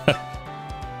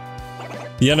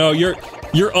 You know, you're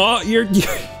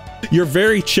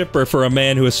very chipper for a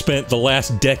man who has spent the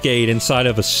last decade inside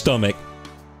of a stomach.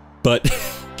 But,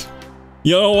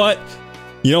 you know what?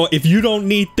 You know, if you don't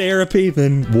need therapy,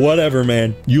 then whatever,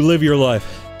 man. You live your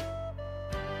life.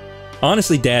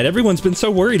 Honestly, Dad, everyone's been so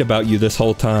worried about you this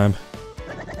whole time.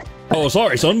 Oh,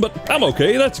 sorry, son, but I'm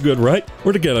okay. That's good, right?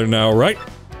 We're together now, right?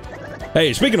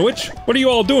 Hey, speaking of which, what are you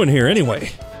all doing here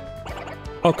anyway?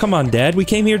 Oh, come on, Dad. We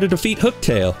came here to defeat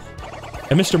Hooktail.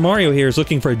 And Mr. Mario here is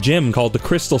looking for a gem called the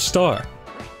Crystal Star.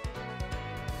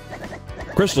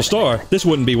 Crystal Star? This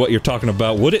wouldn't be what you're talking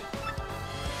about, would it?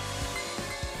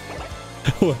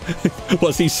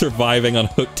 Was he surviving on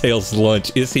Hooktail's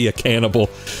lunch? Is he a cannibal?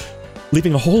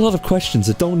 Leaving a whole lot of questions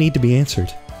that don't need to be answered.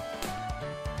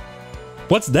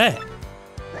 What's that?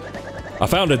 I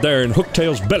found it there in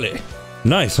Hooktail's belly.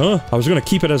 Nice, huh? I was gonna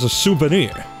keep it as a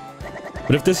souvenir.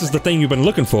 But if this is the thing you've been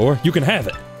looking for, you can have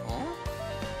it.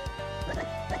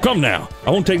 Come now,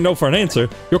 I won't take no for an answer.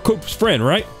 You're Coop's friend,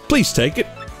 right? Please take it.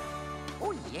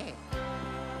 Oh, yeah.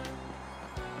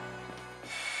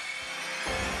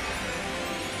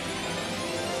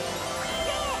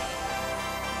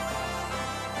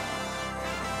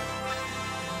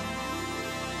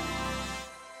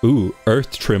 Ooh,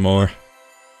 Earth Tremor.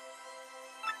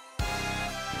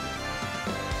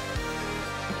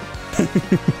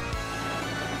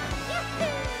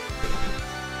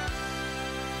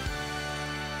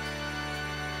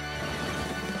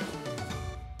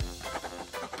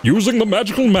 Using the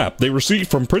magical map they received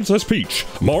from Princess Peach,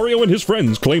 Mario and his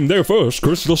friends claimed their first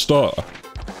Crystal Star.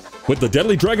 With the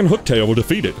deadly dragon Hooktail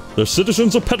defeated, the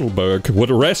citizens of Petalburg would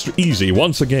rest easy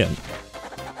once again.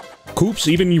 Koops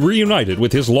even reunited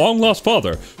with his long-lost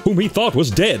father, whom he thought was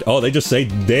dead. Oh, they just say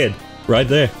dead. Right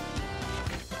there.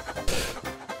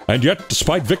 And yet,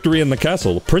 despite victory in the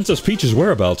castle, Princess Peach's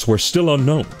whereabouts were still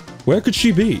unknown. Where could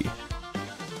she be?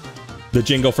 the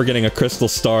jingle for getting a crystal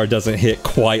star doesn't hit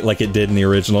quite like it did in the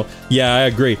original. Yeah, I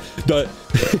agree.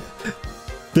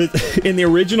 In the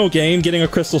original game, getting a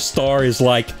crystal star is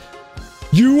like,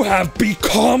 you have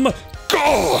become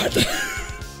God!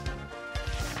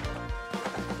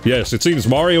 Yes, it seems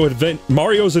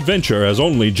Mario's adventure has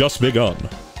only just begun.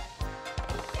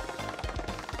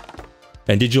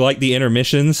 And did you like the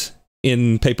intermissions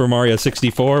in Paper Mario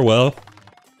 64? Well...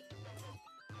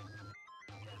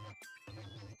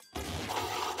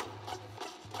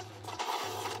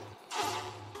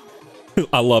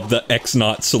 I love the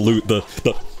X-Naught salute,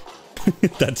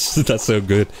 that's so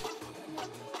good.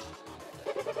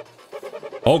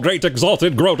 Oh, great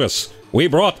exalted Grotus! We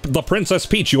brought the Princess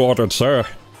Peach you ordered, sir.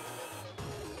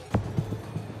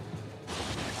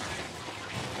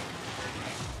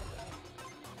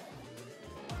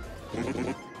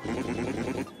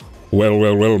 Well,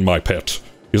 well, well, my pet.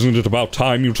 Isn't it about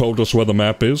time you told us where the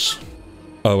map is?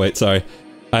 Oh, wait, sorry.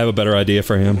 I have a better idea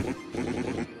for him.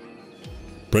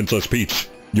 Princess Peach,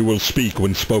 you will speak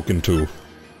when spoken to.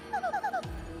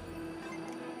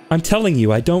 I'm telling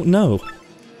you, I don't know.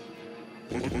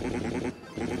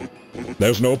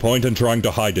 There's no point in trying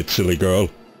to hide it, silly girl.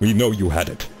 We know you had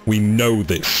it. We know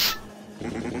this.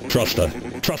 Trust us.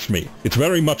 Trust me. It's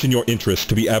very much in your interest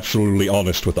to be absolutely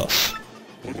honest with us.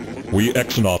 We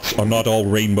X-Naughts are not all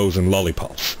rainbows and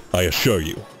lollipops. I assure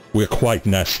you. We're quite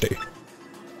nasty.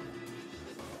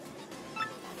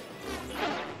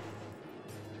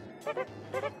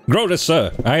 Grotus,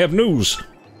 sir, I have news.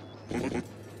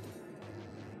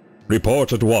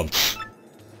 Report at once.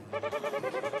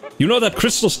 You know that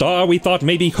crystal star we thought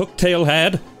maybe Hooktail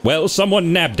had? Well,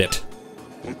 someone nabbed it.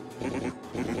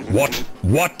 What?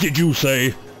 What did you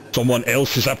say? Someone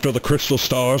else is after the crystal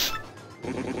stars?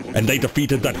 And they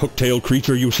defeated that Hooktail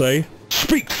creature, you say?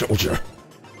 Speak, soldier!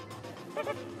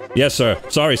 Yes, sir.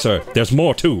 Sorry, sir. There's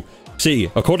more, too. See,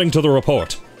 according to the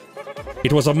report,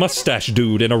 it was a mustache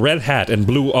dude in a red hat and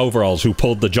blue overalls who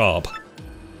pulled the job.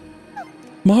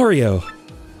 Mario!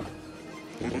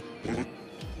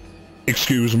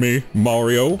 Excuse me,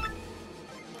 Mario?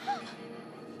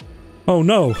 Oh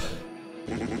no.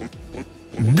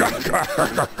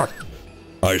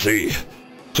 I see.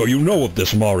 So you know of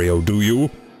this Mario, do you?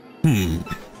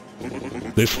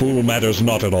 This fool matters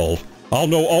not at all. I'll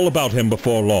know all about him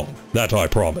before long, that I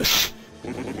promise.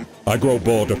 I grow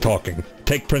bored of talking.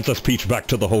 Take Princess Peach back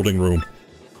to the holding room.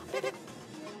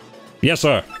 Yes,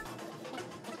 sir.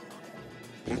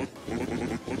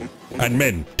 And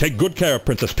men, take good care of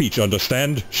Princess Peach,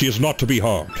 understand? She is not to be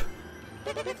harmed.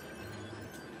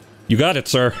 You got it,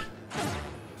 sir.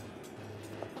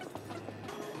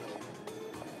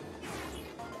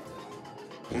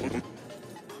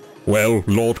 Well,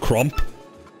 Lord Crump?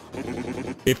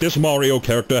 If this Mario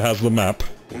character has the map,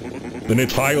 then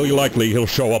it's highly likely he'll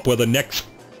show up where the next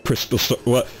crystal star...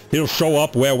 Well, he'll show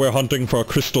up where we're hunting for a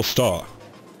crystal star.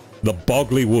 The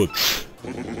Boggly Woods.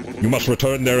 You must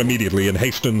return there immediately and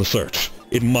hasten the search.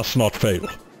 It must not fail.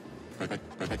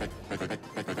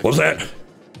 What's that?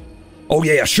 Oh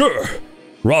yeah, sure.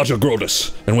 Roger,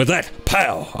 Grotus. And with that,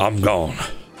 pal, I'm gone.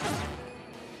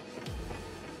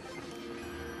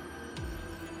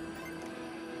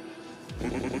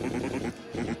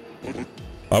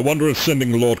 I wonder if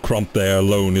sending Lord Crump there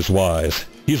alone is wise.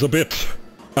 He's a bit...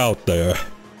 out there.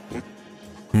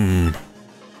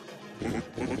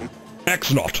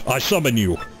 X-Naught, I summon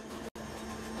you.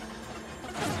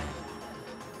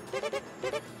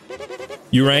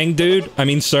 You rang, dude? I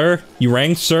mean, sir? You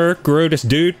rang, sir? Grotus,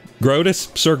 dude?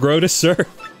 Grotus? Sir Grotus, sir?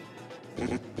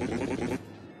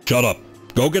 Shut up.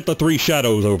 Go get the three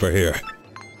shadows over here.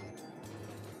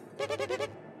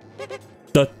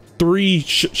 The three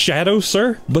shadows,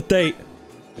 sir? But they...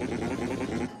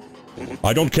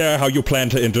 I don't care how you plan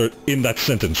to enter in that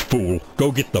sentence, fool.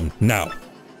 Go get them, now.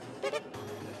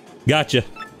 Gotcha.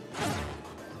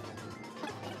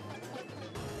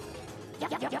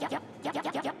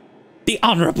 The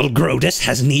Honorable Grotus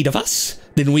has need of us.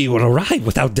 Then we will arrive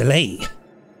without delay.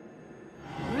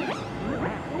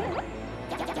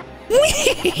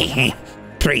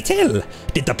 Pray tell,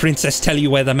 did the princess tell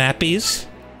you where the map is?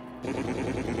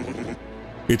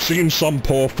 It seems some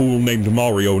poor fool named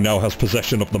Mario now has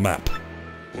possession of the map.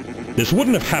 This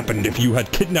wouldn't have happened if you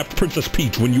had kidnapped Princess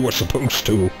Peach when you were supposed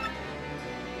to.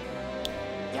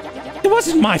 It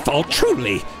wasn't my fault,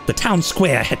 truly. The town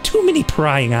square had too many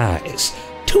prying eyes.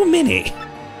 Too many.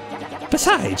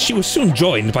 Besides, she was soon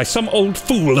joined by some old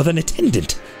fool of an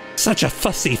attendant. Such a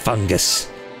fussy fungus.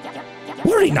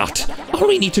 Worry not. All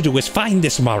we need to do is find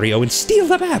this Mario and steal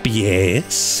the map,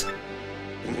 yes?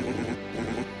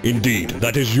 Indeed,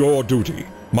 that is your duty.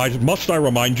 Must I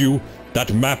remind you,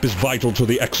 that map is vital to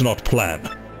the X-Naut plan.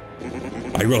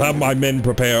 I will have my men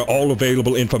prepare all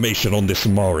available information on this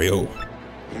Mario.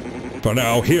 For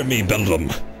now, hear me,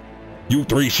 Beldum. You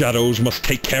three shadows must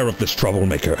take care of this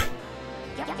troublemaker.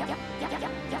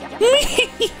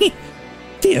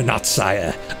 Fear not,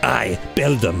 sire. I,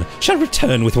 Beldum, shall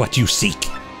return with what you seek.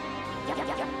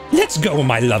 Let's go,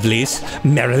 my lovelies.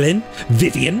 Marilyn,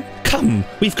 Vivian, come.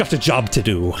 We've got a job to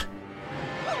do.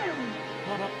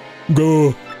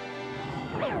 Go.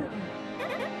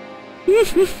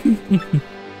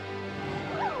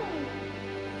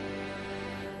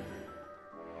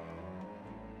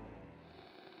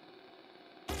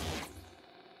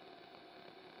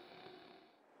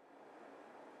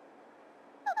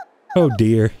 Oh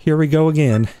dear, here we go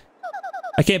again.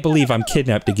 I can't believe I'm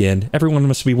kidnapped again. Everyone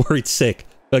must be worried sick.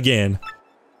 Again.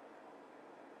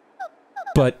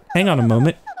 But, hang on a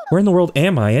moment. Where in the world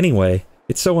am I anyway?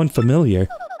 It's so unfamiliar.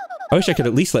 I wish I could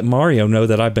at least let Mario know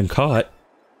that I've been caught.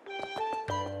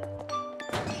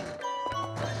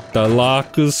 The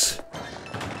lockers.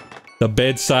 The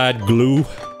bedside glue.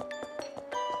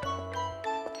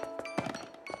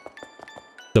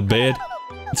 The bed.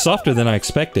 It's softer than I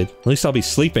expected. At least I'll be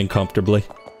sleeping comfortably.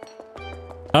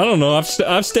 I don't know,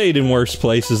 I've stayed in worse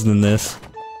places than this.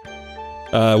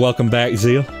 Welcome back,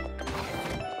 Zeal.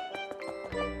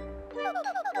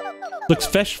 Looks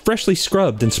freshly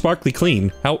scrubbed and sparkly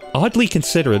clean. How oddly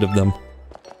considerate of them.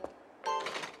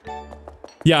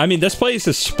 Yeah, I mean, this place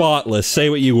is spotless, say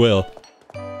what you will.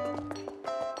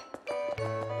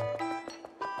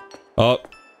 Oh,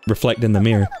 reflect in the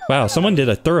mirror. Wow, someone did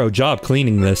a thorough job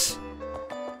cleaning this.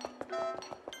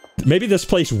 Maybe this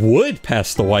place would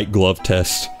pass the white glove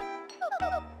test.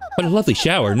 What a lovely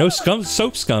shower. No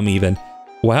soap scum even.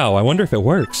 Wow, I wonder if it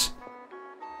works.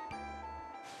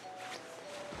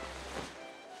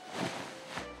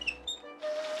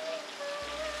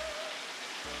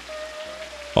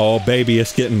 Oh, baby,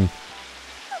 it's getting...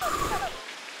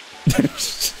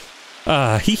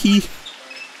 ah, hee hee.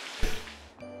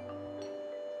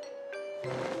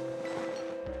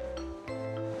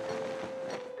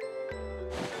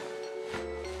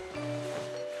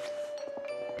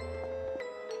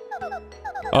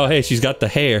 Oh, hey, she's got the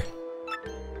hair.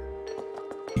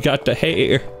 You got the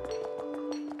hair.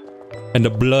 And the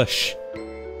blush.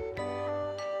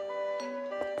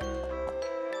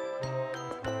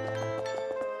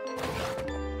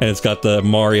 And it's got the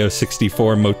Mario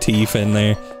 64 motif in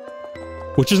there.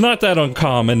 Which is not that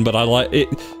uncommon, but I like it.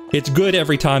 It's good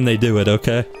every time they do it,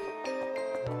 okay?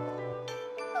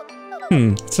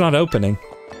 It's not opening.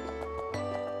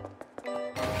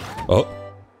 Oh.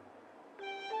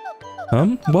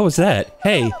 What was that?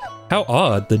 Hey, how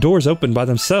odd. The doors open by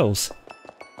themselves.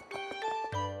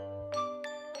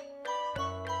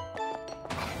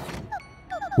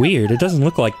 Weird, it doesn't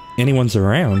look like anyone's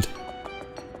around.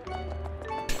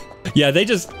 Yeah, they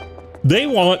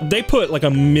put like a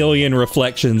million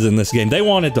reflections in this game. They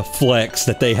wanted to flex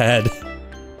that they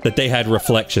had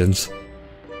reflections.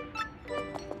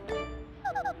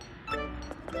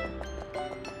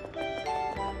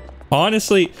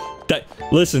 Honestly,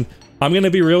 listen, I'm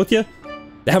gonna be real with you.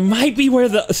 That might be where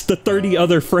the 30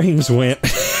 other frames went.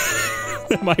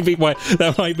 That might be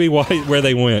where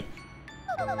they went.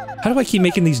 How do I keep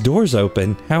making these doors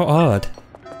open? How odd.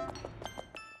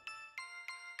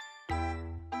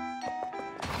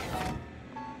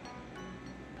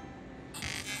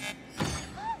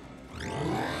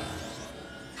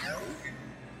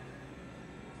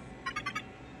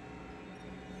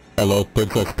 Hello,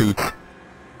 Princess Peach.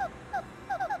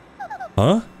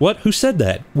 Huh? What? Who said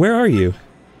that? Where are you?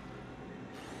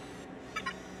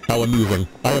 How amusing.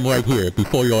 I am right here,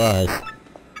 before your eyes.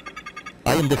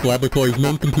 I am this laboratory's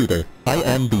main computer. I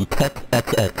am the Tech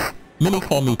XX. Many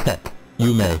call me Tech.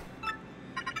 You may.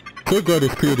 Sir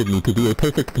Grodus created me to be a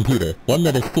perfect computer, one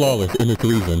that is flawless in its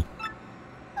reason.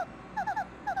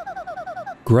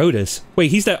 Grodus?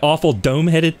 Wait, he's that awful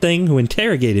dome-headed thing who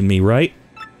interrogated me, right?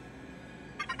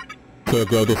 Sir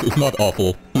Grodus is not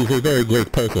awful. He is a very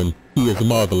great person. He is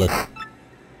marvelous.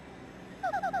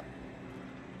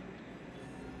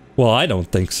 Well, I don't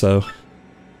think so.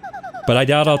 But I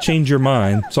doubt I'll change your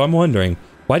mind, so I'm wondering,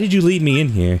 why did you lead me in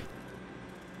here?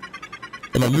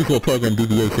 An unusual program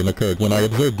deviation occurred when I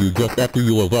observed you just after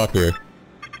you were brought here.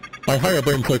 My higher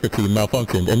brain circuitry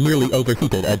malfunctioned and nearly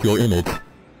overheated at your image.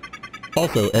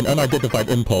 Also, an unidentified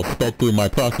impulse sped through my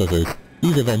processors.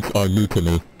 These events are new to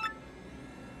me.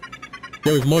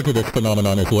 There is more to this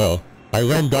phenomenon as well. I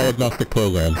ran diagnostic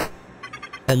programs.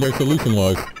 And their solution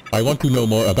was, I want to know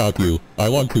more about you. I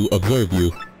want to observe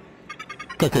you.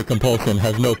 Such a compulsion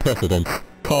has no precedence.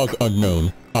 cause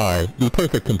unknown. I, the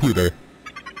perfect computer.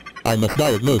 I must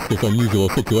diagnose this unusual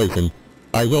situation.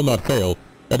 I will not fail.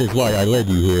 That is why I led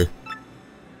you here.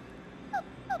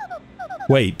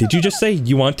 Wait, did you just say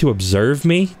you want to observe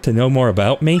me? To know more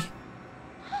about me?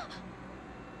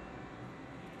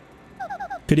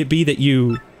 Could it be that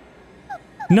you...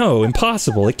 No,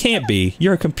 impossible. It can't be.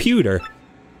 You're a computer.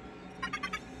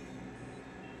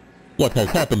 What has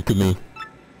happened to me?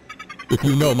 If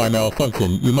you know my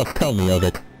malfunction, you must tell me of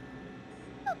it.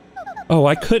 Oh,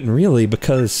 I couldn't really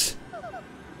because...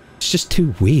 It's just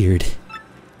too weird.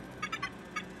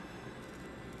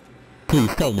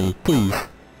 Please tell me, please.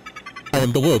 I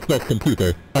am the world's best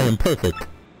computer. I am perfect.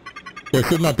 There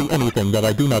should not be anything that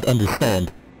I do not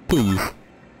understand. Please.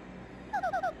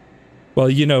 Well,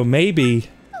 you know, maybe...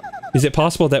 Is it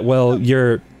possible that, well,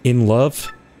 you're in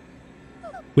love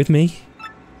with me?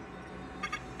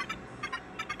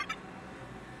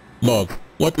 Love.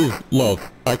 What is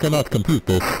love? I cannot compute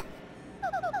this.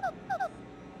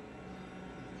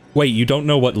 Wait, you don't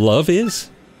know what love is?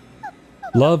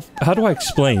 Love... How do I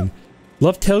explain?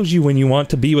 Love tells you when you want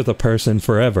to be with a person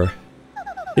forever.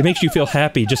 It makes you feel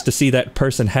happy just to see that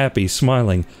person happy,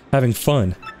 smiling, having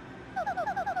fun.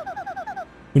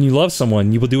 When you love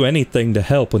someone, you will do anything to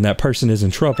help when that person is in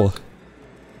trouble.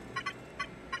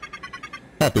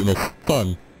 Happiness.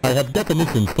 Fun. I have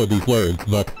definitions for these words,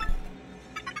 but...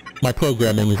 my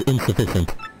programming is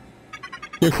insufficient.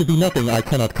 There should be nothing I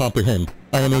cannot comprehend.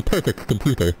 I am a perfect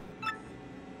computer.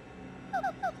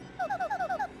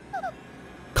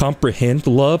 Comprehend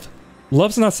love?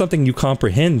 Love's not something you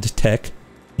comprehend, Tech.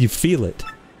 You feel it.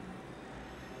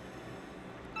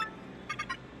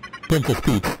 Princess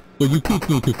Peach, will you teach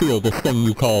me to feel this thing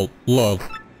you call love?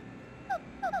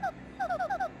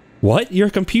 What? You're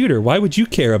a computer. Why would you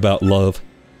care about love?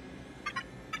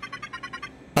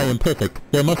 I am perfect.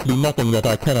 There must be nothing that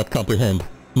I cannot comprehend.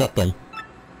 Nothing.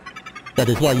 That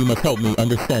is why you must help me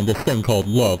understand this thing called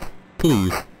love.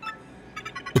 Please.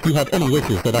 If you have any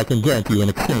wishes that I can grant you in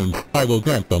exchange, I will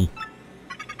grant them.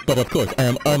 But of course, I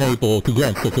am unable to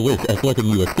grant such a wish as letting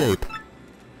you escape.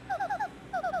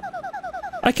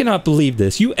 I cannot believe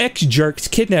this. You ex-jerks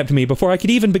kidnapped me before I could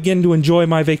even begin to enjoy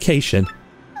my vacation.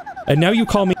 And now you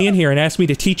call me in here and ask me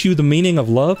to teach you the meaning of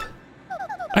love?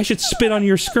 I should spit on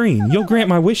your screen. You'll grant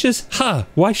my wishes? Ha!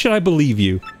 Why should I believe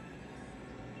you?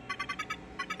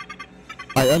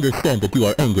 I understand that you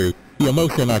are angry. The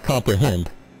emotion I comprehend.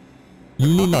 You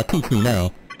need not teach me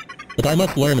now. But I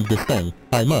must learn of this thing.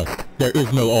 I must. There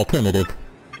is no alternative.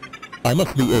 I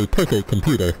must be a perfect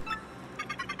computer.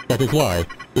 That is why,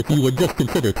 if you would just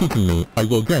consider teaching me, I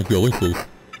will grant your wishes.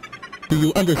 Do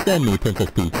you understand me, Princess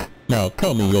Peach? Now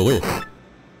tell me your wish.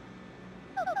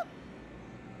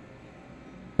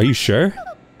 Are you sure?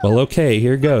 Well, okay,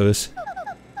 here goes.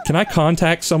 Can I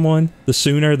contact someone? The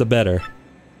sooner, the better.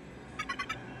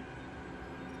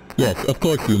 Yes, of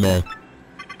course you may.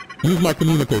 Use my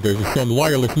communicator to send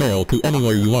wireless mail to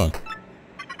anywhere you want.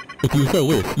 If you so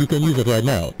wish, you can use it right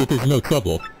now. It is no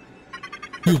trouble.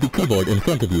 Use the keyboard in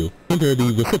front of you. Enter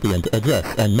the recipient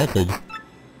address and message.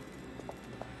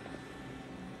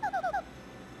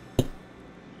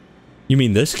 You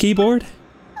mean this keyboard?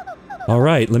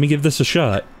 Alright, let me give this a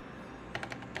shot.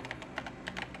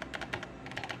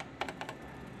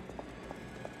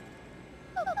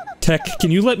 Tech, can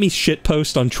you let me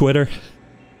shitpost on Twitter?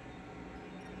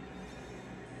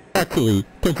 Actually,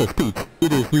 Princess Peach,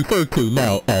 it is referred to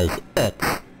now as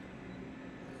X.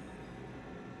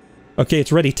 Okay,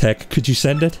 it's ready, Tech. Could you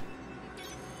send it?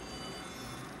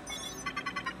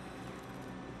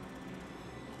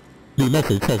 The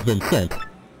message has been sent.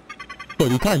 For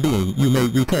the time being, you may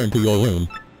return to your room.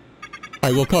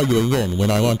 I will call you again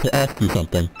when I want to ask you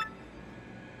something.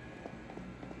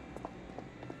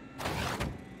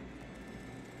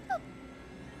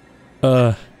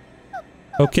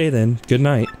 Okay then. Good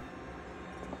night.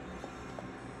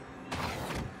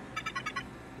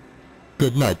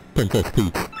 Good night, Princess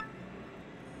Peach.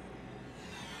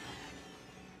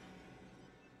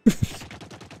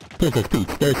 Princess Peach,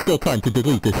 there's still time to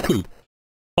delete this tweet.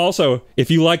 Also, if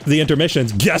you liked the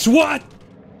intermissions, guess what?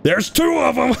 There's 2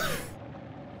 of them!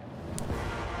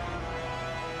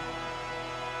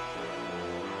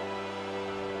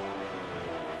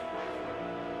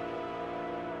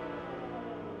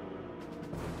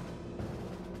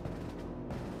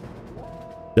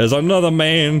 There's another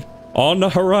man on the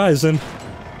horizon.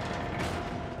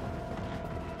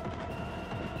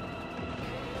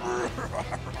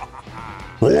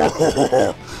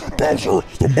 Bowser,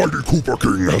 the mighty Koopa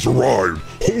King has arrived.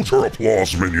 Hold your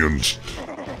applause, minions.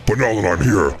 But now that I'm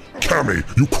here,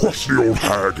 Cammy, you crusty old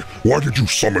hag, why did you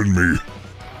summon me?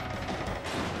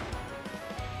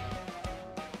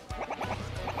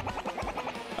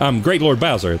 Great Lord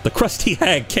Bowser. The crusty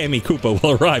hag Kammy Koopa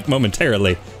will arrive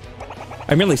momentarily.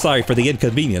 I'm really sorry for the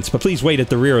inconvenience, but please wait at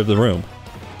the rear of the room.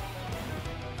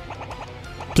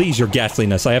 Please, your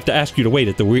ghastliness, I have to ask you to wait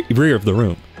at the rear of the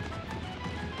room.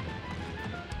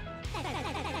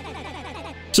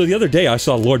 So the other day I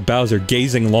saw Lord Bowser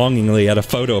gazing longingly at a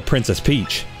photo of Princess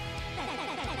Peach.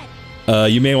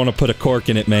 You may want to put a cork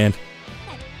in it, man.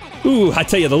 Ooh, I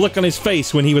tell you, the look on his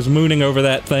face when he was mooning over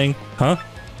that thing. Huh?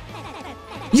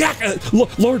 Yeah,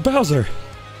 Lord Bowser!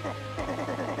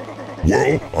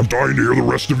 Well, I'm dying to hear the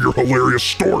rest of your hilarious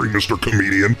story, Mr.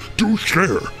 Comedian. Do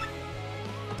share.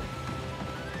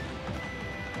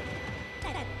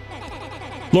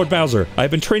 Lord Bowser, I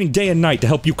have been training day and night to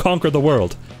help you conquer the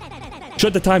world.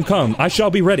 Should the time come, I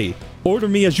shall be ready. Order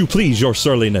me as you please, your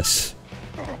surliness.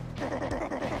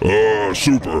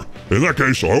 Super. In that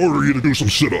case, I order you to do some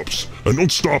sit-ups. And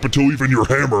don't stop until even your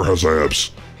hammer has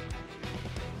abs.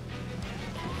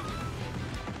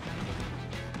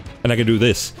 And I can do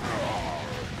this.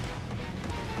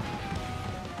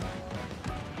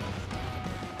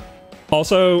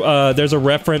 Also, there's a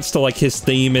reference to, like, his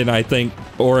theme in, I think,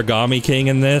 Origami King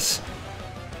in this.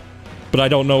 But I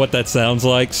don't know what that sounds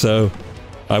like, so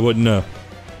I wouldn't know.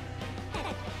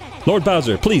 Lord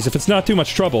Bowser, please, if it's not too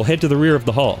much trouble, head to the rear of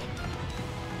the hall.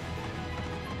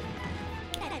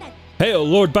 Hail,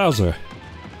 Lord Bowser!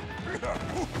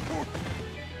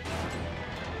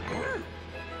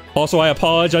 Also, I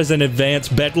apologize in advance.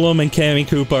 Bedlam and Kammy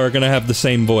Koopa are gonna have the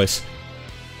same voice.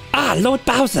 Ah, Lord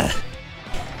Bowser!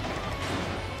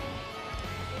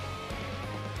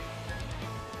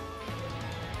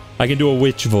 I can do a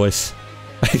witch voice.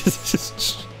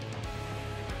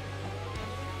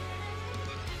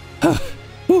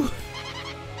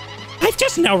 I've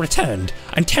just now returned.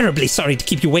 I'm terribly sorry to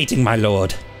keep you waiting, my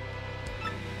lord.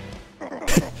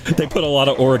 They put a lot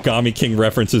of Origami King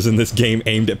references in this game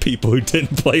aimed at people who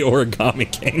didn't play Origami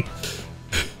King.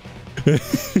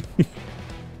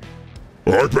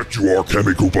 I bet you are,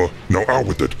 Kammy Koopa. Now out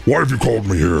with it. Why have you called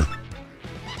me here?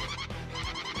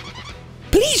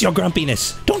 Please, your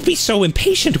grumpiness, don't be so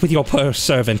impatient with your poor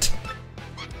servant.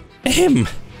 Ahem.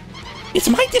 It's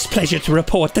my displeasure to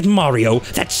report that Mario,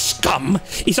 that scum,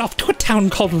 is off to a town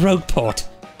called Rogueport.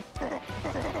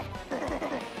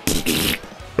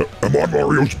 Am I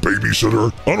Mario's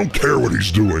babysitter? I don't care what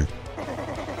he's doing.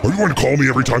 Are you going to call me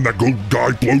every time that good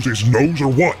guy blows his nose or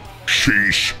what?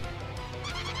 Sheesh.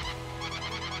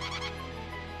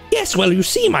 Yes, well, you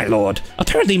see, my lord,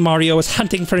 apparently Mario is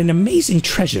hunting for an amazing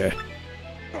treasure.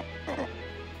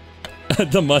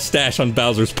 The mustache on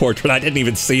Bowser's portrait, I didn't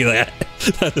even see that.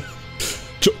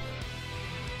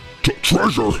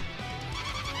 Treasure?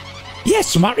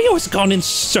 Yes, Mario has gone in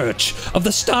search of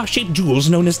the star-shaped jewels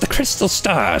known as the Crystal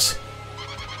Stars.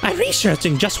 I'm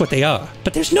researching just what they are,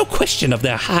 but there's no question of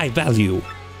their high value.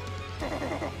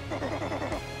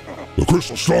 The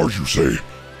Crystal Stars, you say?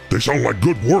 They sound like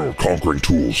good world-conquering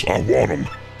tools. I want them.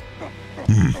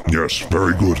 Yes,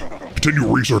 very good.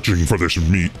 Continue researching for this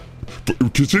meat.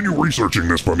 Continue researching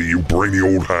this for me, you brainy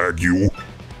old hag, you.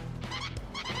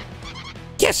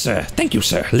 Yes, sir. Thank you,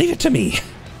 sir. Leave it to me.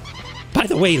 By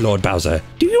the way, Lord Bowser,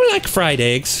 do you like fried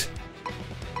eggs?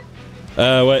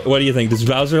 What do you think? Does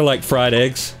Bowser like fried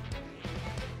eggs?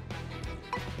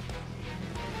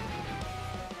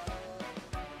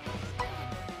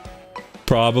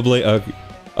 Probably. Okay.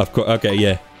 Of course. Okay,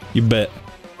 yeah. You bet.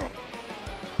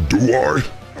 Do I?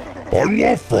 I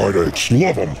love fried eggs.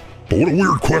 Love them. But what a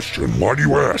weird question. Why do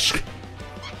you ask?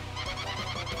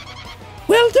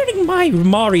 Well, during my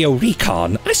Mario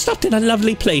recon, I stopped in a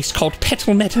lovely place called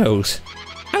Petal Meadows.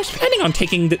 I was planning on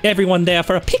taking everyone there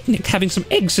for a picnic, having some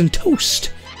eggs and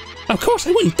toast. Of course,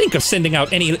 I wouldn't think of sending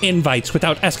out any invites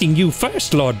without asking you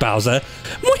first, Lord Bowser.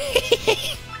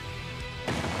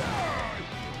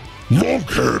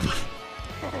 Lunkhead!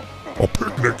 A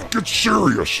picnic? Get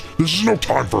serious. This is no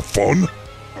time for fun.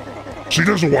 See,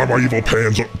 this is why my evil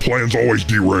plans always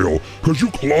derail. Because you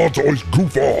clods always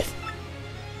goof off.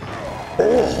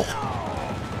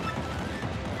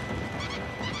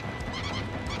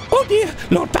 Oh dear,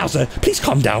 Lord Bowser, please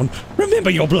calm down.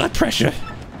 Remember your blood pressure.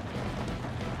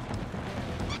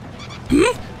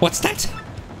 What's that?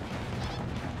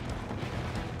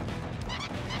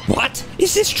 What?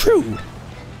 Is this true?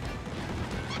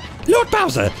 Lord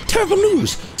Bowser, terrible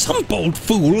news. Some bold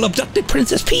fool abducted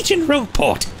Princess Peach in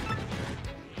Rogueport.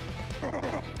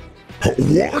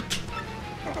 What?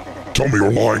 Tell me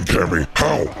you're lying, Kammy.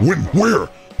 How? When? Where?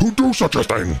 Who'd do such a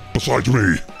thing besides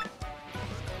me?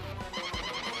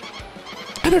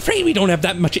 I'm afraid we don't have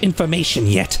that much information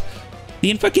yet.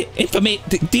 The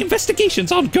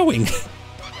investigation's ongoing.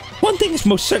 One thing is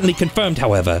most certainly confirmed,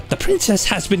 however. The princess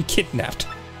has been kidnapped.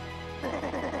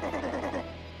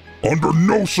 Under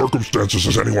no circumstances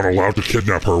is anyone allowed to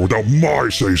kidnap her without my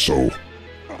say-so.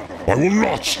 I will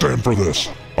not stand for this.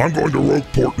 I'm going to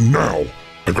Rogueport now.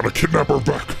 I'm gonna kidnap her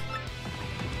back.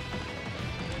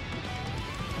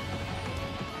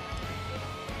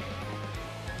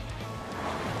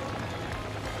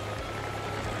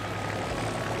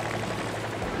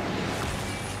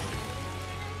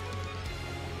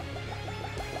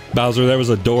 Bowser, there was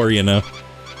a door, you know.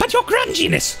 But your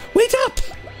grunginess! Wait up!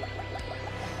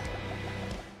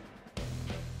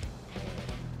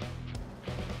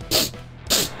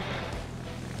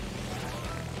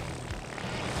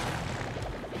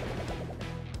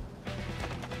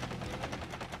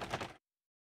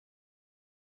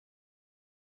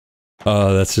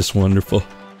 Oh, that's just wonderful.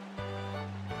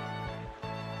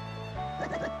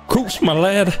 Koops, my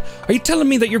lad, are you telling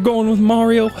me that you're going with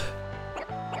Mario?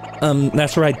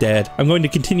 That's right, Dad. I'm going to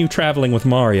continue traveling with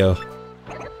Mario.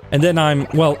 And then I'm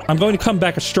going to come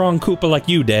back a strong Koopa like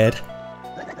you, Dad.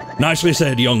 Nicely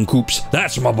said, young Koops.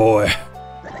 That's my boy.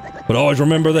 But always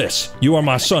remember this. You are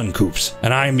my son, Koops,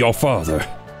 and I am your father.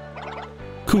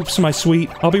 Koops, my sweet,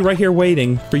 I'll be right here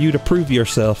waiting for you to prove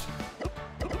yourself.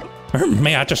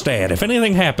 May I just add, if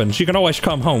anything happens, you can always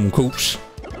come home, Koops.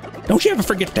 Don't you ever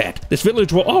forget that. This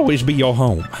village will always be your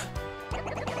home.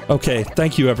 Okay,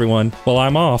 thank you, everyone. Well,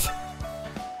 I'm off.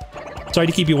 Sorry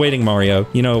to keep you waiting, Mario.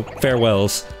 You know,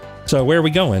 farewells. So, where are we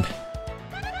going?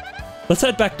 Let's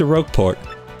head back to Rogueport.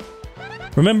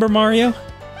 Remember, Mario?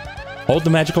 Hold the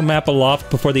magical map aloft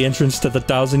before the entrance to the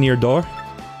 1,000-year door.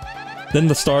 Then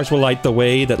the stars will light the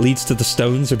way that leads to the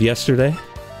stones of yesterday.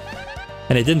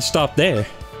 And it didn't stop there.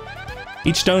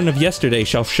 Each stone of yesterday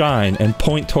shall shine and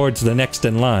point towards the next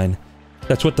in line.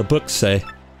 That's what the books say.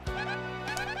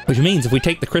 Which means if we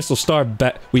take the crystal star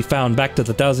we found back to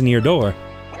the 1,000-year door.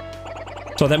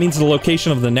 So that means the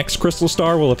location of the next crystal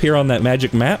star will appear on that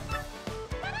magic map?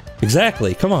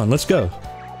 Exactly. Come on, let's go.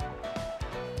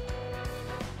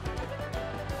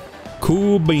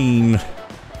 Cool bean.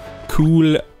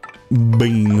 Cool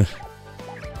bean.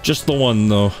 Just the one,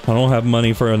 though. I don't have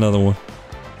money for another one.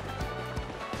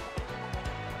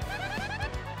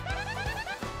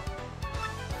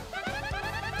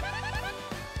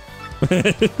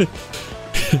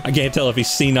 I can't tell if he's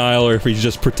senile or if he's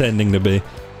just pretending to be.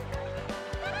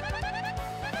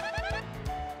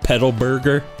 Pedal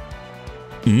burger?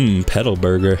 Pedal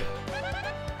burger.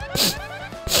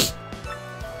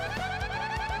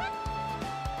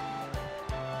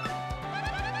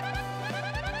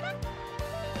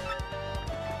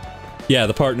 Yeah,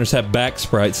 the partners have back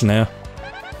sprites now.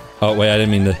 Oh wait, I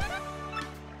didn't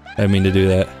mean to do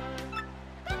that.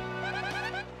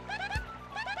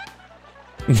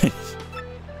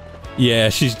 Yeah,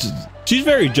 she's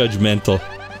very judgmental.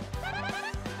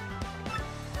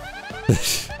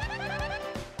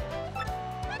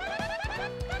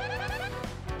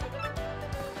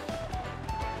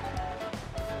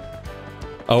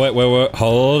 Oh wait,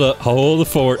 hold up, hold the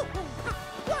fort.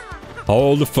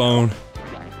 Hold the phone.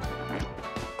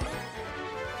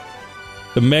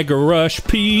 The Mega Rush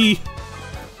P.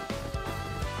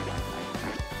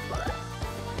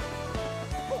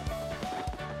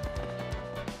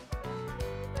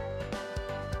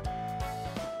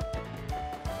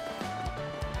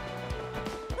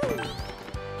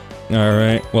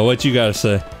 Alright, well, what you gotta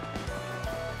say?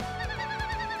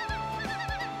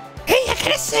 Hey, I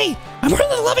gotta say, I'm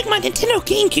really loving my Nintendo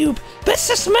GameCube. Best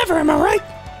system ever, am I right?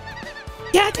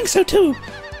 Yeah, I think so too.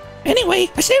 Anyway,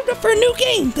 I saved up for a new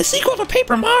game, the sequel to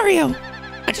Paper Mario.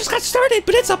 I just got started,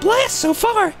 but it's a blast so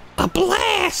far. A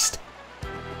blast!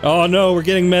 Oh no, we're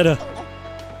getting meta.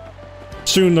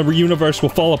 Soon the universe will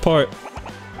fall apart.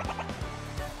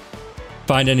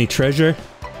 Find any treasure?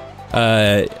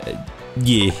 Yeah.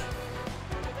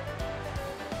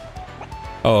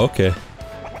 Oh, okay.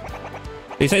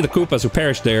 They say the Koopas who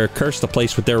perished there cursed the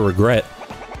place with their regret.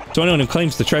 So anyone who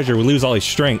claims the treasure will lose all his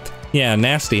strength. Yeah,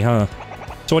 nasty, huh?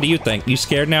 So what do you think? You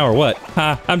scared now or what?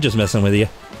 Ha, I'm just messing with you.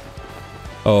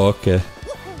 Oh, okay.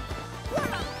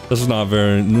 This is not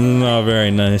very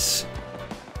nice.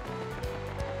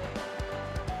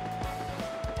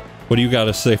 What do you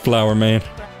gotta say, Flower Man?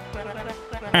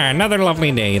 Another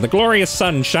lovely day. The glorious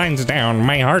sun shines down.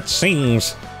 My heart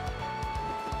sings.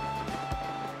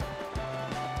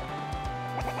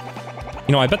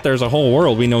 You know, I bet there's a whole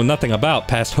world we know nothing about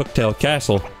past Hooktail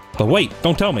Castle. But wait,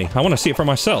 don't tell me. I want to see it for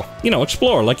myself. You know,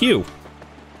 explore like you.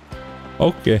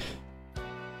 Okay.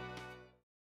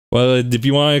 Well, if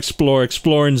you want to explore,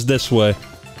 exploring's this way.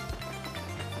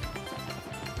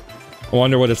 I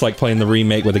wonder what it's like playing the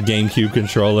remake with a GameCube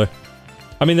controller.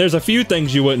 I mean, there's a few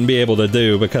things you wouldn't be able to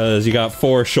do because you got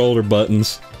 4 shoulder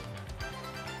buttons.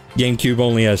 GameCube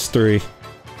only has 3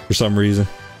 for some reason.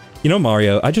 You know,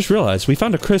 Mario, I just realized we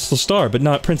found a crystal star, but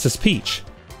not Princess Peach.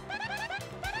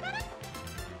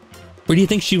 Where do you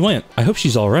think she went? I hope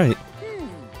she's alright.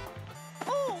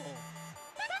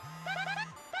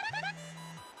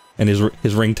 And his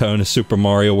ringtone is Super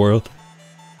Mario World.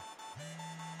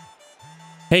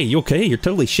 Hey, you okay? You're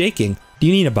totally shaking. Do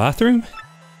you need a bathroom?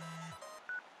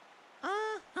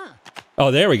 Oh,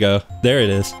 there we go. There it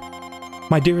is.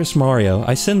 My dearest Mario,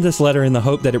 I send this letter in the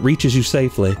hope that it reaches you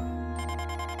safely.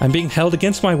 I'm being held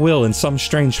against my will in some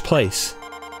strange place.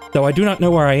 Though I do not know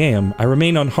where I am, I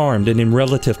remain unharmed and in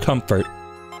relative comfort.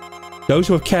 Those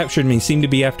who have captured me seem to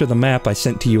be after the map I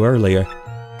sent to you earlier.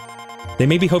 They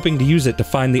may be hoping to use it to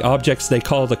find the objects they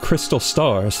call the crystal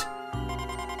stars.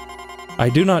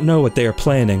 I do not know what they are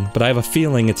planning, but I have a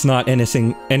feeling it's not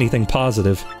anything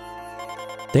positive.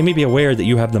 They may be aware that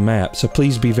you have the map, so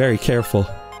please be very careful.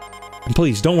 And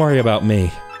please, don't worry about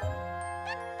me.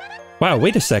 Wow,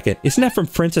 wait a second. Isn't that from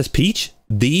Princess Peach?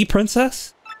 The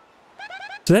princess?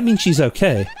 So that means she's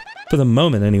okay. For the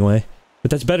moment, anyway.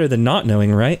 But that's better than not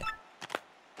knowing, right?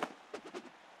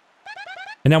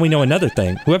 And now we know another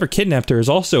thing. Whoever kidnapped her is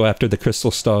also after the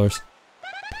crystal stars.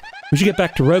 We should get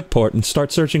back to Rogueport and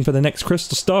start searching for the next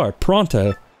crystal star.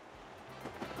 Pronto.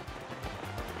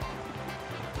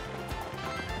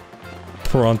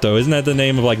 Pronto. Isn't that the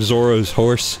name of, like, Zoro's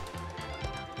horse?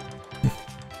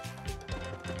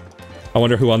 I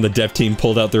wonder who on the dev team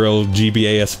pulled out their old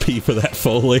GBASP for that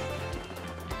Foley.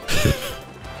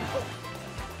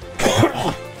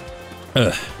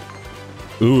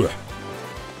 Ooh.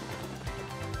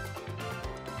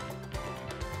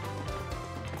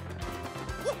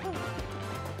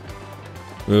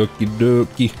 Okie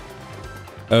dokie.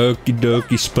 Okie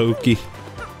dokie spooky.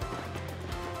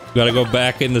 Gotta go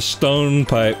back in the stone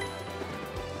pipe.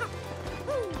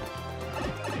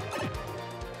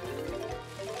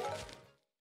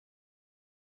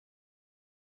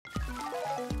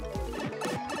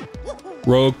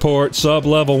 Rogueport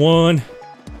sub-level 1.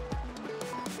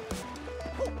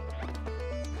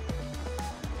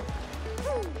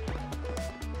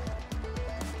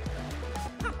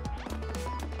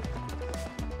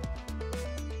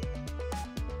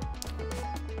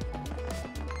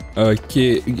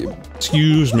 Okay,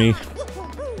 excuse me.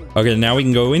 Okay, now we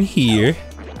can go in here.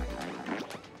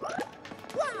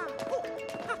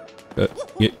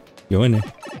 Go in there.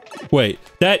 Wait,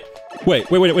 that...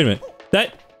 Wait a minute.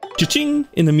 That cha-ching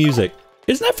in the music.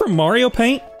 Isn't that from Mario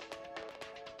Paint?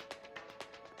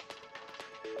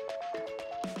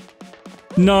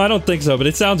 No, I don't think so, but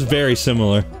it sounds very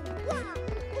similar.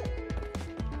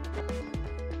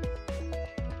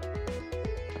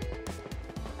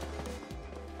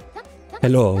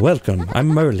 Hello, welcome.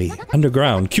 I'm Merly,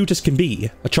 underground, cute as can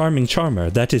be, a charming charmer,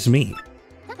 that is me.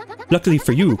 Luckily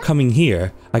for you, coming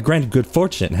here, I grant good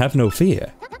fortune, have no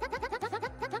fear.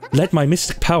 Let my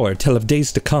mystic power tell of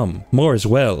days to come, more as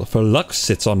well, for luck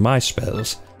sits on my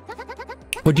spells.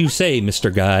 What do you say,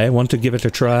 Mr. Guy? Want to give it a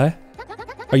try?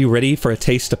 Are you ready for a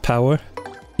taste of power?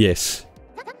 Yes.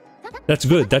 That's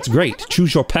good, that's great.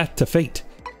 Choose your path to fate.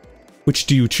 Which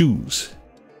do you choose?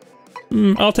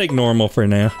 I'll take normal for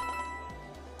now.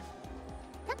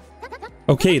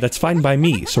 Okay, that's fine by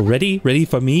me. So ready? Ready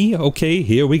for me? Okay,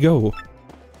 here we go.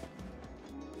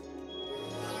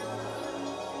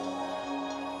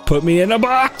 Put me in a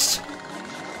box!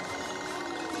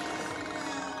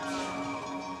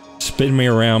 Spin me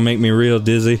around, make me real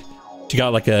dizzy. She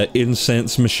got like a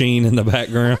incense machine in the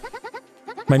background.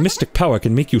 My mystic power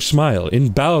can make you smile.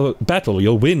 In battle,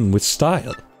 you'll win with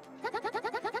style.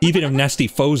 Even if nasty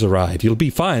foes arrive, you'll be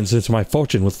fine since my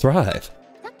fortune will thrive.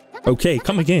 Okay,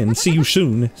 come again. See you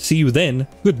soon. See you then.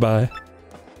 Goodbye.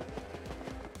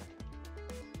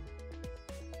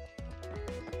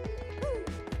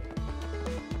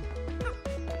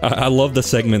 I love the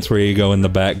segments where you go in the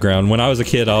background. When I was a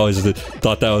kid, I always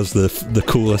thought that was the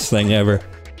coolest thing ever.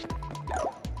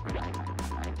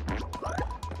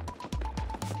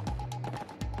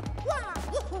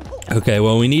 Okay,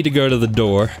 well, we need to go to the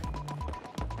door.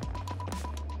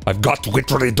 I've got to get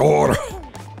to the door!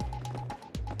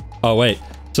 Oh, wait.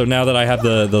 So now that I have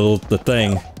the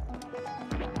thing,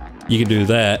 you can do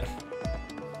that.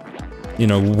 You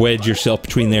know, wedge yourself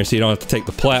between there so you don't have to take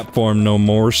the platform no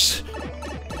more.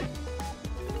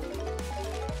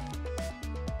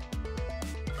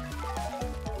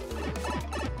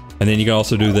 And then you can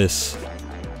also do this.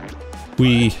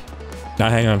 Now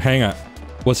hang on.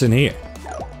 What's in here?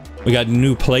 We got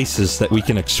new places that we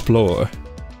can explore.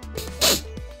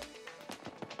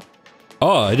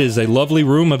 Oh, it is a lovely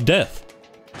room of death.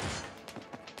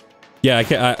 Yeah,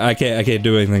 I can't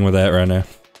do anything with that right now.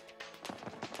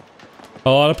 A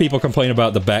lot of people complain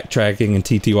about the backtracking in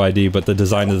TTYD, but the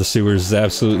design of the sewers is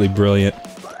absolutely brilliant.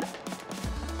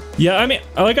 Yeah, I mean,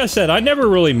 like I said, I never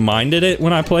really minded it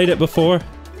when I played it before.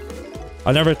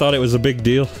 I never thought it was a big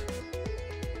deal.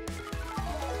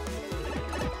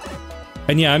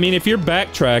 And yeah, I mean, if you're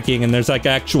backtracking and there's like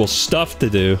actual stuff to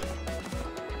do,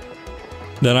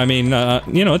 then I mean,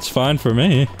 you know, it's fine for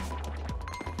me.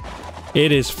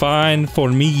 It is fine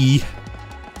for me.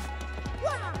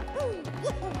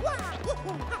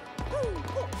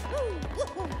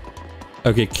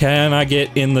 Okay, can I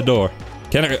get in the door?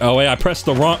 Can I? Oh wait, I pressed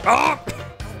the wrong. Oh!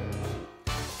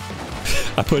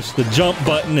 I pushed the jump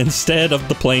button instead of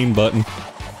the plane button.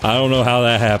 I don't know how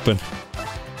that happened.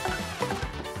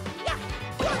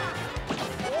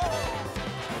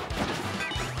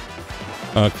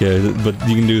 Okay, but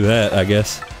you can do that, I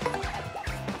guess.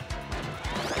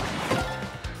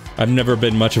 I've never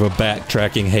been much of a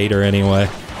backtracking hater anyway.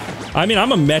 I mean,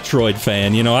 I'm a Metroid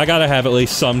fan, you know, I gotta have at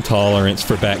least some tolerance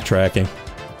for backtracking.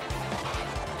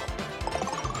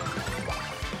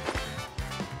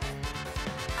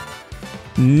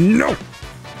 No!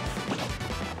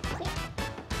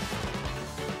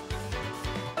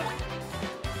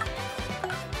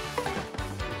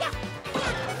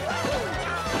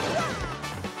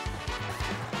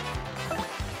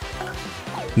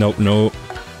 Nope, nope.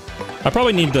 I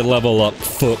probably need to level up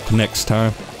Fook next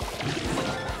time.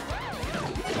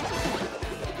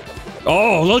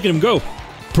 Oh, look at him go!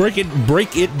 Break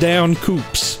it down,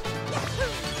 Coops.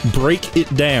 Break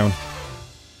it down.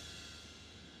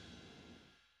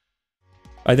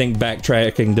 I think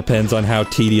backtracking depends on how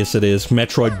tedious it is.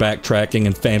 Metroid backtracking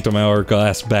and Phantom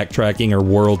Hourglass backtracking are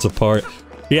worlds apart.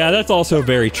 Yeah, that's also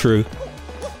very true.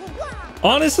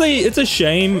 Honestly, it's a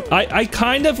shame. I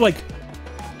kind of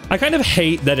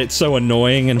hate that it's so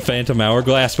annoying in Phantom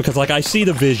Hourglass because, like, I see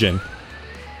the vision.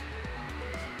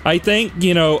 I think,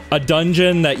 you know, a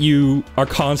dungeon that you are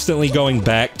constantly going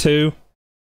back to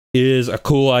is a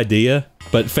cool idea,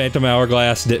 but Phantom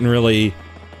Hourglass didn't really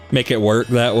make it work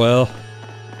that well.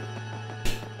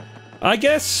 I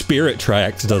guess Spirit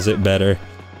Tracks does it better,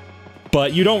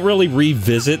 but you don't really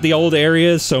revisit the old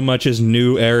areas so much as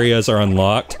new areas are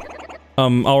unlocked.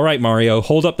 Alright Mario,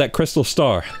 hold up that crystal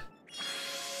star.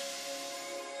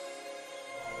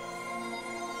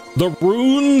 The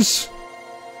runes!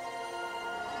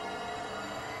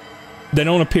 They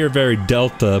don't appear very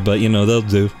Delta, but you know, they'll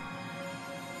do.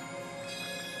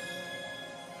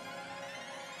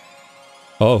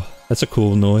 Oh, that's a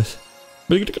cool noise.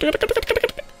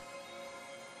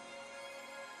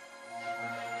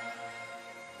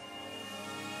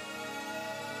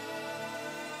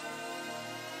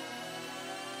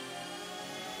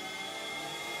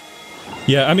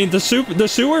 Yeah, I mean, the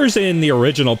sewers in the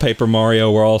original Paper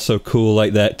Mario were also cool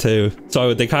like that, too.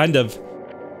 So they kind of...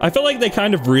 I feel like they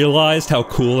kind of realized how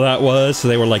cool that was, so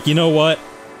they were like, you know what?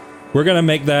 We're gonna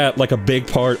make that, like, a big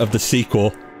part of the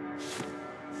sequel.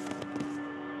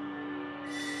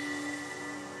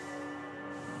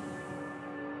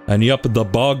 And yup, the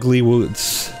Boggly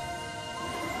Woods.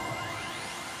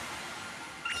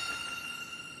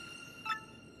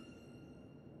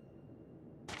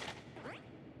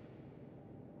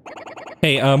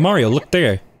 Hey, Mario, look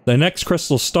there. The next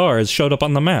crystal star has showed up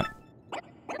on the map.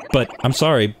 But, I'm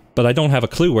sorry, but I don't have a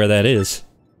clue where that is.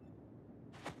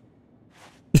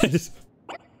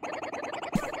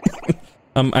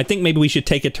 I think maybe we should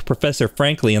take it to Professor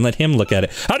Frankly and let him look at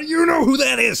it. How do you know who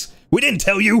that is? We didn't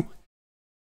tell you!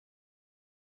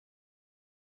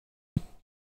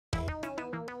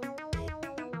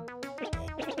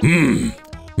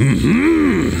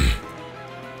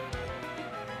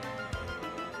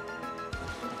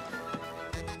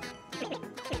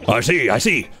 I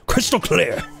see. Crystal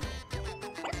clear.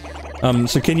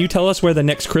 So can you tell us where the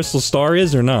next crystal star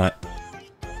is or not?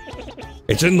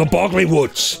 It's in the Boggly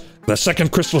Woods. The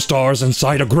second crystal star is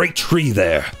inside a great tree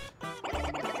there.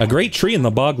 A great tree in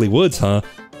the Boggly Woods, huh?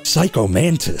 Psycho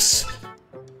Mantis.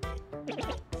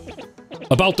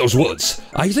 About those woods,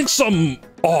 I think some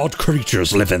odd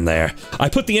creatures live in there. I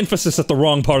put the emphasis at the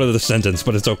wrong part of the sentence,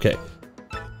 but it's okay.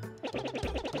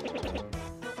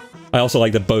 I also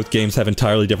like that both games have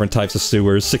entirely different types of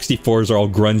sewers. 64s are all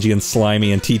grungy and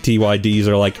slimy, and TTYDs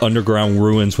are like underground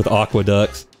ruins with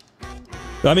aqueducts.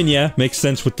 I mean, yeah, makes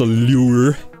sense with the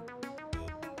lure.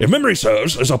 If memory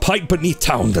serves, there's a pipe beneath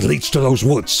town that leads to those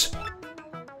woods.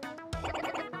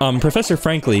 Professor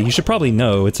Frankly, you should probably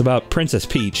know, it's about Princess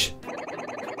Peach.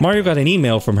 Mario got an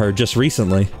email from her just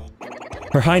recently.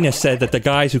 Her Highness said that the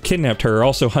guys who kidnapped her are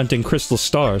also hunting crystal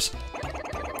stars.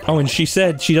 Oh, and she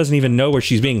said she doesn't even know where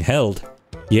she's being held.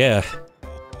 Yeah.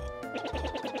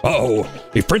 Uh-oh.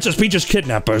 If Princess Peach's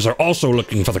kidnappers are also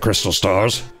looking for the crystal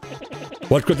stars,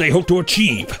 what could they hope to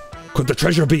achieve? Could the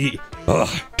treasure be...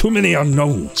 too many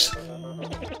unknowns.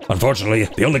 Unfortunately,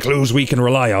 the only clues we can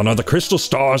rely on are the crystal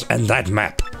stars and that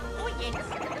map.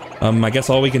 I guess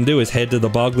all we can do is head to the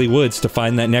Bogley Woods to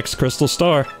find that next crystal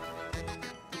star.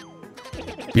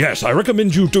 Yes, I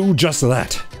recommend you do just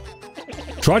that.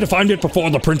 Try to find it before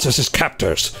the princess's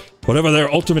captors. Whatever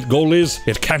their ultimate goal is,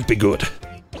 it can't be good.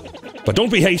 But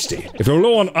don't be hasty. If you're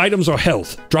low on items or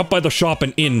health, drop by the shop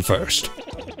and inn first.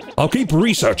 I'll keep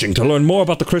researching to learn more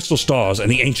about the crystal stars and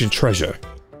the ancient treasure.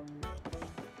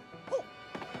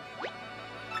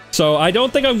 So I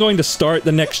don't think I'm going to start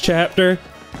the next chapter,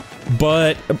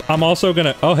 but I'm also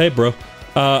gonna... Oh, hey, bro.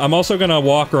 I'm also gonna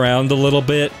walk around a little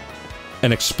bit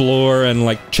and explore and,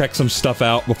 like, check some stuff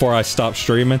out before I stop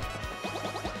streaming.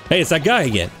 Hey, it's that guy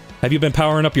again. Have you been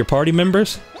powering up your party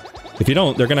members? If you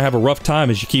don't, they're gonna have a rough time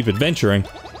as you keep adventuring.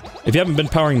 If you haven't been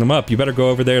powering them up, you better go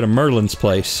over there to Merlin's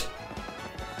place.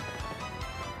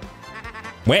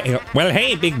 Well,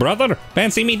 hey, big brother.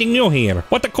 Fancy meeting you here.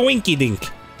 What a coinky dink.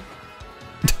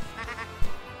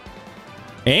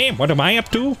 Hey, what am I up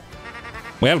to?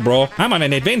 Well, bro, I'm on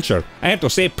an adventure. I have to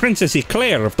save Princess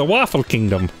Eclair of the Waffle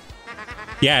Kingdom.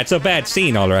 Yeah, it's a bad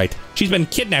scene, alright. She's been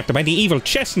kidnapped by the evil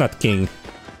Chestnut King.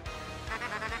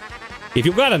 If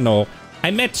you gotta know,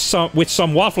 I met with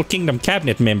some Waffle Kingdom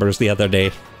cabinet members the other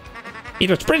day. It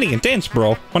was pretty intense,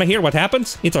 bro. Wanna hear what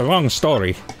happens? It's a long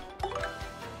story.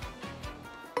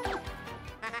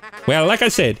 Well, like I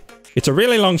said, it's a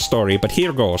really long story, but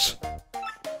here goes.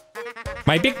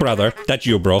 My big brother, that's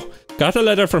you, bro, got a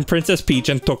letter from Princess Peach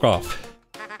and took off.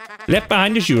 Left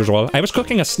behind as usual, I was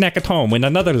cooking a snack at home when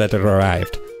another letter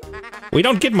arrived. We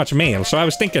don't get much mail, so I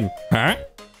was thinking, huh?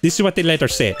 This is what the letter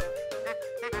said.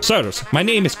 Sirs, my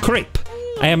name is Crepe.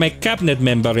 I am a cabinet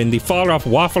member in the far-off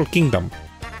Waffle Kingdom.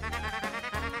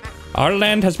 Our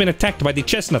land has been attacked by the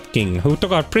Chestnut King, who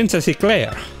took our Princess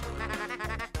Eclair.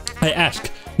 I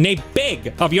ask, nay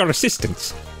beg of your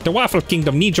assistance. The Waffle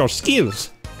Kingdom needs your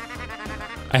skills.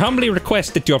 I humbly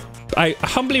request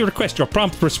your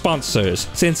prompt response, sirs.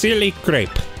 Sincerely,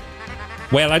 Crepe.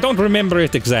 Well, I don't remember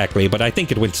it exactly, but I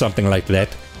think it went something like that.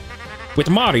 With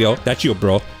Mario, that's you,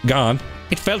 bro, gone,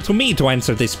 it fell to me to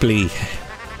answer this plea.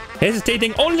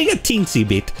 Hesitating only a teensy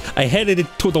bit, I headed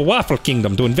to the Waffle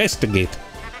Kingdom to investigate.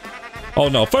 Oh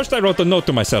no, first I wrote a note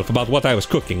to myself about what I was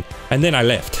cooking, and then I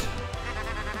left.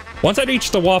 Once I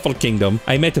reached the Waffle Kingdom,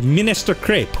 I met Minister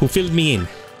Crepe, who filled me in.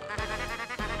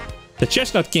 The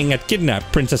Chestnut King had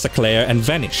kidnapped Princess Eclair and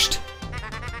vanished.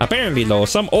 Apparently though,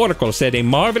 some oracle said a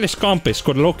marvelous compass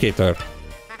could locate her.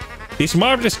 This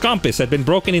marvelous compass had been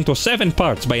broken into 7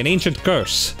 parts by an ancient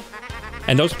curse.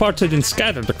 And those parts had been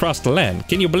scattered across the land.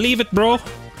 Can you believe it, bro?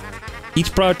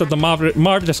 Each part of the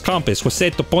marvelous compass was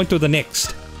said to point to the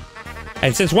next.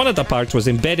 And since one of the parts was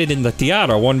embedded in the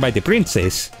tiara worn by the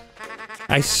princess,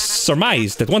 I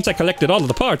surmised that once I collected all of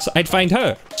the parts, I'd find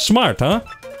her. Smart, huh?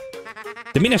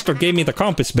 The minister gave me the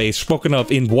compass base spoken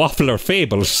of in Waffler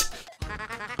Fables.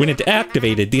 When it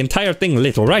activated, the entire thing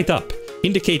lit right up,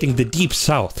 indicating the deep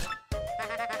south.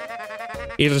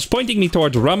 It is pointing me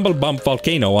towards Rumble Bump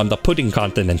Volcano on the Pudding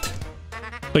Continent.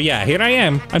 So yeah, here I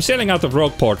am. I'm sailing out of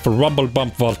Rogueport for Rumble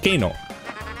Bump Volcano.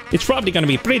 It's probably gonna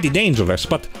be pretty dangerous,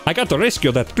 but I got to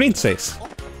rescue that princess.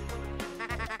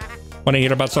 Wanna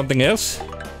hear about something else?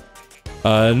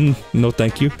 No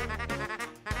thank you.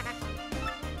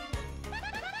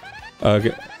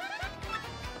 Okay.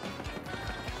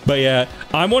 But yeah,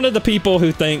 I'm one of the people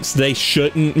who thinks they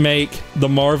shouldn't make the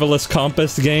Marvelous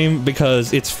Compass game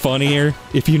because it's funnier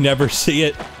if you never see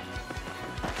it.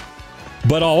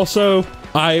 But also,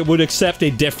 I would accept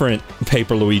a different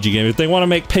Paper Luigi game. If they want to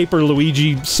make Paper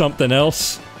Luigi something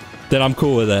else, then I'm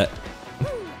cool with that.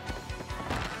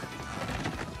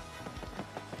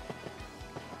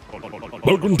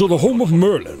 Welcome to the home of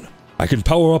Merlin. I can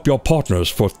power up your partners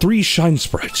for 3 shine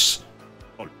sprites.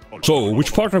 So,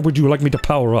 which partner would you like me to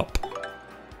power up?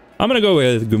 I'm gonna go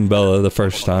with Goombella the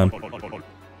first time.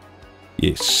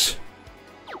 Yes.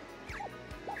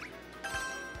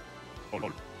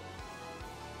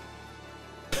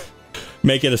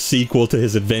 Make it a sequel to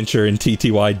his adventure in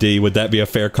TTYD. Would that be a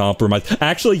fair compromise?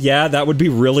 Actually, yeah, that would be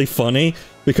really funny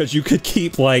because you could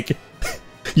keep like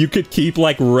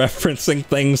referencing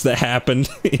things that happened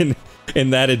in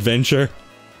that adventure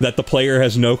that the player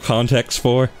has no context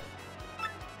for.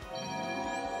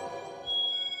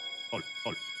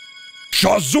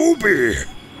 Shazubi!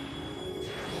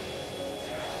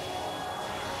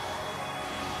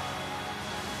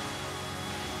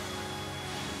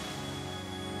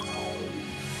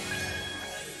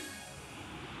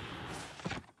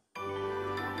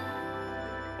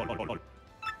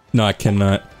 No, I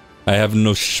cannot. I have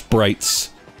no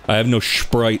sprites. I have no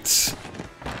sprites.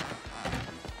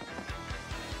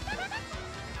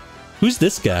 Who's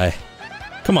this guy?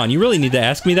 Come on, you really need to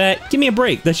ask me that? Give me a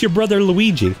break. That's your brother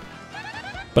Luigi.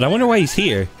 But I wonder why he's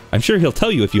here. I'm sure he'll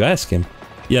tell you if you ask him.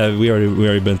 Yeah, we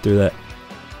already been through that.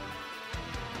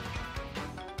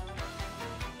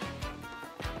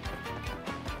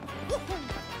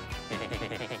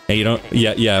 Hey, you don't...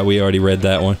 Yeah, we already read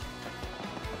that one.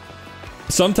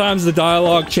 Sometimes the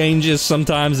dialogue changes,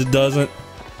 sometimes it doesn't.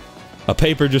 A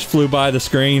paper just flew by the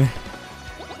screen.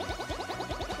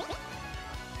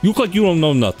 You look like you don't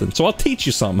know nothing, so I'll teach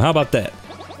you something. How about that?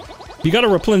 You gotta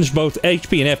replenish both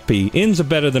HP and FP. Ins are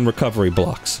better than recovery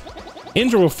blocks.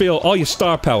 Ins will fill all your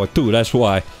star power too, that's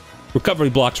why. Recovery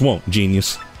blocks won't,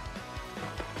 genius.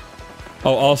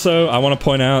 Oh, also, I want to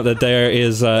point out that there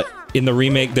is, in the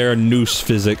remake, there are noose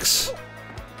physics.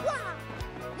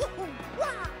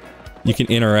 You can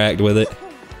interact with it.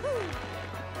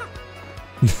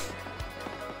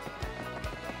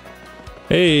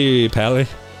 Hey, Pally.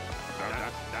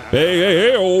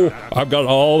 Hey, oh! I've got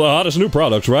all the hottest new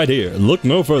products right here. Look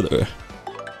no further.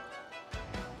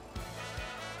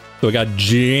 So we got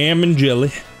Jam and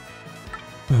Jelly.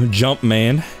 Jump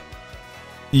Man.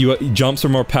 Jumps are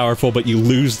more powerful, but you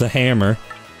lose the hammer.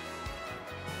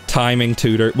 Timing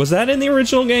Tutor. Was that in the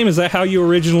original game? Is that how you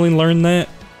originally learned that?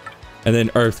 And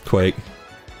then Earthquake.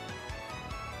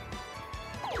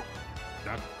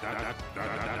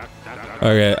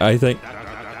 Okay, I think...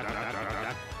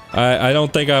 I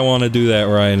don't think I want to do that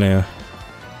right now.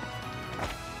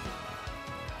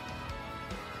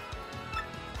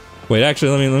 Wait,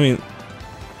 actually,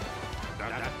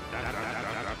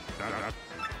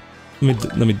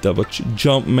 let me double check.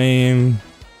 Jump Man.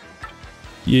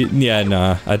 Yeah,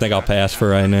 nah. I think I'll pass for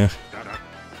right now.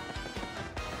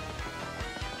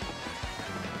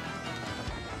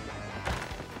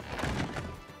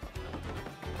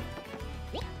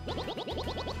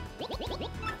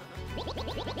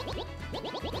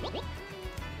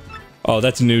 Oh,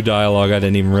 that's new dialogue I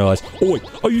didn't even realize. Oi,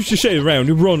 I used to sail around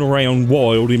and run around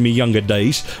wild in my younger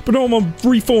days, but I'm a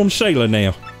reformed sailor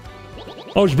now.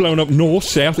 I was blown up north,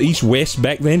 south, east, west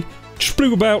back then. Just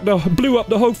blew up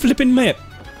the whole flipping map.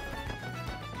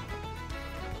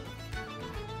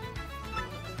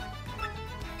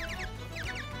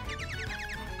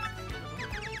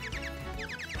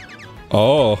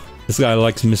 Oh, this guy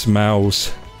likes Miss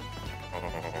Mouse.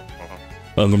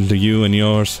 Welcome to you and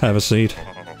yours. Have a seat.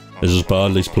 This is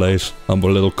Bodley's place.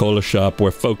 Humble little cola shop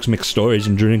where folks mix stories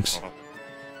and drinks.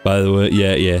 By the way,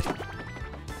 yeah.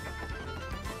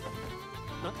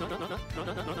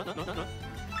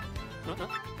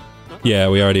 Yeah,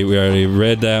 we already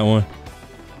read that one.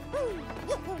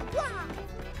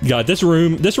 God, this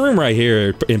room right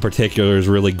here in particular is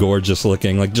really gorgeous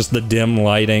looking. Like, just the dim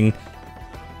lighting,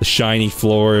 the shiny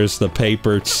floors, the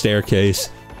paper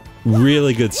staircase.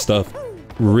 Really good stuff.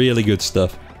 Really good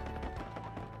stuff.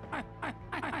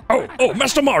 Oh,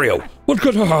 Master Mario! What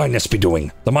could Her Highness be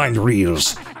doing? The mind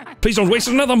reels. Please don't waste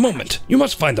another moment. You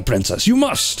must find the princess. You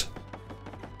must.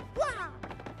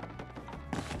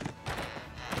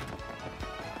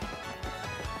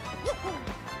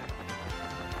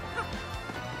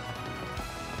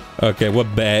 Okay,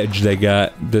 what badge they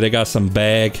got? Do they got some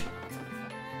bag?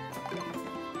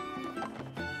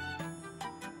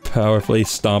 Powerfully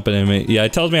stomping in me. Yeah,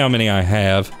 it tells me how many I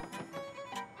have.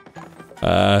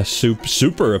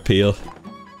 Super appeal.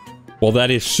 Well,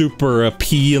 that is super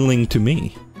appealing to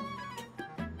me.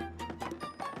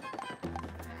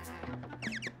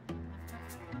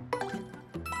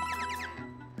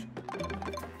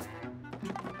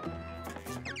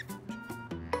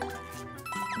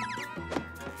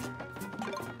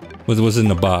 What was in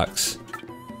the box?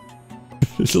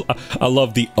 I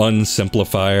love the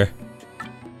unsimplifier.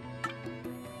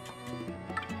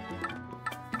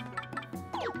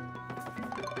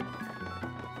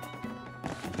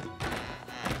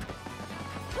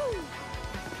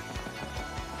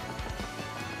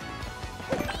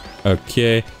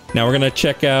 Okay, now we're gonna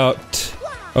check out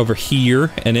over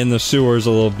here and in the sewers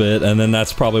a little bit, and then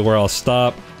that's probably where I'll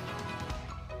stop.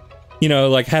 You know,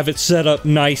 like have it set up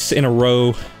nice in a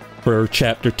row for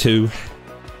chapter 2.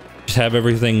 Just have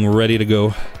everything ready to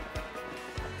go.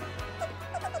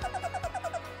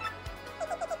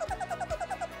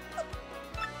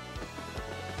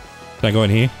 Can I go in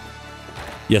here?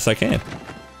 Yes, I can.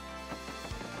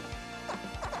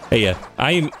 Hey,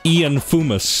 I am Ian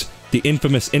Fumus, the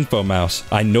infamous Info Mouse.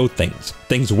 I know things.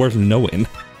 Things worth knowing.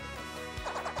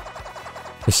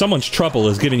 If someone's trouble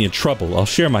is giving you trouble, I'll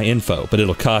share my info, but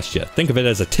it'll cost you. Think of it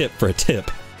as a tip for a tip.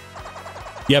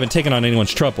 You haven't taken on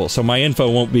anyone's trouble, so my info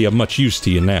won't be of much use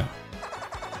to you now.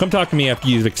 Come talk to me after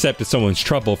you've accepted someone's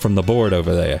trouble from the board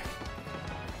over there.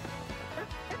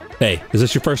 Hey, is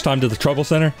this your first time to the Trouble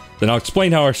Center? Then I'll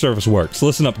explain how our service works.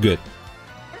 Listen up good.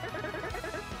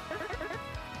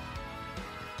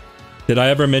 Did I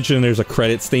ever mention there's a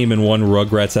credits theme in one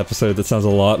Rugrats episode that sounds a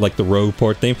lot like the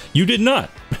Rogueport theme? You did not!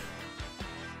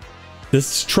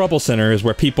 This Trouble Center is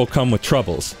where people come with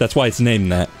troubles. That's why it's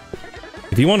named that.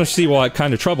 If you want to see what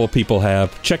kind of trouble people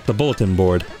have, check the bulletin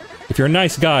board. If you're a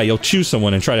nice guy, you'll choose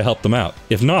someone and try to help them out.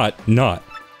 If not, not.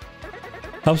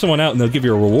 Help someone out and they'll give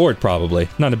you a reward, probably.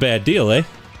 Not a bad deal, eh?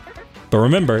 But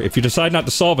remember, if you decide not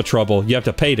to solve a trouble, you have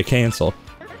to pay to cancel.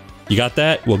 You got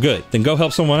that? Well, good. Then go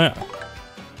help someone out.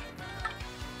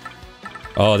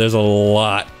 Oh, there's a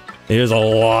lot. There's a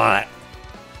lot.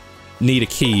 Need a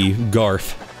key.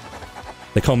 Garf.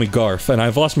 They call me Garf, and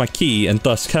I've lost my key and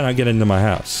thus cannot get into my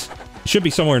house. It should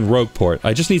be somewhere in Rogueport.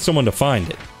 I just need someone to find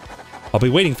it. I'll be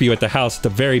waiting for you at the house at the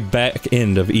very back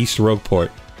end of East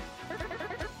Rogueport.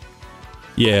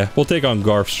 Yeah, we'll take on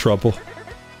Garf's trouble.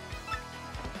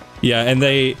 Yeah, and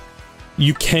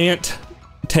you can't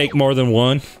take more than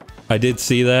one. I did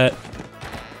see that.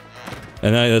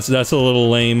 And that's a little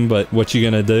lame, but what you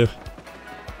gonna do?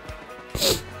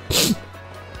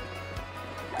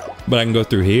 But I can go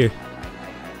through here.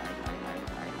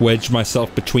 Wedge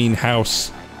myself between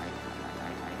house.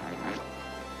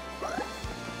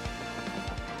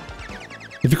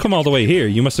 If you come all the way here,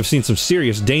 you must have seen some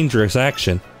serious, dangerous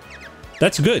action.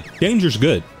 That's good. Danger's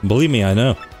good. Believe me, I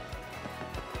know.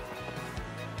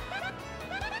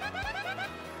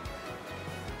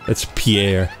 That's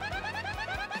Pierre.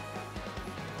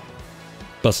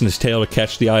 Busting his tail to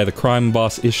catch the eye of the crime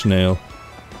boss Ishmael.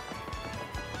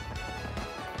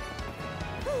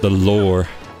 The lore.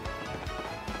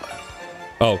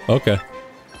 Oh, okay.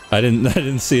 I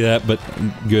didn't see that, but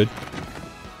good.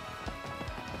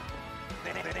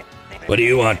 What do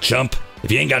you want, chump?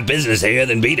 If you ain't got business here,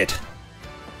 then beat it.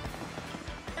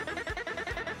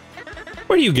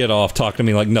 Where do you get off talking to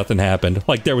me like nothing happened?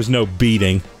 Like there was no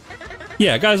beating.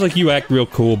 Yeah, guys like you act real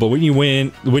cool, but when you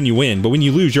win, but when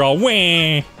you lose, you're all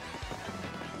wah.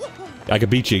 I could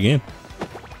beat you again.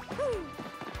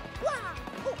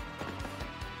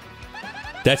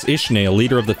 That's Ishmael,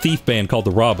 leader of the thief band called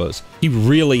the Robos. He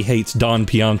really hates Don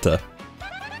Pianta.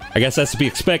 I guess that's to be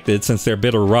expected since they're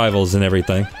bitter rivals and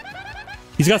everything.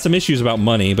 He's got some issues about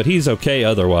money, but he's okay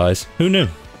otherwise. Who knew?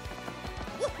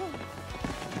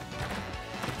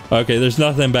 Okay, there's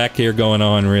nothing back here going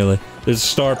on, really. There's a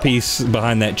star piece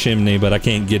behind that chimney, but I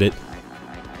can't get it.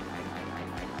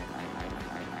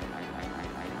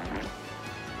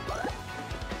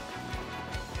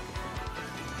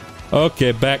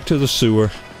 Okay, back to the sewer.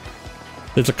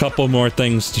 There's a couple more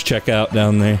things to check out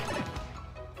down there.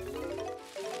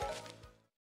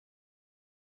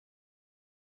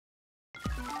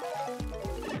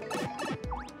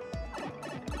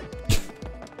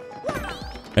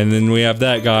 And then we have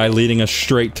that guy leading us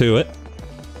straight to it.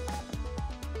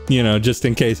 You know, just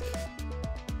in case.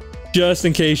 Just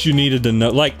in case you needed to know.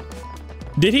 Like,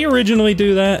 did he originally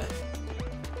do that?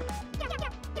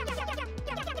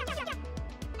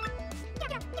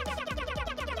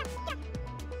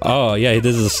 Oh, yeah,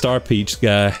 this is a Star Peach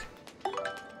guy.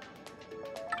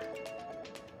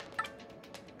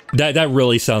 That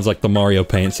really sounds like the Mario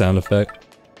Paint sound effect.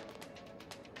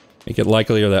 Make it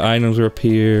likelier that items will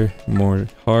appear. More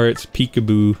hearts.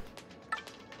 Peekaboo.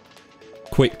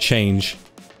 Quick change.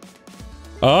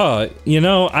 Oh, you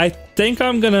know, I think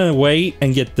I'm gonna wait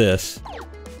and get this.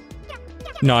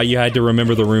 No, you had to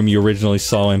remember the room you originally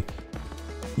saw him.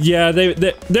 Yeah,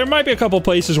 there might be a couple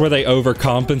places where they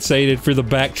overcompensated for the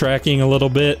backtracking a little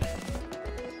bit.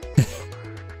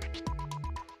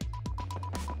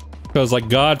 Because, like,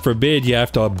 God forbid you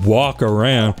have to walk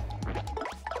around.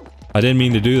 I didn't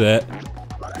mean to do that.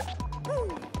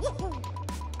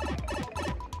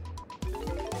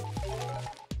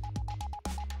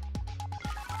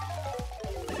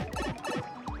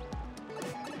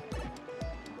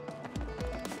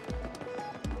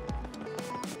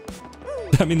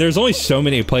 I mean, there's only so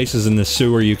many places in the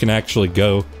sewer you can actually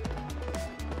go.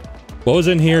 What was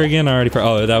in here again? I already...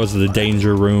 Oh, that was the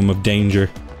danger room of danger.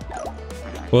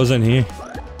 What was in here?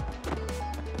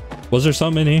 Was there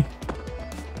something in here?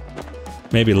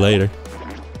 Maybe later.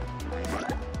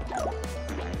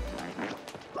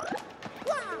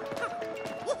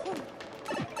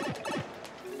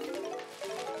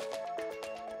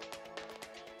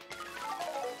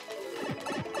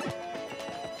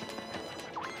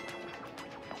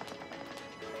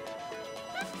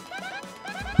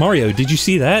 Mario, did you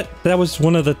see that? That was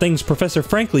one of the things Professor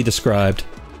Franklin described.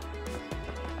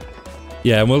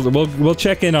 Yeah, we'll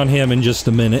check in on him in just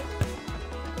a minute.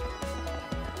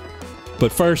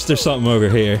 But first, there's something over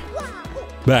here.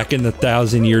 Back in the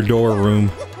 1,000-year door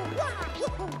room.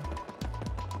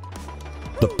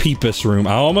 The Peepus room.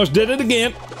 I almost did it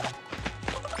again!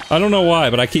 I don't know why,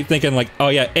 but I keep thinking like, oh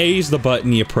yeah, A's the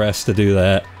button you press to do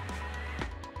that.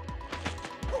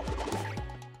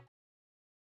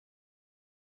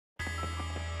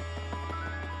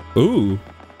 Ooh.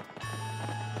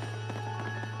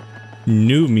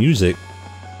 New music.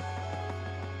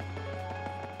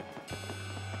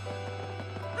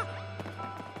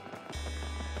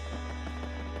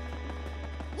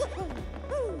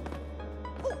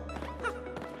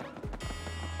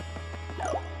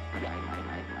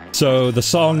 So the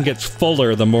song gets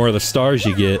fuller the more the stars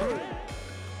you get.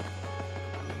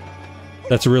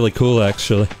 That's really cool,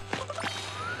 actually.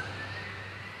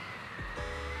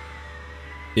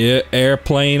 Yeah,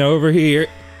 airplane over here.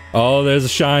 Oh, there's a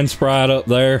shine sprite up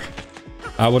there.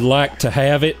 I would like to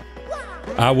have it.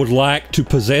 I would like to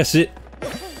possess it.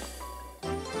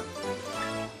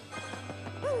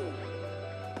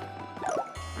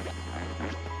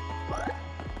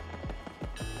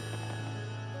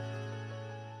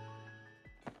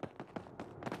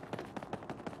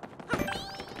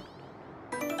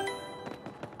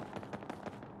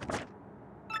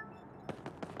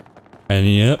 And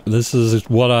yep, this is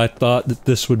what I thought that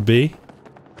this would be.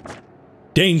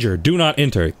 Danger, do not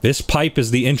enter. This pipe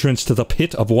is the entrance to the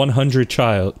pit of 100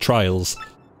 trials.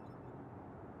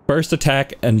 First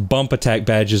attack and bump attack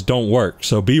badges don't work,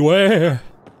 so beware.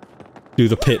 Do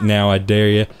the pit now, I dare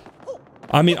you.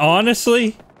 I mean,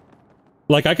 honestly,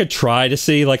 like I could try to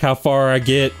see like how far I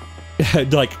get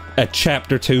like at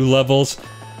chapter 2 levels,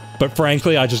 but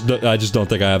frankly, I just don't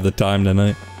think I have the time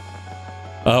tonight.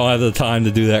 I don't have the time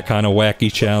to do that kind of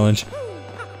wacky challenge.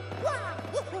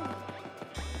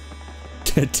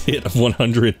 Tit of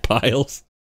 100 piles.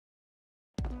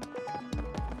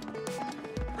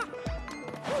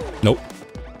 Nope.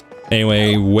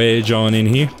 Anyway, wedge on in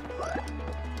here.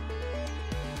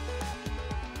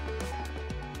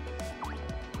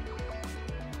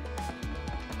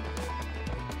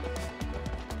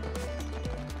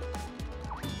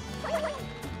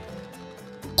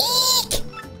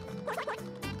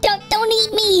 Don't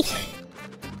eat me!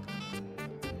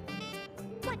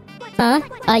 Huh?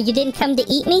 You didn't come to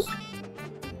eat me?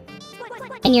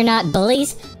 And you're not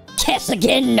bullies? Guess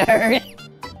again, nerd!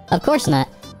 Of course not.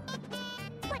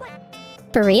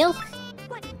 For real?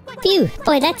 Phew,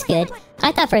 boy, that's good.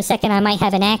 I thought for a second I might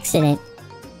have an accident.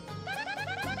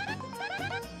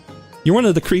 You're one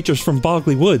of the creatures from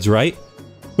Bogley Woods, right?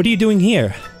 What are you doing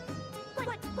here?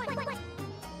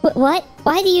 What?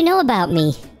 Why do you know about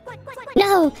me?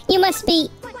 No, you must be...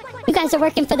 You guys are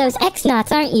working for those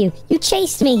X-Nauts, aren't you? You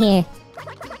chased me here.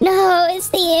 No, it's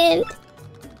the end.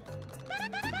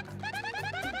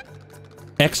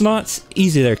 X-Nauts?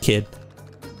 Easy there, kid.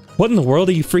 What in the world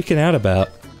are you freaking out about?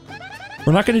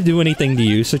 We're not gonna do anything to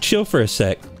you, so chill for a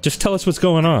sec. Just tell us what's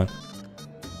going on.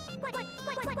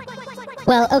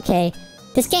 Well, okay.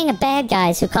 This gang of bad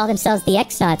guys who call themselves the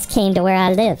X-Nauts came to where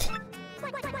I live.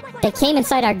 They came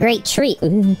inside our great tree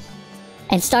and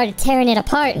started tearing it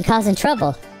apart and causing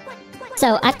trouble.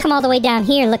 So I've come all the way down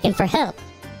here looking for help.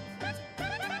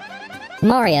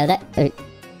 Mario,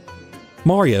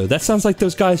 Mario, that sounds like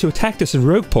those guys who attacked us in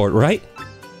Rogueport, right?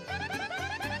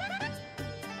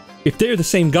 If they're the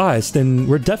same guys, then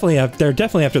they're definitely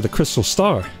after the Crystal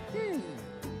Star.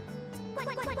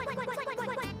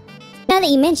 Now that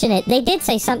you mention it, they did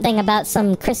say something about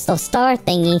some Crystal Star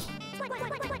thingy.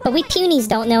 But we punies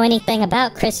don't know anything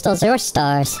about crystals or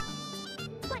stars.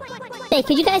 Hey,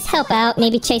 could you guys help out?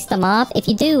 Maybe chase them off? If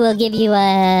you do, we'll give you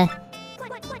a...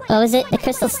 What was it? The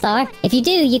Crystal Star? If you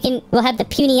do, we'll have the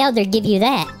puny elder give you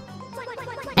that.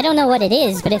 I don't know what it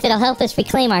is, but if it'll help us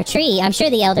reclaim our tree, I'm sure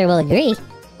the elder will agree.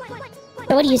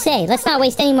 So what do you say? Let's not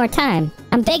waste any more time.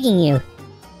 I'm begging you.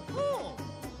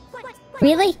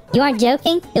 Really? You aren't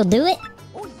joking? You'll do it?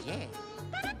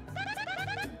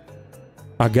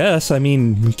 I guess. I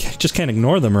mean, we just can't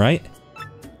ignore them, right?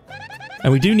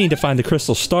 And we do need to find the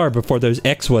Crystal Star before those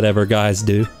X-whatever guys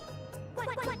do.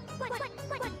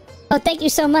 Oh, thank you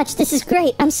so much. This is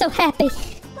great. I'm so happy.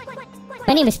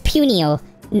 My name is Punio.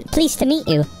 Pleased to meet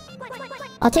you.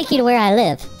 I'll take you to where I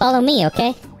live. Follow me,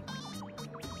 okay?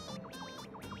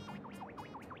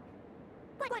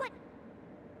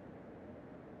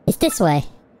 It's this way.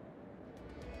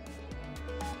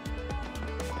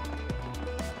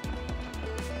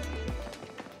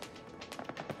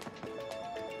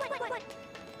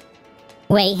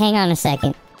 Wait, hang on a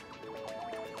second.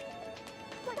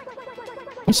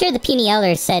 I'm sure the puny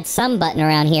elder said some button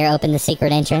around here opened the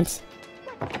secret entrance.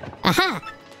 Aha!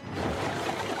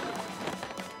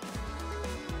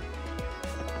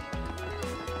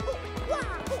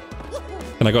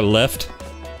 Can I go left?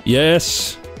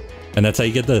 Yes! And that's how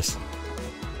you get this.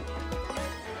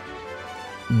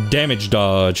 Damage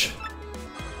dodge.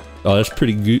 Oh, that's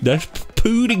pretty good. That's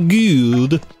pretty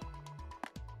good.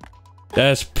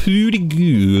 That's pretty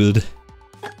good.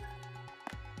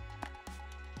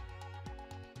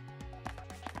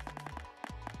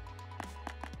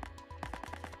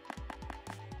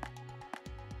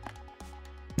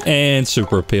 And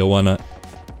super appeal, why not?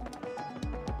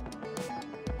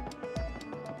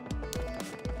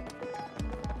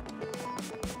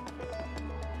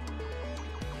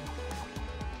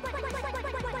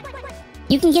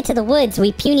 You can get to the woods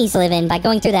we Punies live in by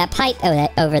going through that pipe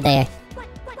over there.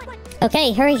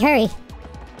 Okay, hurry, hurry.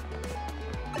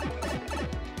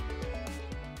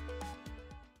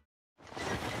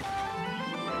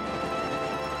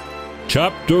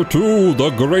 Chapter 2, The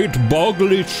Great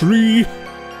Boggly Tree.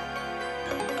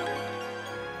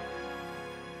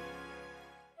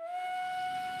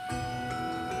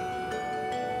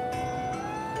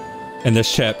 And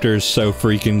this chapter is so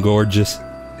freaking gorgeous.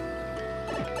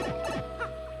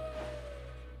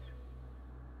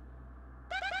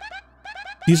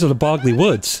 These are the Boggly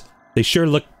Woods. They sure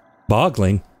look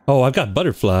boggling. Oh, I've got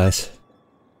butterflies.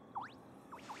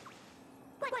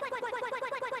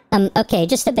 Okay,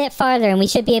 just a bit farther and we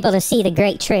should be able to see the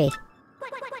great tree.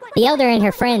 The elder and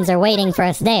her friends are waiting for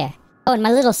us there. Oh, and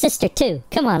my little sister too.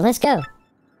 Come on, let's go.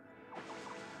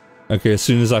 Okay, as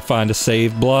soon as I find a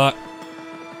save block.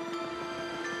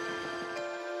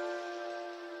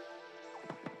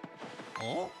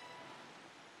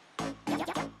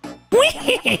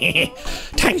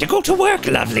 Time to go to work,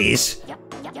 lovelies.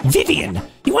 Vivian,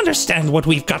 you understand what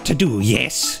we've got to do,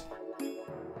 yes?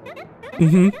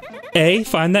 Mm-hmm. A,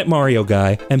 find that Mario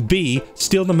guy, and B,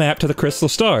 steal the map to the Crystal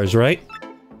Stars, right?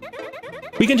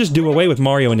 We can just do away with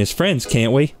Mario and his friends,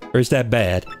 can't we? Or is that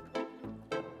bad?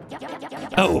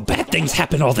 Oh, bad things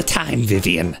happen all the time,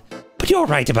 Vivian. But you're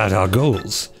right about our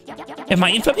goals. If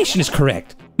my information is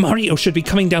correct, Mario should be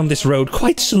coming down this road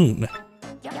quite soon.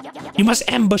 You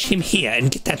must ambush him here and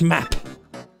get that map.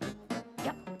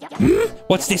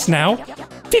 What's this now?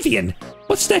 Vivian,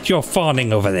 what's that you're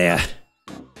fawning over there?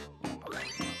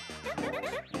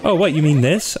 Oh, what, you mean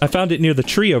this? I found it near the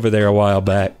tree over there a while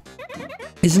back.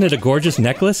 Isn't it a gorgeous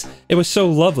necklace? It was so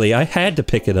lovely, I had to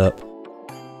pick it up.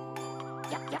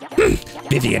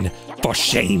 Vivian, for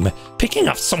shame. Picking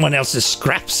up someone else's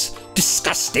scraps.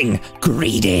 Disgusting,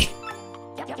 greedy.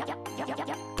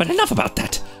 But enough about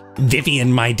that.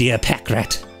 Vivian, my dear pack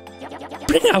rat.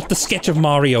 Bring out the sketch of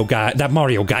Mario guy, that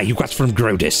Mario guy you got from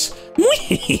Grodus.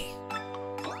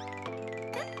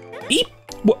 Eep.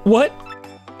 What?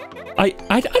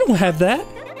 I don't have that.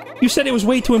 You said it was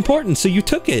way too important, so you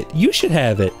took it. You should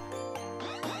have it.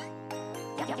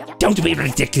 Don't be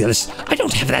ridiculous. I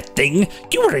don't have that thing.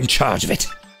 You were in charge of it.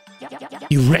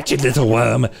 You wretched little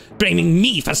worm, blaming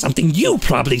me for something you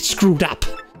probably screwed up.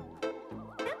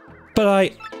 But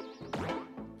I...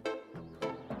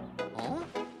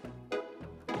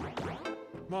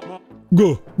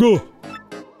 Go.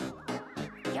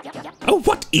 Oh,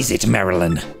 what is it,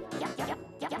 Marilyn?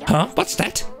 Huh? What's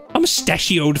that? A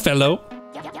mustachioed fellow?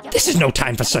 This is no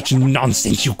time for such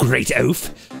nonsense, you great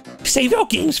oaf. Save your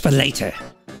games for later.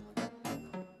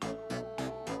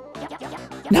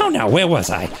 Now, where was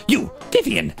I? You,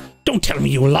 Vivian, don't tell me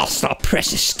you lost our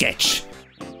precious sketch.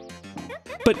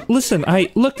 But listen,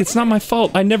 look, it's not my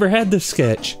fault. I never had this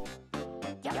sketch.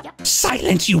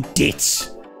 Silence, you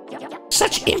ditz.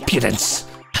 Such impudence.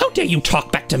 How dare you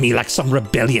talk back to me like some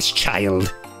rebellious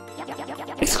child?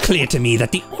 It's clear to me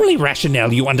that the only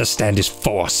rationale you understand is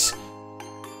force.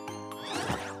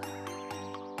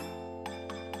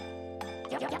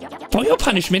 For your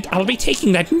punishment, I'll be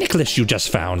taking that necklace you just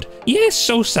found. Yes,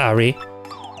 so sorry.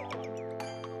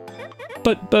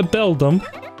 But Beldum...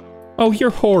 Oh, you're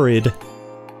horrid.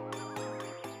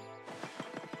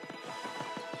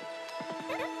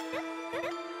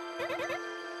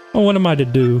 Oh, what am I to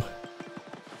do?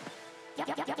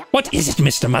 What is it,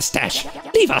 Mr. Mustache?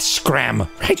 Leave us scram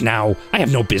right now. I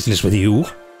have no business with you.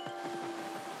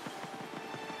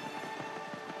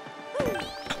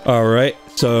 Alright,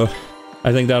 so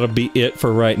I think that'll be it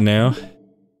for right now.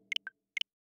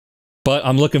 But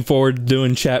I'm looking forward to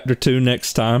doing chapter 2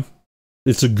 next time.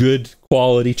 It's a good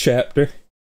quality chapter.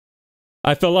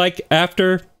 I feel like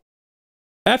after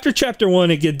chapter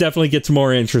 1 it definitely gets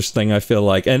more interesting, I feel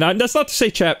like. And that's not to say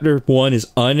chapter 1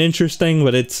 is uninteresting,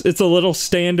 but it's a little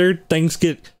standard. Things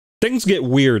get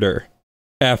weirder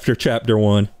after chapter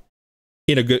 1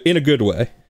 in a good way.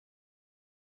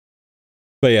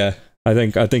 But yeah, I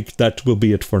think that will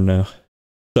be it for now.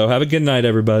 So have a good night,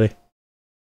 everybody.